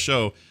 coming on the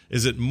show,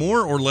 is it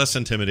more or less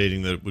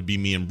intimidating that it would be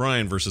me and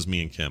Brian versus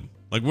me and Kim?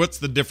 Like, what's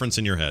the difference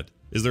in your head?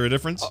 Is there a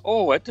difference?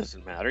 It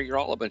doesn't matter. You're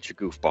all a bunch of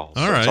goofballs.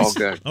 All right. It's all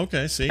good.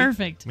 Okay, see?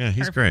 Perfect. Yeah,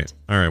 he's great.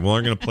 All right, well,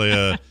 we're going to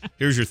play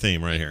here's your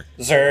theme right here.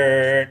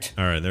 Zert.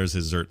 All right, there's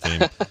his Zert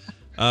theme.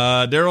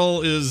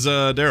 Daryl is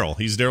Daryl.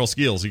 He's Daryl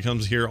Skeels. He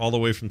comes here all the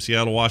way from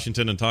Seattle,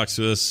 Washington, and talks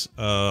to us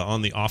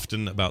on the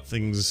often about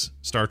things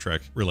Star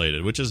Trek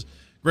related, which is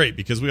great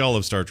because we all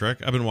love Star Trek.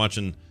 I've been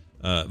watching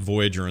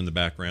Voyager in the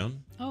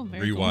background. Oh,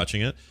 very cool.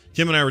 Rewatching it.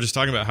 Kim and I were just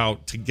talking about how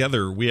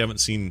together we haven't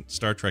seen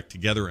Star Trek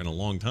together in a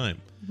long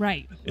time.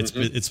 Right.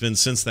 It's been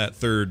since that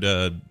third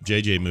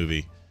JJ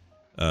movie.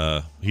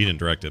 He didn't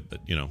direct it, but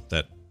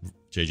that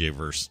JJ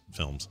verse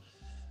films,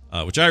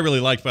 which I really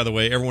liked. By the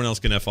way, everyone else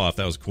can F off.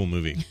 That was a cool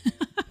movie.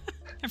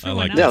 I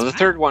like. Yeah, the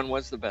third one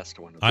was the best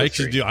one. I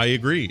actually do. I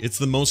agree. It's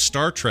the most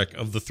Star Trek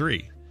of the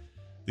three.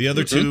 The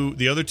other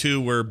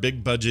two were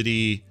big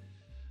budgety,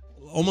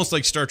 almost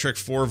like Star Trek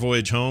 4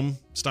 Voyage Home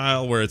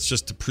style, where it's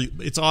just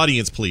it's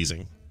audience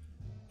pleasing,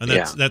 and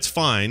that's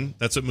fine.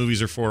 That's what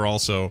movies are for.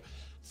 Also,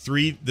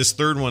 this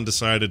third one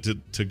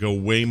decided to go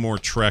way more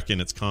Trek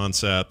in its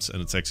concepts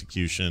and its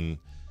execution,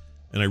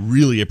 and I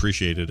really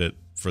appreciated it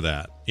for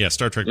that. Yeah,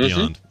 Star Trek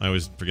Beyond. I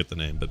always forget the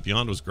name, but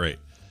Beyond was great.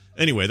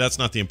 Anyway, that's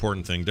not the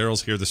important thing.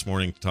 Daryl's here this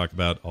morning to talk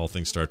about all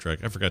things Star Trek.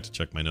 I forgot to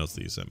check my notes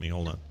that you sent me.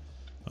 Hold on.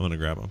 I'm going to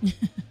grab them.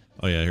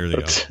 Oh, yeah, here they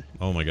go.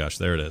 Oh, my gosh,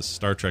 there it is.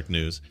 Star Trek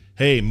news.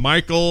 Hey,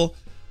 Michael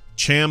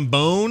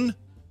Chambone.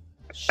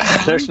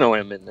 There's no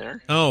M in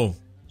there. Oh.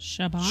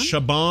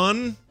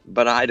 Shaban?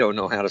 But I don't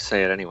know how to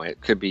say it anyway.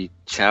 It could be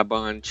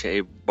Chabon,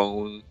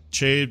 Chabone.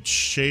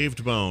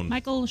 Shaved bone.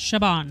 Michael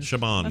Chabon.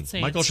 Chabon.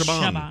 Say Michael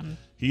Chabon.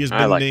 He has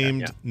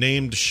been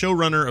named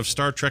showrunner of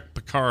Star Trek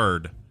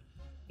Picard.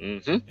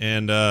 Mm-hmm.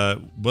 And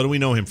what do we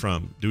know him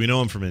from? Do we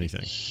know him from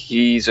anything?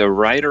 He's a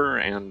writer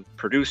and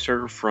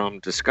producer from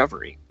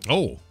Discovery.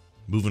 Oh,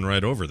 moving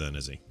right over then,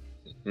 is he?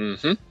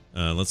 Mm-hmm.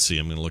 Let's see.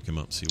 I'm going to look him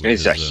up. See what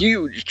he's a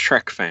huge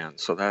Trek fan,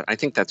 so I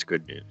think that's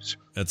good news.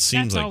 That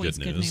seems like good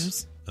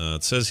news.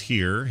 It says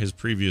here his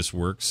previous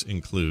works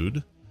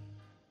include.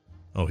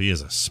 Oh, he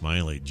is a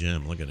smiley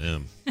Jim. Look at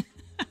him.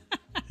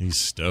 He's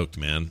stoked,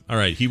 man. All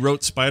right, he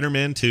wrote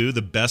Spider-Man 2,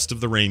 the best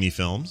of the Raimi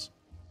films.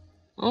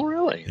 Oh,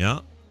 really? Yeah.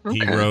 Okay.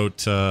 He wrote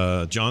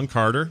John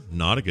Carter,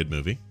 not a good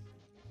movie.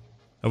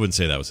 I wouldn't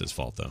say that was his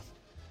fault, though.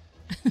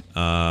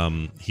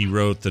 He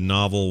wrote the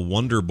novel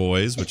Wonder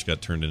Boys, which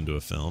got turned into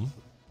a film.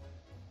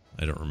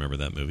 I don't remember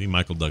that movie.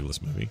 Michael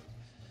Douglas movie.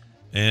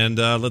 And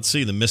let's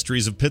see, The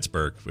Mysteries of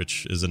Pittsburgh,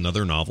 which is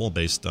another novel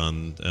based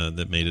on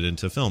that made it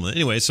into film.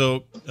 Anyway,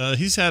 so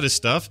he's had his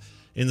stuff.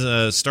 In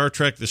the Star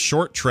Trek, the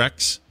short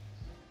treks,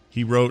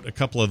 he wrote a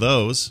couple of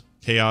those,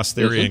 Chaos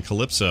Theory and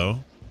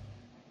Calypso.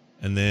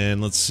 And then,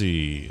 let's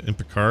see, in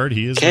Picard,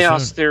 he is...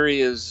 Chaos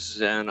Theory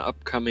is an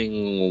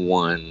upcoming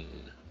one.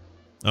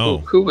 Oh.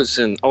 Who was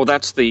in... Oh,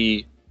 that's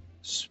the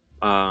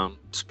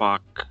Spock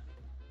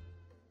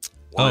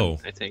one,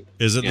 I think.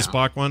 Is it the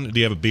Spock one? Do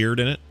you have a beard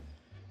in it?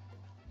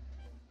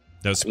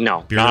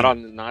 No,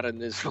 not in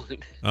this one.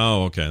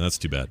 Oh, okay, that's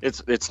too bad.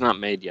 It's not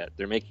made yet.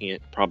 They're making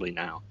it probably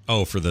now.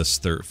 Oh, for this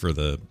for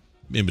the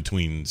in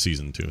between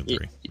season 2 and 3.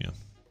 Yeah.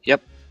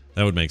 Yep.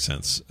 That would make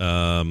sense.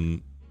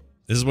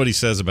 This is what he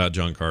says about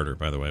John Carter,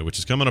 by the way, which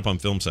is coming up on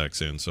FilmSack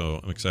soon. So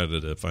I'm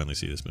excited to finally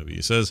see this movie.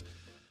 He says,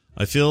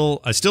 I still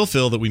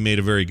feel that we made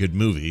a very good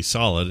movie,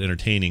 solid,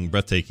 entertaining,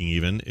 breathtaking.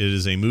 Even it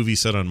is a movie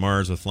set on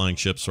Mars with flying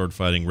ships, sword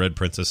fighting, red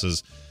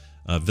princesses,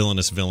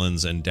 villainous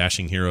villains, and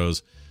dashing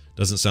heroes.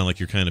 Doesn't sound like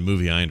your kind of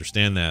movie, I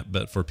understand that,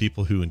 but for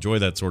people who enjoy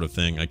that sort of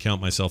thing, I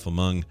count myself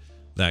among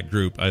that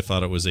group. I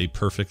thought it was a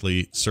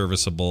perfectly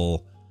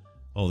serviceable...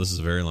 Oh, this is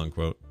a very long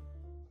quote.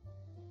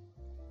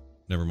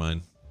 Never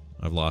mind.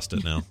 I've lost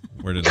it now.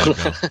 Where did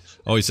that go?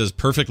 Oh, he says,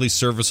 perfectly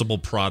serviceable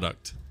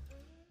product.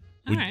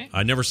 All right.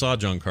 I never saw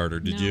John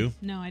Carter, did you?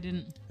 No, I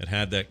didn't. It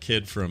had that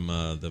kid from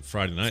the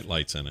Friday Night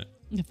Lights in it.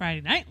 The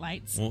Friday Night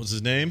Lights? What was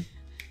his name?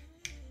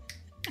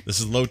 This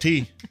is Low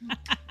T.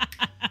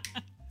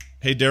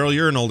 Hey, Daryl,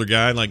 you're an older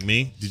guy like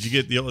me. Did you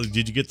get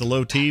the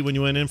low T when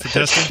you went in for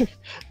testing?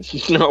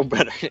 No,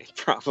 but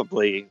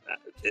probably,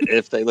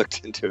 if they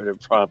looked into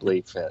it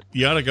probably fit.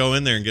 You ought to go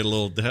in there and get a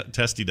little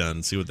testy done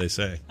and see what they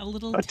say. A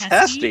little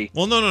testy?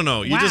 Well,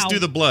 no. You just do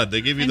the blood.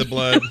 They give you the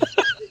blood.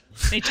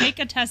 They take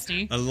a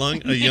testy. A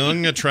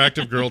young,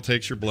 attractive girl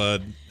takes your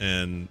blood,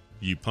 and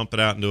you pump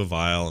it out into a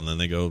vial, and then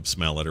they go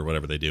smell it or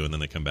whatever they do, and then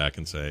they come back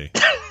and say,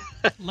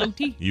 low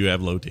T? You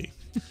have low T.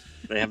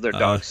 They have their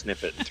dog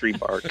sniff it, and 3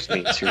 barks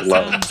means you're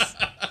low.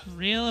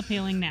 Real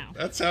appealing now.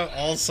 That's how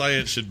all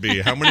science should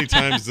be. How many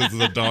times does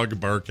the dog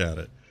bark at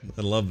it?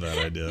 I love that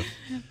idea.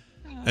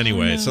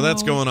 Anyway, so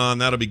that's going on.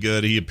 That'll be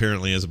good. He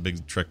apparently is a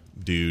big Trek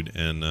dude,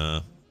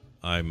 and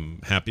I'm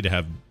happy to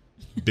have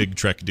big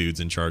Trek dudes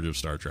in charge of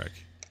Star Trek.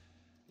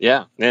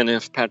 Yeah, and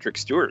if Patrick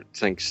Stewart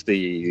thinks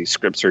the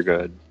scripts are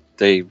good,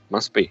 they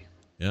must be.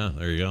 Yeah,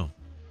 there you go.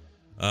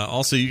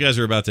 Also, you guys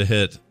are about to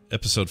hit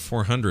episode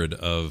 400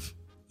 of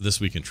This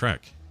Week in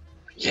Trek.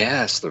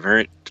 Yes, the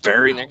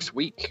very next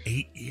week.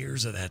 8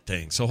 years of that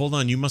thing. So hold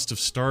on, you must have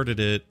started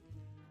it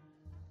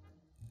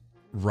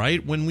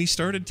right when we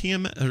started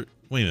TMS.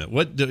 Wait a minute,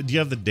 what do you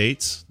have the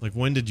dates? Like,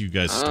 when did you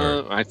guys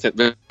start? I think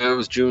that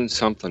was June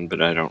something,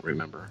 but I don't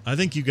remember. I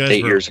think you guys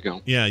 8 years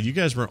ago. Yeah, you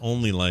guys were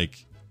only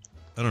like,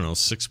 I don't know,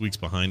 6 weeks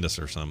behind us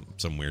or some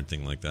weird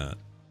thing like that,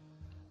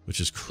 which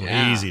is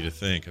crazy to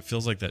think. It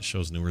feels like that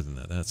show's newer than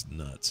that. That's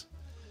nuts.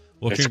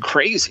 Well, it's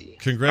crazy.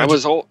 Congrats. I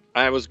was old.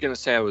 I was going to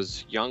say I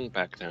was young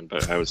back then,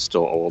 but I was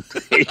still old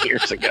 8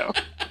 years ago.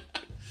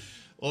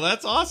 Well,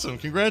 that's awesome.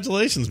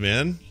 Congratulations,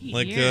 man.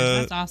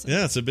 That's awesome.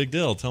 Yeah, it's a big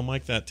deal. Tell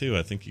Mike that too.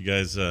 I think you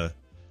guys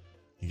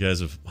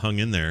have hung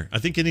in there. I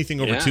think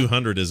anything over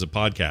 200 is a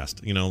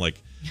podcast. You know,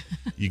 like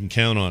you can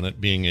count on it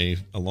being a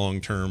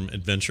long-term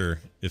adventure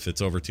if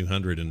it's over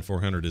 200, and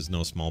 400 is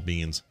no small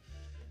beans.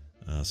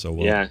 So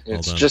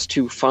it's just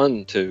too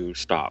fun to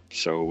stop.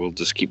 So we'll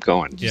just keep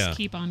going. Just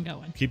keep on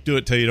going. Keep doing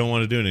it till you don't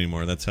want to do it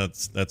anymore.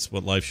 That's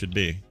what life should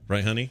be,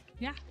 right, honey?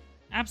 Yeah,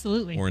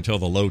 absolutely. Or until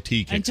the low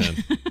T kicks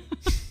in.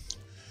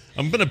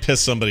 I'm gonna piss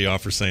somebody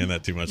off for saying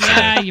that too much.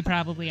 Yeah, today. You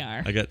probably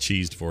are. I got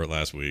cheesed for it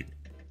last week,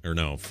 or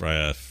no,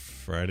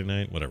 Friday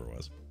night, whatever it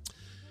was.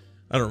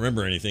 I don't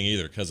remember anything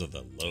either because of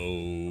the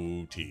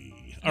low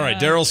T. All right,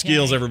 Daryl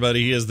Skeels,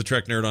 everybody. He is the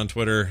Trek Nerd on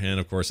Twitter,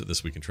 and of course at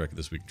This Week in Trek at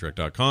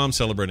thisweekintrek.com,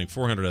 celebrating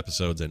 400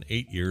 episodes and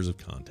 8 years of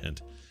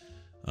content.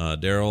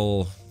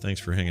 Daryl, thanks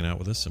for hanging out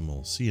with us, and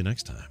we'll see you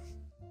next time.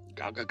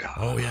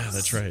 Oh yeah,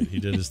 that's right. He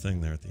did his thing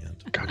there at the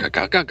end.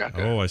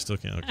 Oh, I still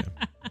can't. Okay.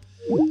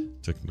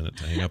 Took a minute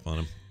to hang up on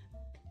him.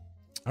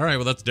 All right,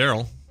 well that's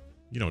Daryl.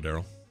 You know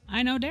Daryl.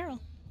 I know Daryl.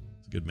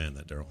 He's a good man,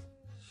 that Daryl.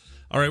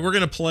 All right, we're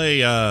gonna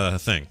play a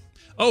thing.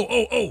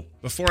 Oh!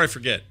 Before I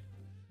forget.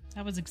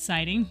 That was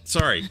exciting.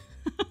 Sorry.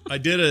 I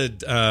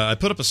I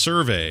put up a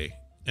survey,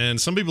 and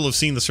some people have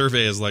seen the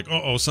survey as like,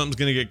 something's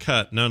going to get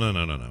cut. No.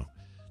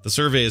 The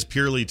survey is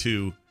purely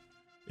to,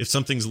 if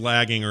something's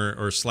lagging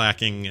or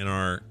slacking in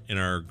our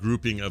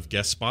grouping of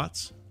guest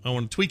spots, I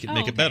want to tweak it,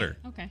 make it better.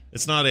 Okay.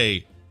 It's not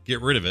a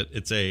get rid of it.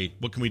 It's a,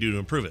 what can we do to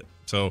improve it?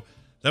 So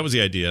that was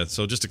the idea.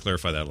 So just to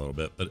clarify that a little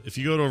bit. But if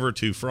you go over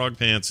to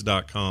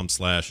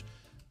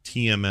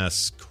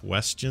frogpants.com/TMS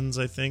questions,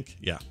 I think.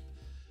 Yeah.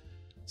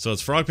 So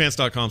it's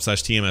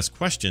frogpants.com/TMS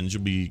questions.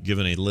 You'll be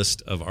given a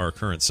list of our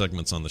current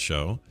segments on the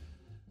show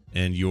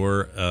and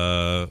your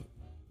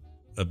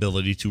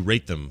ability to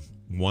rate them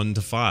 1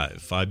 to 5.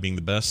 5 being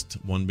the best,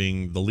 1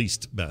 being the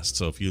least best.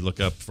 So if you look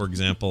up, for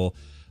example,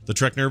 the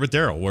Trek Nerd with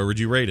Daryl, where would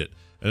you rate it?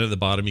 And at the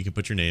bottom, you can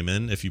put your name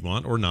in if you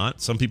want or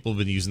not. Some people have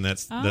been using that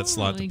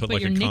slot to put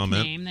like a comment.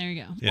 Nickname. There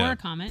you go. Yeah. Or a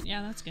comment.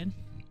 Yeah, that's good.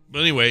 But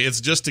anyway, it's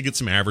just to get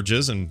some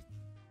averages and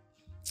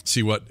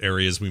see what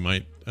areas we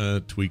might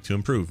tweak to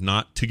improve,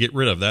 not to get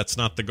rid of. That's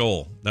not the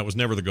goal. That was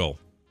never the goal.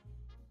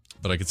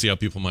 But I could see how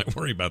people might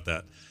worry about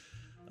that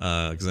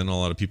because I know a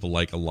lot of people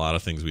like a lot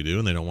of things we do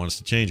and they don't want us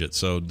to change it.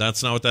 So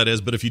that's not what that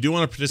is. But if you do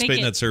want to participate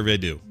in that survey,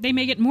 do. They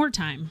may get more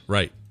time.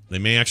 Right. They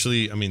may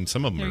actually. I mean,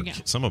 some of them are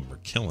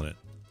killing it.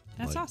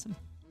 That's awesome.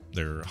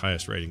 Their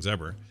highest ratings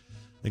ever,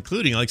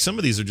 including like some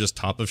of these are just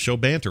top of show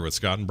banter with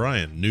Scott and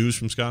Brian, news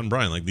from Scott and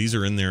Brian. Like these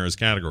are in there as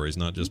categories,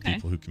 not just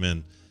people who come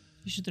in.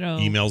 You should throw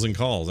emails and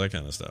calls, that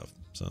kind of stuff.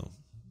 So,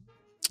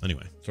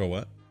 anyway, throw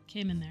what?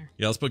 Kim in there.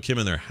 Yeah, let's put Kim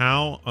in there.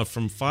 How,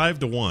 from 5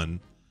 to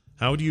 1,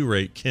 how do you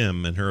rate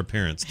Kim and her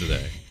appearance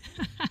today?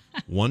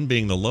 1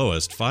 being the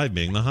lowest, 5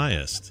 being the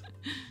highest.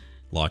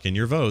 Lock in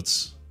your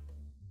votes.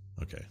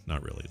 Okay,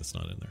 not really. That's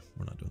not in there.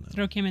 We're not doing that.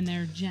 Throw Kim in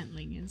there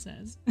gently, it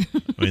says. I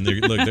mean,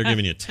 they're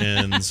giving you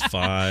 10s,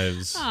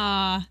 5s.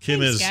 Aw,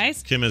 thanks,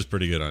 guys. Kim is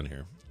pretty good on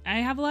here. I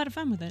have a lot of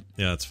fun with it.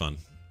 Yeah, it's fun.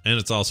 And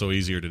it's also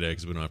easier today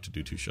because we don't have to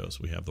do 2 shows.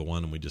 We have the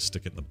one and we just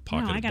stick it in the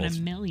pocket. No, I got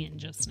 1 million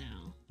just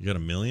now. You got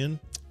 1 million?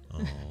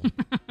 Oh.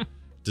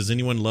 Does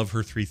anyone love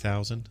her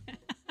 3,000? Is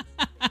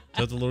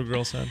that the little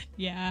girl said?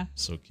 Yeah.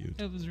 So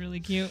cute. It was really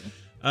cute.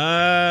 All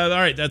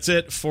right, that's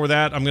it for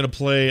that. I'm going to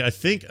play, I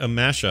think, a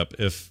mashup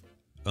if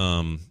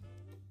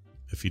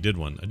he did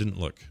one. I didn't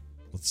look.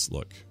 Let's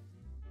look.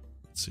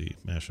 Let's see.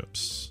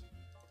 Mashups.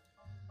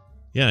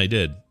 Yeah, I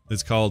did.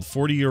 It's called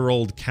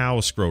 40-Year-Old Cow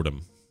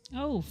Scrotum.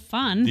 Oh,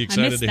 fun. You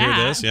excited to hear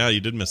this? Yeah, you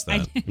did miss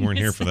that. You weren't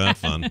here for that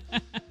fun.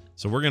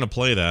 So we're going to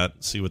play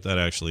that, see what that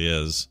actually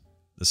is.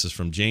 This is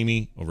from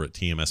Jamie over at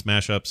TMS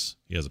Mashups.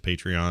 He has a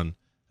Patreon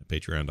at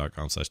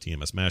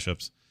patreon.com/TMS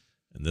Mashups.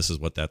 And this is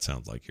what that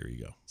sounds like. Here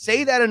you go.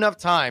 Say that enough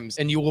times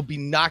and you will be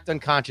knocked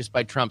unconscious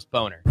by Trump's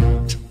boner.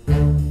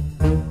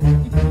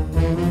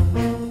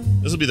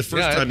 This will be the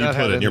first time you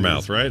put it in your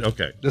mouth, right?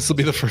 Okay. This will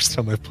be the first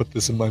time I put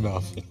this in my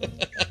mouth.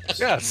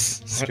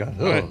 Yes. Scott.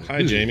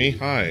 Hi, Jamie.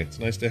 Hi. It's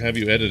nice to have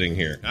you editing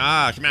here.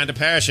 Commander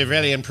Parrish, you've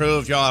really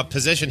improved your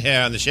position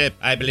here on the ship.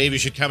 I believe you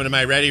should come into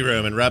my ready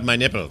room and rub my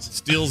nipples.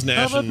 Steele's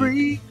Nash. Summer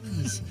breeze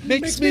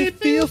makes me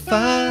feel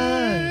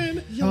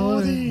fine.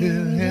 You're the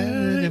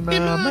air in my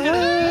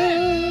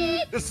mind.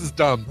 This is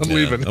dumb. I'm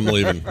leaving. I'm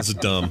leaving. This is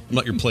dumb. I'm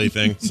not your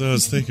plaything. So I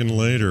was thinking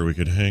later we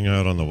could hang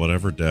out on the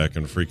whatever deck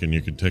and freaking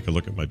you could take a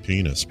look at my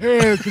penis.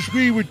 Yeah, because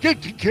we would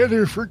get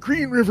together for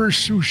Green River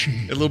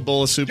Sushi. A little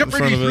bowl of soup Jeopardy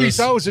in front of us.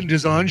 3000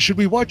 is on. Should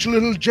we watch a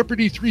little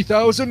Jeopardy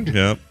 3000?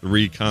 Yep.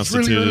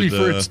 Reconstituted. It's really early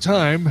for its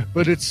time,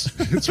 but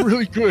it's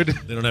really good.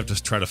 They don't have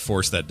to try to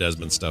force that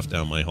Desmond stuff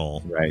down my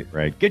hole.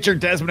 Right. Get your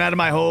Desmond out of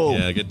my hole.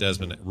 Yeah, get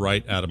Desmond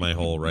right out of my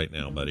hole right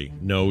now, buddy.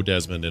 No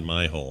Desmond in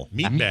my hole.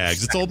 Meat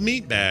bags. It's old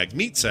meat bags.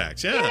 Meat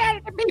sacks. Yeah. Get out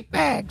of the meat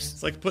bags.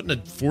 It's like putting a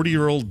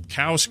 40-year-old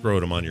cow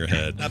scrotum on your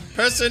head. A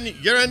person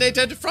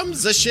urinated from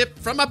the ship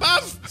from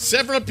above.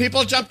 Several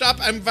people jumped up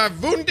and were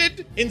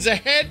wounded in the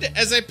head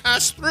as they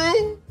passed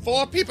through.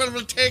 4 people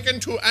were taken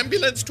to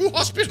ambulance to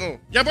hospital.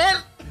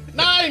 Jawohl!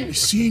 9! I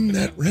seen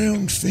that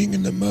round thing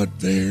in the mud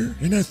there,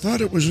 and I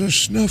thought it was a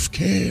snuff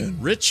can.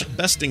 Rich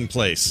Besting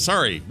Place.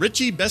 Sorry,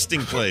 Richie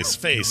Besting Place.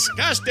 Face.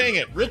 Gosh dang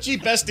it, Richie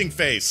Besting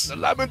Face. The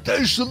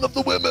lamentation of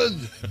the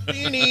women.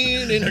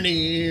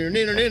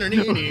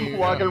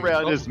 Walking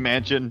around his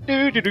mansion.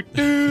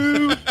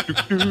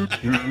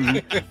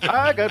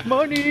 I got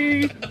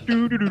money.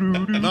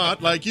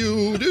 Not like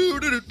you.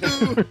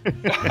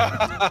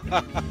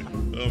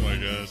 Oh my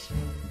gosh.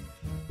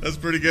 That's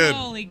pretty good.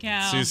 Holy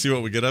cow. So you see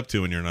what we get up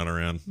to when you're not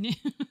around.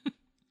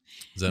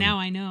 Now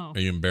I know.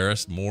 Are you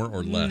embarrassed more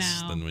or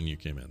less than when you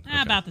came in?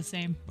 Okay. About the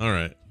same. All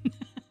right.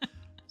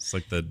 It's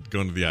like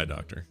going to the eye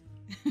doctor.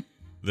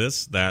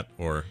 This, that,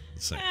 or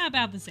the same?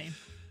 About the same.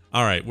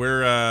 All right,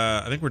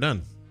 I think we're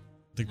done.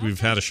 I think we've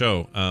had a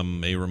show.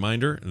 A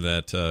reminder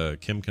that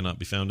Kim cannot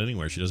be found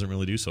anywhere. She doesn't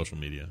really do social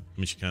media. I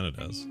mean, she kind of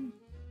does. You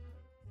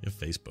have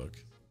Facebook.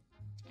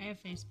 I have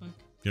Facebook.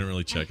 You don't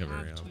really check it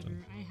very Twitter.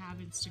 often. I have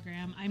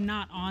Instagram. I'm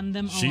not on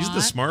them a lot. She's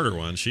the smarter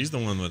one. She's the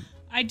one that...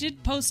 I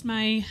did post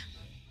my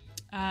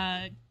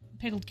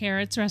pickled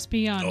carrots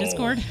recipe on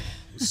Discord.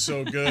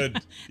 So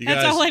good. You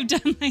That's guys, all I've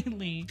done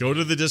lately. Go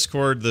to the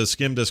Discord, the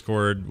Skim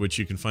Discord, which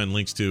you can find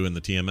links to, and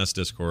the TMS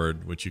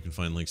Discord, which you can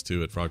find links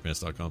to at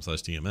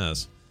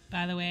frogpants.com/TMS.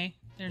 By the way,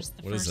 there's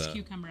the first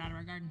cucumber out of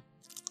our garden.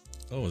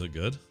 Oh, is it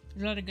good?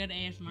 Is that a good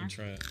ASMR? Let me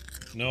try it.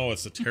 No,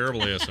 it's a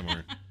terrible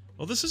ASMR.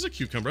 Oh, this is a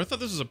cucumber. I thought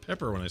this was a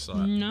pepper when I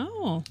saw it.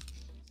 No.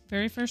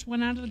 Very first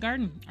one out of the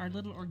garden. Our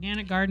little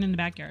organic garden in the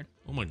backyard.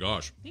 Oh, my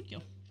gosh. Thank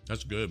you.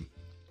 That's good.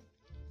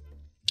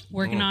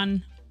 Working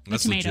on the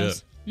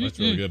tomatoes. Legit. That's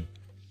really good.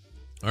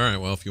 All right.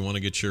 Well, if you want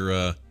to get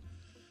your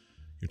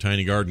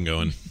tiny garden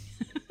going,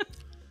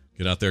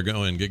 get out there,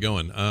 get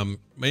going.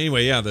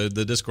 Anyway, yeah,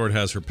 the Discord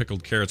has her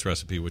pickled carrots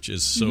recipe, which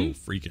is so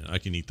freaking. I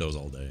can eat those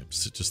all day.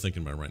 Just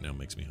thinking about it right now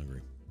makes me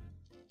hungry.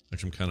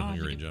 Actually, I'm kind of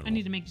hungry in general. I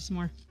need to make you some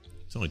more.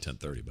 It's only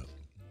 10:30, but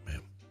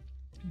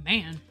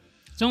man,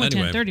 it's only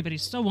 10:30, but he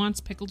still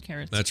wants pickled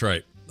carrots. That's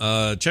right.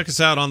 Check us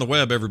out on the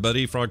web,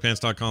 everybody.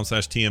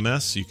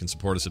 Frogpants.com/TMS. You can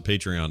support us at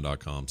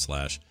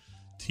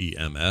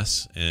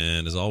Patreon.com/TMS.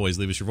 And as always,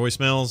 leave us your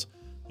voicemails,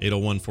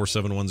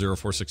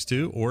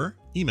 801-471-0462, or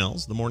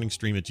emails,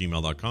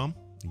 themorningstream@gmail.com.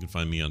 You can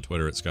find me on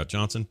Twitter at Scott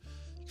Johnson.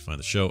 You can find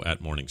the show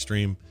at Morning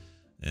Stream.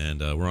 And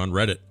we're on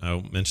Reddit. I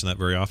don't mention that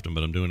very often,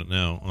 but I'm doing it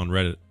now on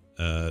Reddit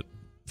at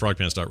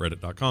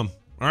frogpants.reddit.com.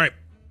 All right.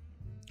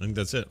 I think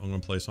that's it. I'm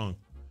going to play a song.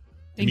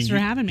 Thanks for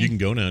having me. You can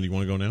go now. Do you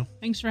want to go now?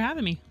 Thanks for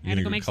having me. I had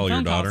to go make call some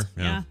phone your daughter. calls.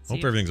 Yeah.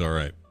 Hope everything's all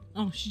right.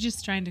 Oh, she's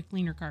just trying to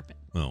clean her carpet.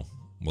 Oh,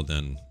 well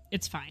then.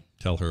 It's fine.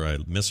 Tell her I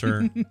miss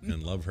her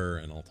and love her,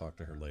 and I'll talk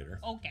to her later.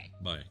 Okay.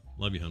 Bye.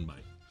 Love you, hun.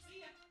 Bye.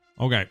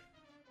 Okay.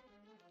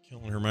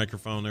 Killing her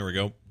microphone. There we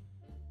go.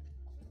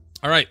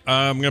 All right.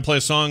 I'm going to play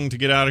a song to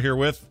get out of here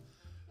with.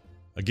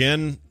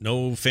 Again,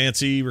 no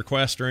fancy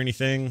request or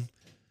anything,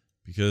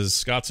 because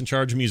Scott's in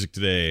charge of music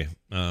today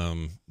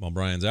while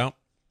Brian's out.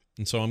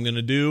 And so I'm going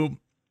to do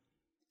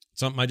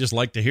something I just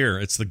like to hear.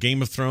 It's the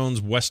Game of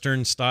Thrones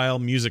Western-style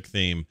music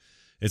theme.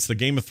 It's the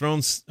Game of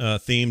Thrones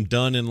theme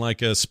done in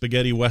like a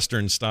spaghetti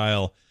Western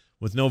style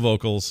with no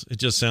vocals. It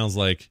just sounds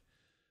like,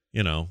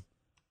 the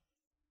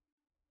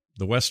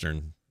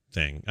Western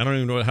thing. I don't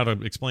even know how to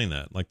explain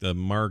that. Like the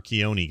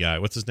Marchione guy.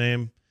 What's his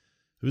name?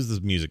 Who's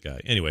the music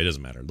guy? Anyway, it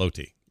doesn't matter. Low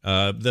T.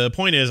 The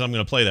point is, I'm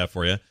going to play that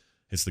for you.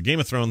 It's the Game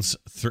of Thrones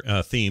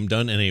theme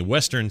done in a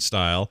Western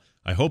style.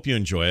 I hope you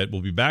enjoy it.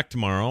 We'll be back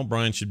tomorrow.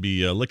 Brian should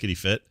be lickety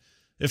fit.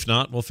 If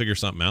not, we'll figure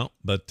something out.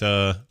 But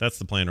that's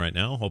the plan right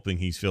now, hoping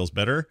he feels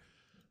better.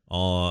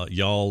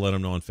 Y'all let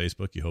him know on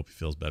Facebook. You hope he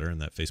feels better in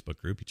that Facebook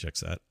group. He checks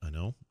that, I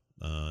know.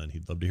 And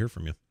he'd love to hear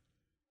from you.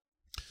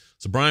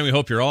 So, Brian, we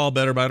hope you're all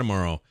better by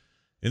tomorrow.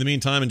 In the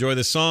meantime, enjoy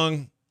this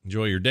song.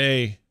 Enjoy your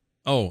day.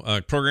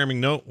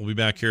 Programming note, we'll be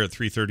back here at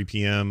 3:30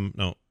 p.m.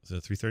 No, is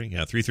it 3:30?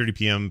 Yeah, 3:30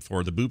 p.m.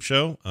 for the Boop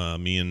Show.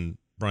 Me and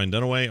Brian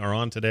Dunaway are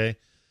on today.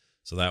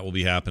 So that will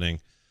be happening,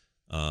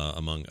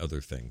 among other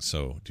things.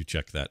 So do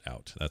check that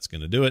out. That's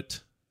going to do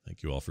it.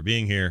 Thank you all for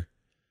being here.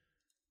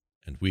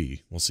 And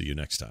we will see you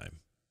next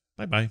time.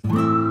 Bye-bye.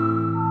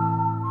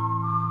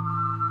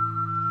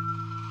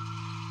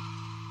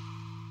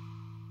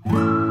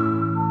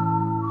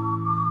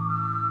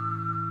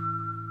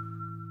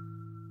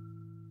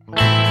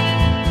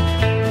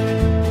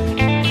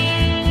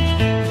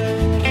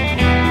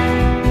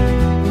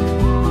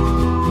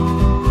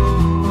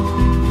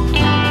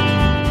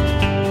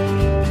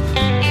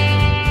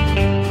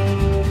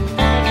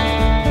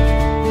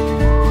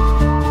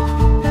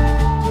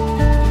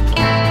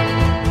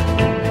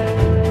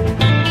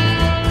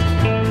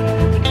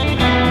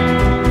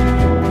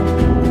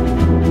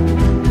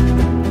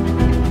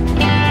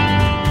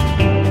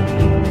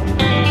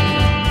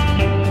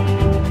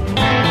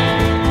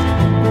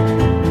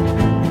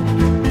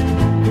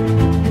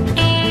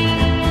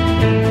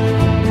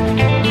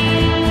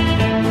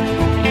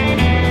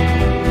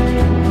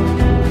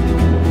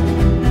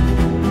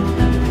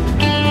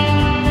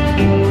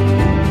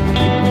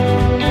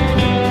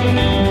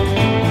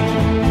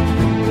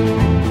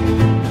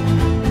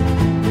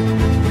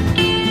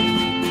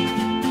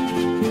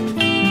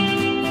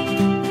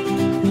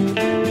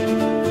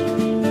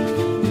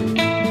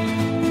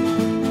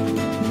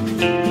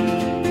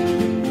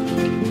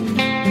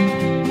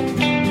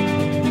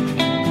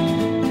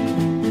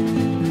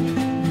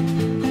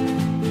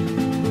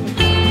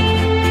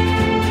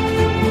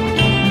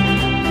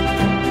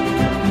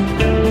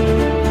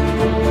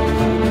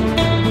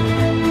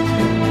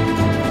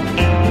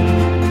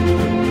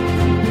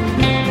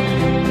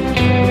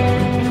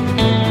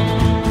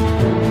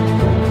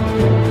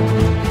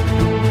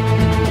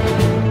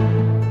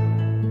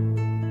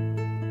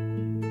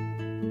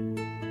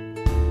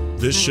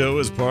 This show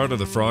is part of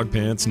the Frog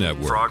Pants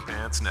Network. Frog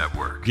Pants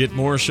Network. Get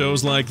more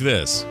shows like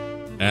this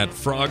at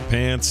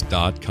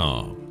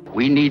frogpants.com.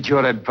 We need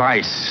your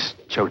advice,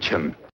 Cho-Chun.